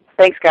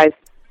 Thanks, guys.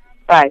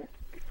 Bye.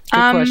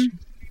 Good question.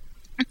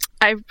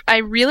 I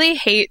really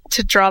hate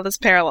to draw this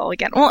parallel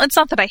again. Well, it's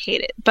not that I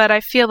hate it, but I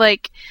feel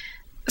like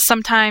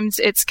sometimes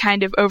it's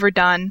kind of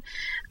overdone.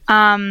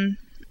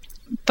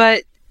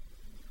 But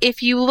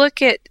if you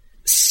look at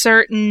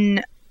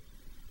certain...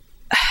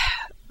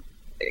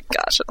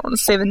 Gosh, I don't want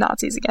to say the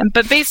Nazis again.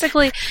 But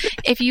basically,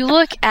 if you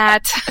look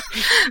at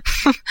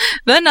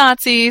the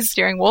Nazis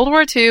during World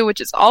War II, which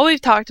is all we've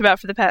talked about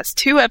for the past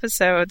 2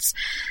 episodes,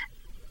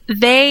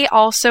 they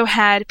also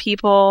had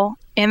people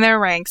in their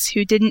ranks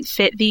who didn't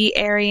fit the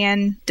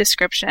Aryan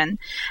description.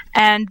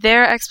 And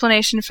their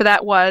explanation for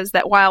that was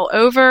that while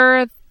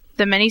over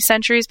the many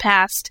centuries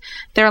past,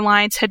 their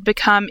lines had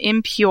become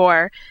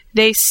impure,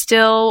 they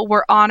still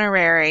were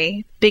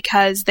honorary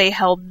because they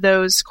held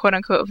those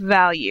quote-unquote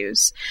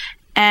values.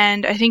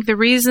 And I think the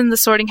reason the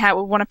Sorting Hat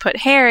would want to put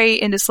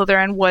Harry into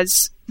Slytherin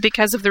was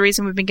because of the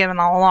reason we've been given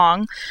all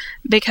along,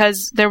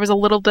 because there was a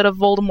little bit of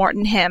Voldemort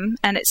in him,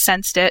 and it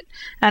sensed it.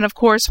 And of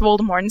course,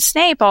 Voldemort and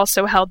Snape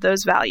also held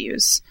those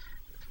values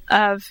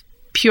of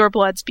pure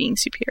bloods being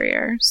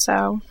superior.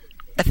 So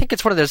I think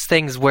it's one of those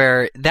things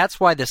where that's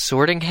why the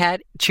Sorting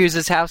Hat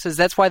chooses houses.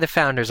 That's why the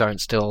Founders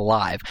aren't still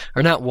alive.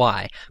 Or not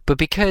why, but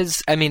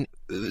because,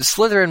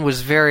 Slytherin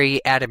was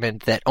very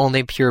adamant that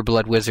only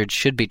pure-blood wizards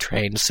should be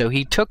trained, so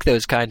he took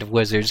those kind of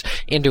wizards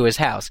into his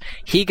house.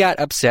 He got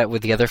upset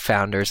with the other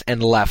Founders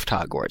and left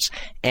Hogwarts.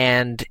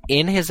 And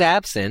in his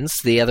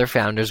absence, the other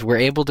Founders were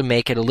able to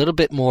make it a little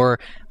bit more,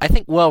 I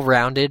think,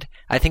 well-rounded.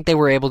 I think they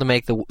were able to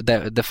make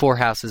the 4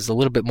 houses a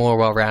little bit more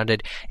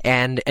well-rounded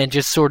and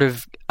just sort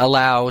of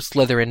allow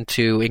Slytherin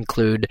to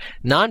include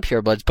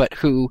non-purebloods, but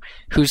who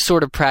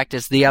sort of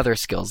practice the other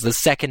skills, the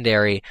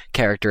secondary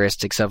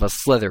characteristics of a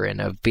Slytherin,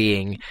 of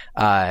being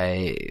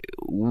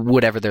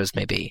whatever those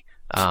may be.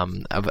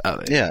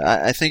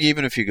 I think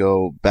even if you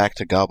go back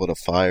to Goblet of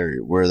Fire,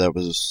 where that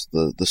was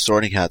the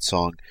Sorting Hat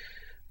song,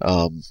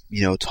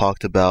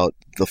 talked about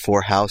the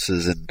 4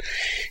 houses, and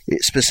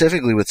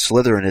specifically with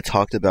Slytherin, it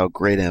talked about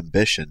great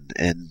ambition,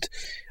 and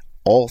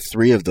all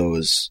 3 of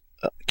those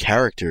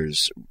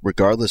characters,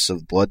 regardless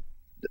of blood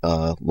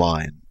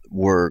line,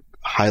 were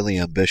highly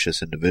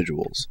ambitious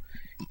individuals.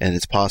 And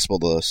it's possible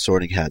the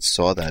Sorting Hat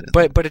saw that.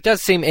 But it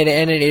does seem, and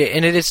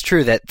it is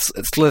true that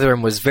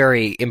Slytherin was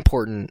very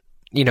important.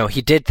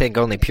 He did think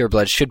only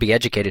purebloods should be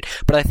educated.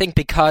 But I think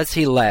because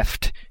he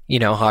left,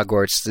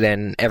 Hogwarts,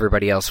 then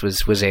everybody else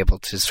was able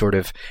to sort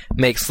of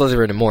make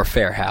Slytherin a more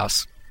fair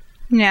house.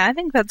 Yeah, I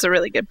think that's a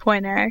really good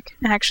point, Eric,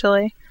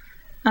 actually.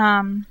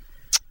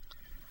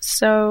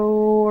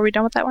 So, are we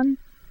done with that one?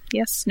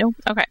 Yes? No?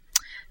 Okay.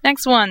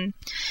 Next one.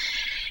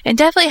 In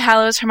Deathly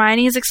Hallows,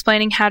 Hermione is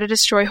explaining how to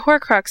destroy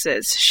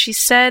Horcruxes. She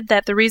said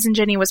that the reason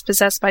Ginny was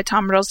possessed by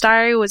Tom Riddle's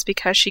diary was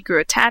because she grew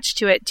attached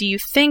to it. Do you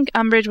think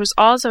Umbridge was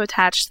also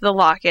attached to the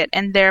locket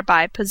and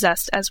thereby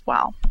possessed as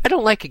well? I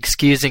don't like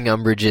excusing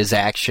Umbridge's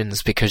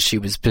actions because she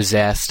was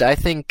possessed. I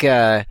think,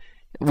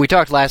 we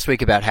talked last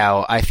week about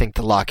how I think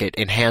the locket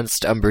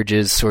enhanced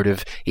Umbridge's sort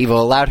of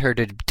evil, allowed her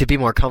to be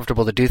more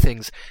comfortable to do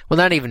things. Well,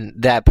 not even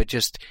that, but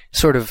just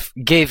sort of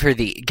gave her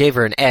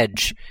an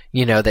edge,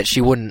 that she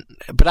wouldn't.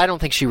 But I don't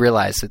think she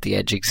realized that the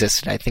edge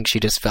existed. I think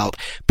she just felt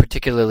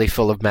particularly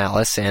full of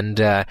malice, and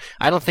I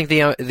don't think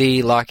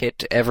the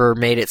locket ever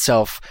made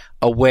itself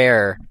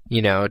aware,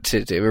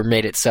 or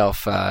made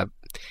itself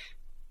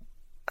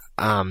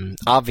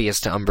obvious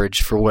to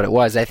Umbridge for what it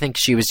was. I think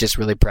she was just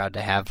really proud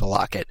to have the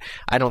locket.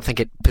 I don't think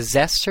it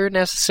possessed her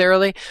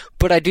necessarily,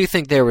 but I do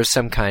think there was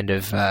some kind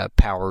of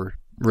power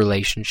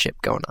relationship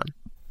going on.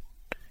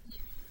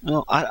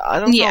 Well, I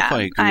don't know if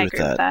I agree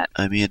with that.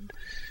 I mean,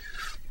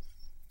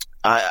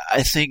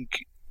 I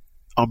think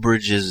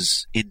Umbridge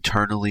is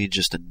internally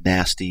just a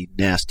nasty,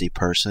 nasty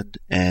person,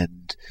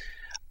 and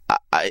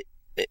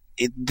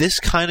this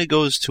kind of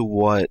goes to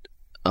what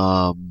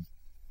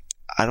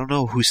I don't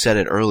know who said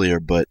it earlier,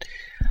 but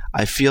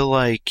I feel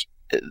like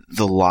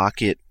the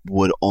locket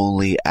would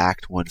only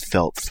act when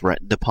felt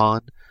threatened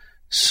upon.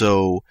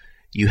 So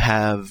you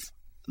have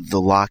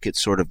the locket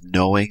sort of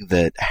knowing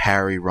that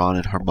Harry, Ron,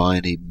 and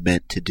Hermione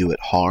meant to do it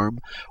harm,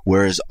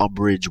 whereas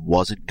Umbridge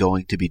wasn't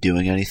going to be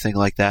doing anything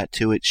like that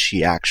to it.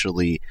 She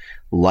actually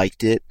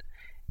liked it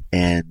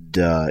and,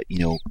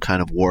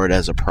 kind of wore it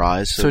as a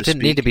prize. So it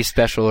didn't need to be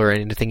special or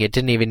anything. It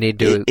didn't even need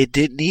to... It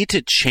didn't need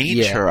to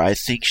change her. I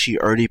think she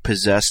already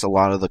possessed a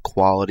lot of the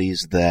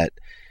qualities that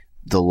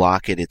the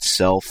locket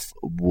itself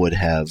would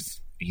have,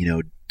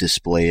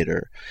 displayed,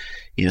 or,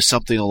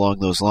 something along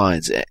those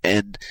lines.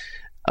 And,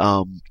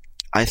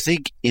 I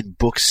think in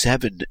book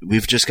 7,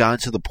 we've just gotten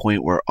to the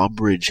point where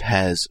Umbridge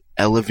has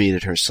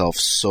elevated herself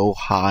so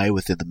high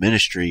within the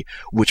Ministry,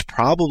 which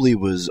probably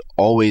was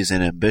always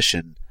an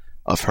ambition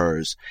of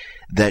hers,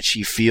 that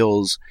she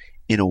feels,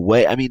 in a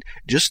way,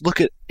 just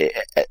look at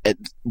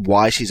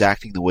why she's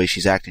acting the way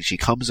she's acting. She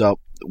comes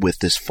up with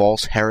this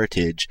false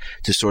heritage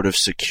to sort of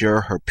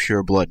secure her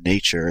pureblood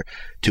nature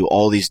to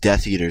all these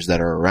Death Eaters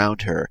that are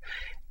around her.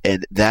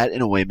 And that,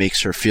 in a way,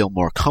 makes her feel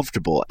more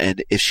comfortable.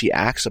 And if she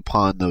acts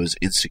upon those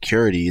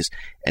insecurities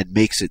and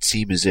makes it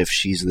seem as if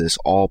she's this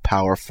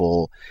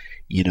all-powerful,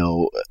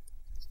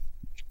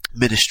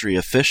 Ministry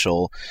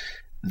official,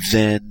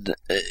 then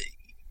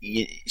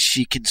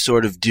she can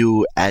sort of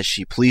do as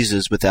she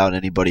pleases without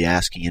anybody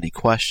asking any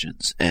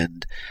questions.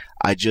 And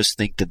I just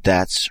think that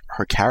that's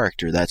her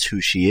character. That's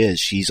who she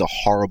is. She's a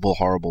horrible,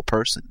 horrible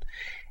person.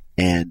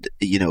 And,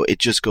 it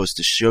just goes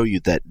to show you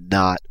that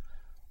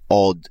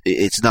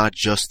it's not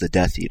just the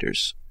Death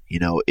Eaters.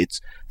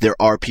 There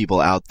are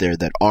people out there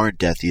that aren't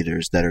Death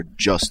Eaters that are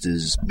just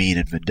as mean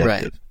and vindictive.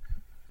 Right.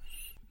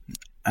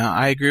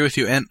 I agree with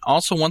you. And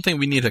also one thing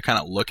we need to kind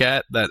of look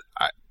at that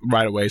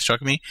right away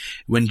struck me,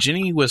 when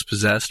Ginny was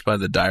possessed by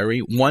the diary,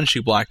 one, she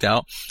blacked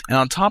out. And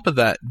on top of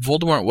that,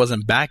 Voldemort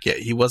wasn't back yet.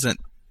 He wasn't,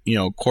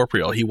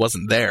 corporeal. He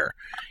wasn't there.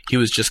 He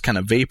was just kind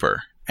of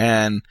vapor.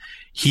 And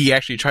he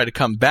actually tried to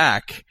come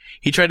back.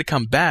 He tried to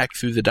come back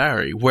through the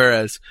diary.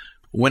 Whereas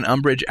when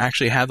Umbridge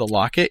actually had the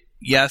locket,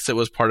 yes, it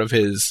was part of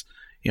his,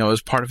 it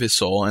was part of his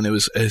soul and it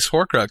was his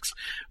Horcrux,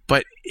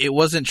 but it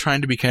wasn't trying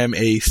to become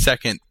a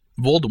second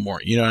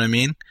Voldemort. You know what I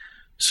mean?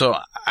 So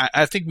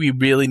I think we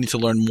really need to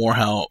learn more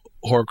how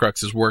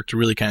Horcruxes work to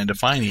really kind of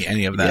define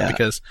any of that,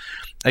 because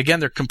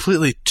again, they're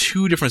completely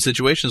two different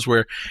situations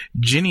where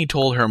Ginny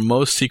told her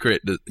most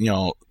secret,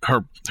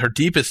 her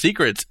deepest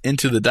secrets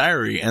into the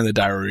diary, and the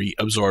diary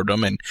absorbed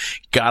them and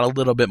got a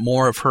little bit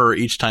more of her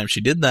each time she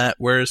did that.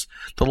 Whereas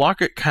the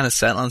locket kind of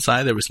sat on the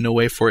side. There was no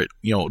way for it,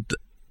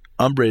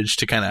 Umbridge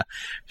to kind of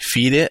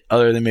feed it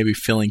other than maybe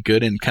feeling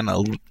good and kind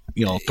of,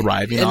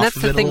 thriving and off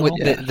of it. And that's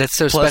the thing that's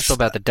so special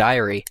about the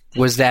diary,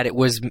 was that it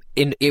was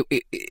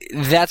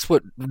that's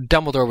what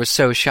Dumbledore was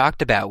so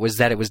shocked about, was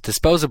that it was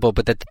disposable,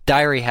 but that the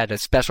diary had a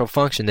special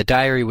function. The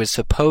diary was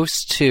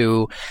supposed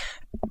to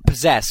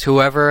possess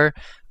whoever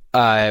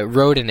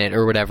wrote in it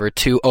or whatever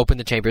to open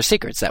the Chamber of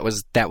Secrets. That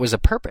was a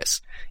purpose.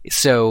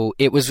 So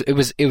it was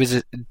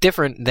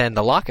different than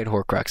the Locket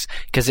Horcrux,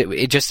 because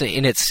it just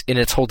in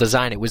its whole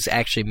design, it was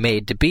actually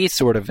made to be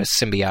sort of a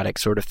symbiotic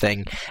sort of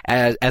thing,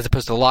 as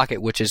opposed to the Locket,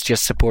 which is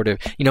just supportive,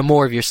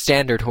 more of your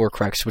standard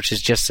Horcrux, which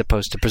is just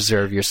supposed to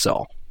preserve your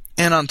soul.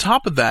 And on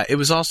top of that, it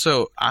was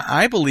also,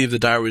 I believe the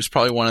diary was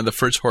probably one of the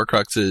first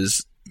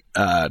Horcruxes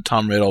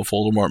Tom Riddle,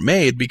 Voldemort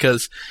made,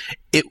 because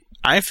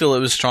I feel it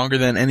was stronger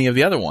than any of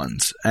the other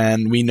ones.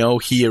 And we know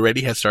he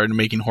already had started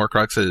making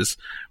Horcruxes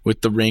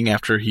with the ring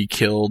after he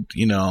killed,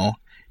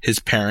 his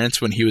parents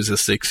when he was a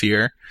 6th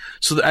year.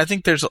 So I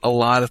think there's a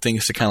lot of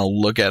things to kind of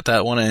look at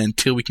that one, and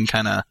until we can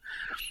kind of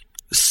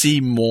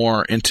see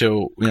more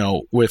into,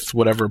 with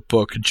whatever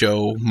book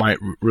Joe might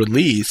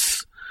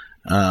release,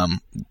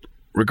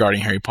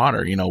 regarding Harry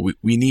Potter,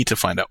 we need to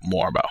find out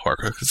more about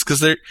Horcruxes,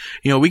 because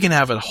we can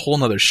have a whole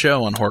nother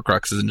show on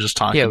Horcruxes and just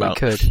talk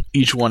about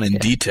each one in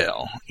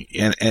detail.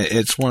 And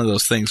it's one of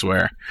those things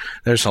where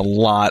there's a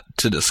lot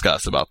to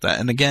discuss about that.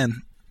 And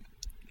again,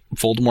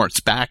 Voldemort's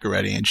back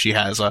already, and she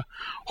has a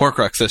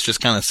Horcrux that's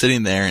just kind of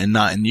sitting there and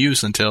not in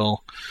use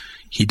until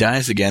he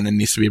dies again and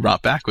needs to be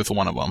brought back with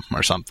one of them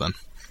or something.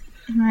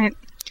 Right.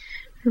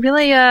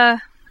 Really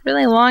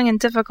long and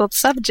difficult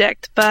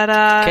subject, but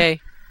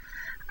okay.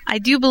 I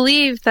do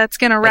believe that's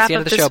going to wrap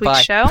up this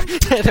week's show.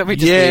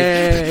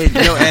 Yay!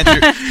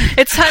 Andrew.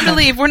 It's time to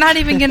leave. We're not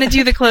even going to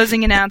do the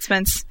closing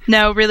announcements.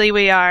 No, really,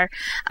 we are.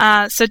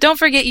 So don't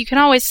forget, you can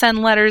always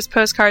send letters,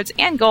 postcards,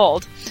 and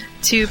gold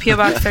to P.O.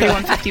 Box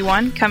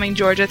 3151, Cumming,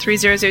 Georgia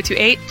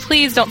 30028.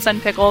 Please don't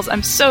send pickles.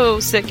 I'm so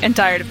sick and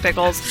tired of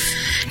pickles.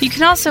 You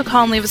can also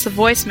call and leave us a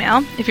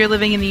voicemail. If you're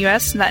living in the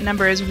U.S., that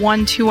number is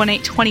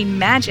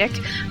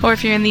 1-218-20-MAGIC. Or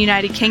if you're in the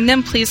United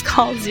Kingdom, please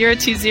call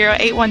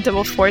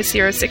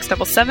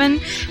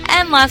 020-8144-0677.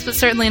 And last but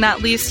certainly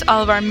not least,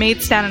 all of our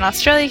mates down in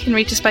Australia can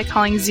reach us by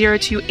calling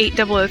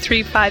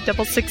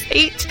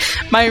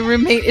 028-003-5668. My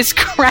roommate is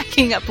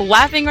cracking up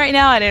laughing right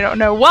now, and I don't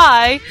know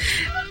why.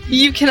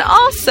 You can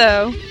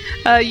also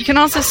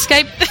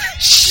Skype the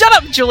Shut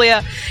up,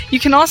 Julia! You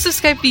can also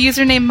Skype the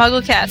username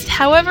MuggleCast.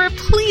 However,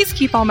 please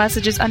keep all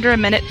messages under a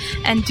minute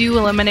and do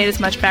eliminate as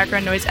much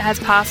background noise as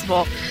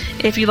possible.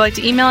 If you'd like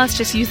to email us,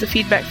 just use the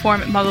feedback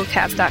form at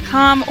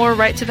mugglecast.com or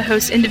write to the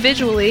host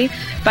individually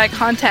by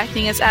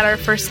contacting us at our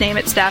first name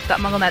at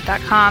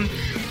staff.mugglenet.com.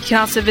 You can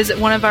also visit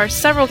one of our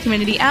several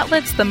community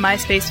outlets, the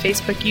MySpace,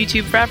 Facebook,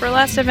 YouTube, Forever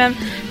Last.fm,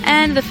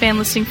 and the fan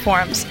listing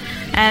forums.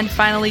 And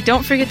finally,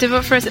 don't forget to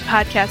vote for us at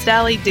Podcast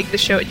Alley, dig the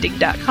show at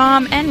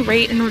dig.com, and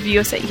rate and review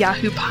us at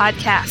Yahoo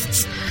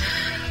Podcasts.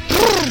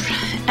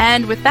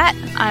 And with that,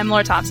 I'm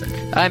Laura Thompson.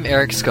 I'm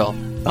Eric Skull.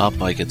 I'm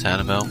Micah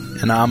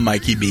Tannenbaum. And I'm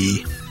Mikey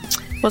B.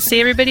 We'll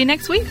see everybody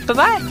next week.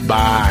 Bye-bye.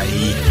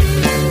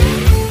 Bye.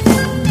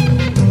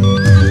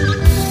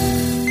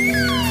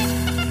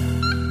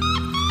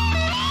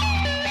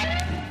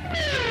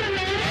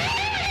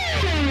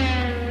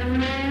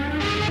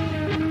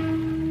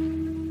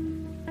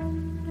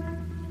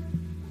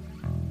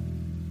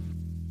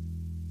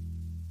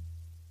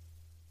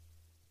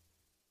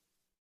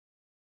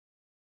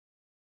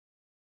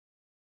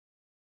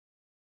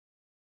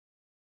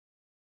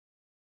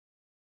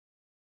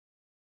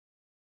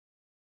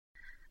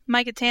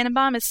 Micah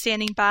Tannenbaum is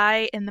standing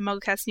by in the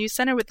MuggleCast News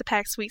Center with the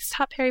PAX Week's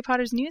top Harry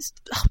Potter's news.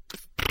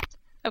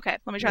 Okay,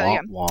 let me try that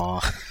again.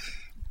 Wah.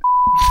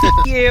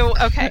 You.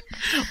 Okay.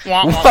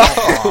 Whoa,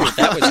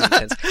 that was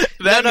intense.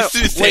 That no, is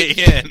to stay wait.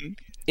 in.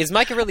 Is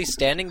Micah really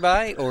standing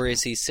by, or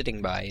is he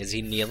sitting by? Is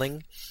he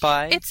kneeling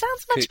by? It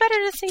sounds much better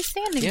to say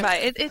standing Yeah. by.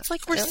 It's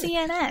like we're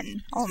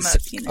CNN,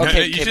 almost. You know?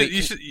 Okay,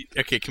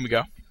 Okay, can we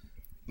go?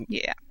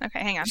 Yeah. Okay,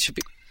 hang on.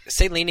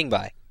 Say leaning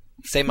by.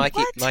 Say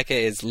Micah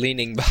is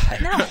leaning by.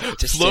 No.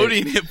 Just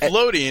floating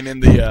in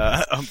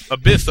the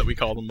abyss that we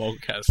call the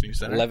MuggleCast News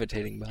Center.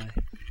 levitating by.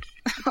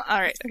 All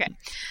right, okay.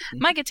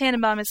 Micah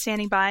Tannenbaum is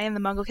standing by in the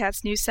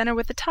MuggleCast News Center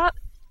with the top...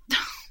 God,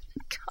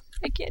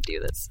 I can't do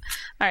this.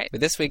 All right.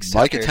 With this week's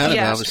Micah top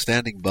Tannenbaum is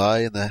standing by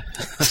in the...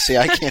 See,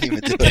 I can't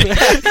even do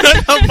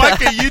it. No,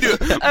 Micah, you do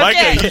it. Okay.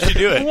 Micah, you should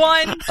do it.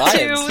 1,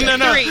 2,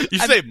 No. 3. You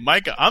say,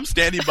 Micah, I'm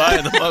standing by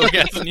in the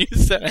MuggleCast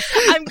News Center.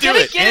 I'm do gonna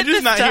it. get Andrew's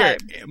it this not time.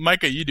 here.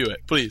 Micah, you do it,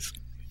 please.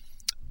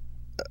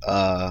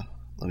 I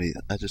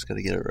just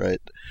gotta get it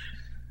right.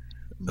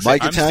 Say,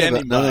 Micah I'm standing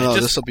Tannenbaum... by. No,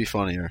 Just- this will be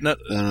funnier. No.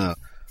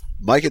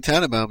 Micah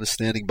Tannenbaum is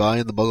standing by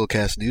in the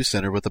MuggleCast News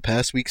Center with the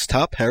past week's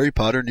top Harry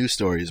Potter news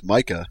stories.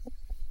 Micah.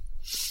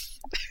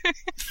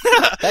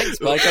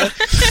 Thanks, Micah.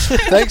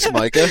 Thanks,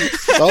 Micah.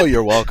 Oh,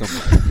 you're welcome.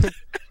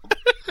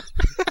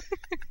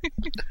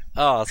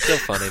 Oh, so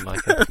funny,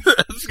 Micah.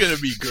 That's going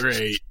to be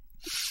great.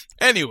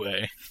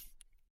 Anyway.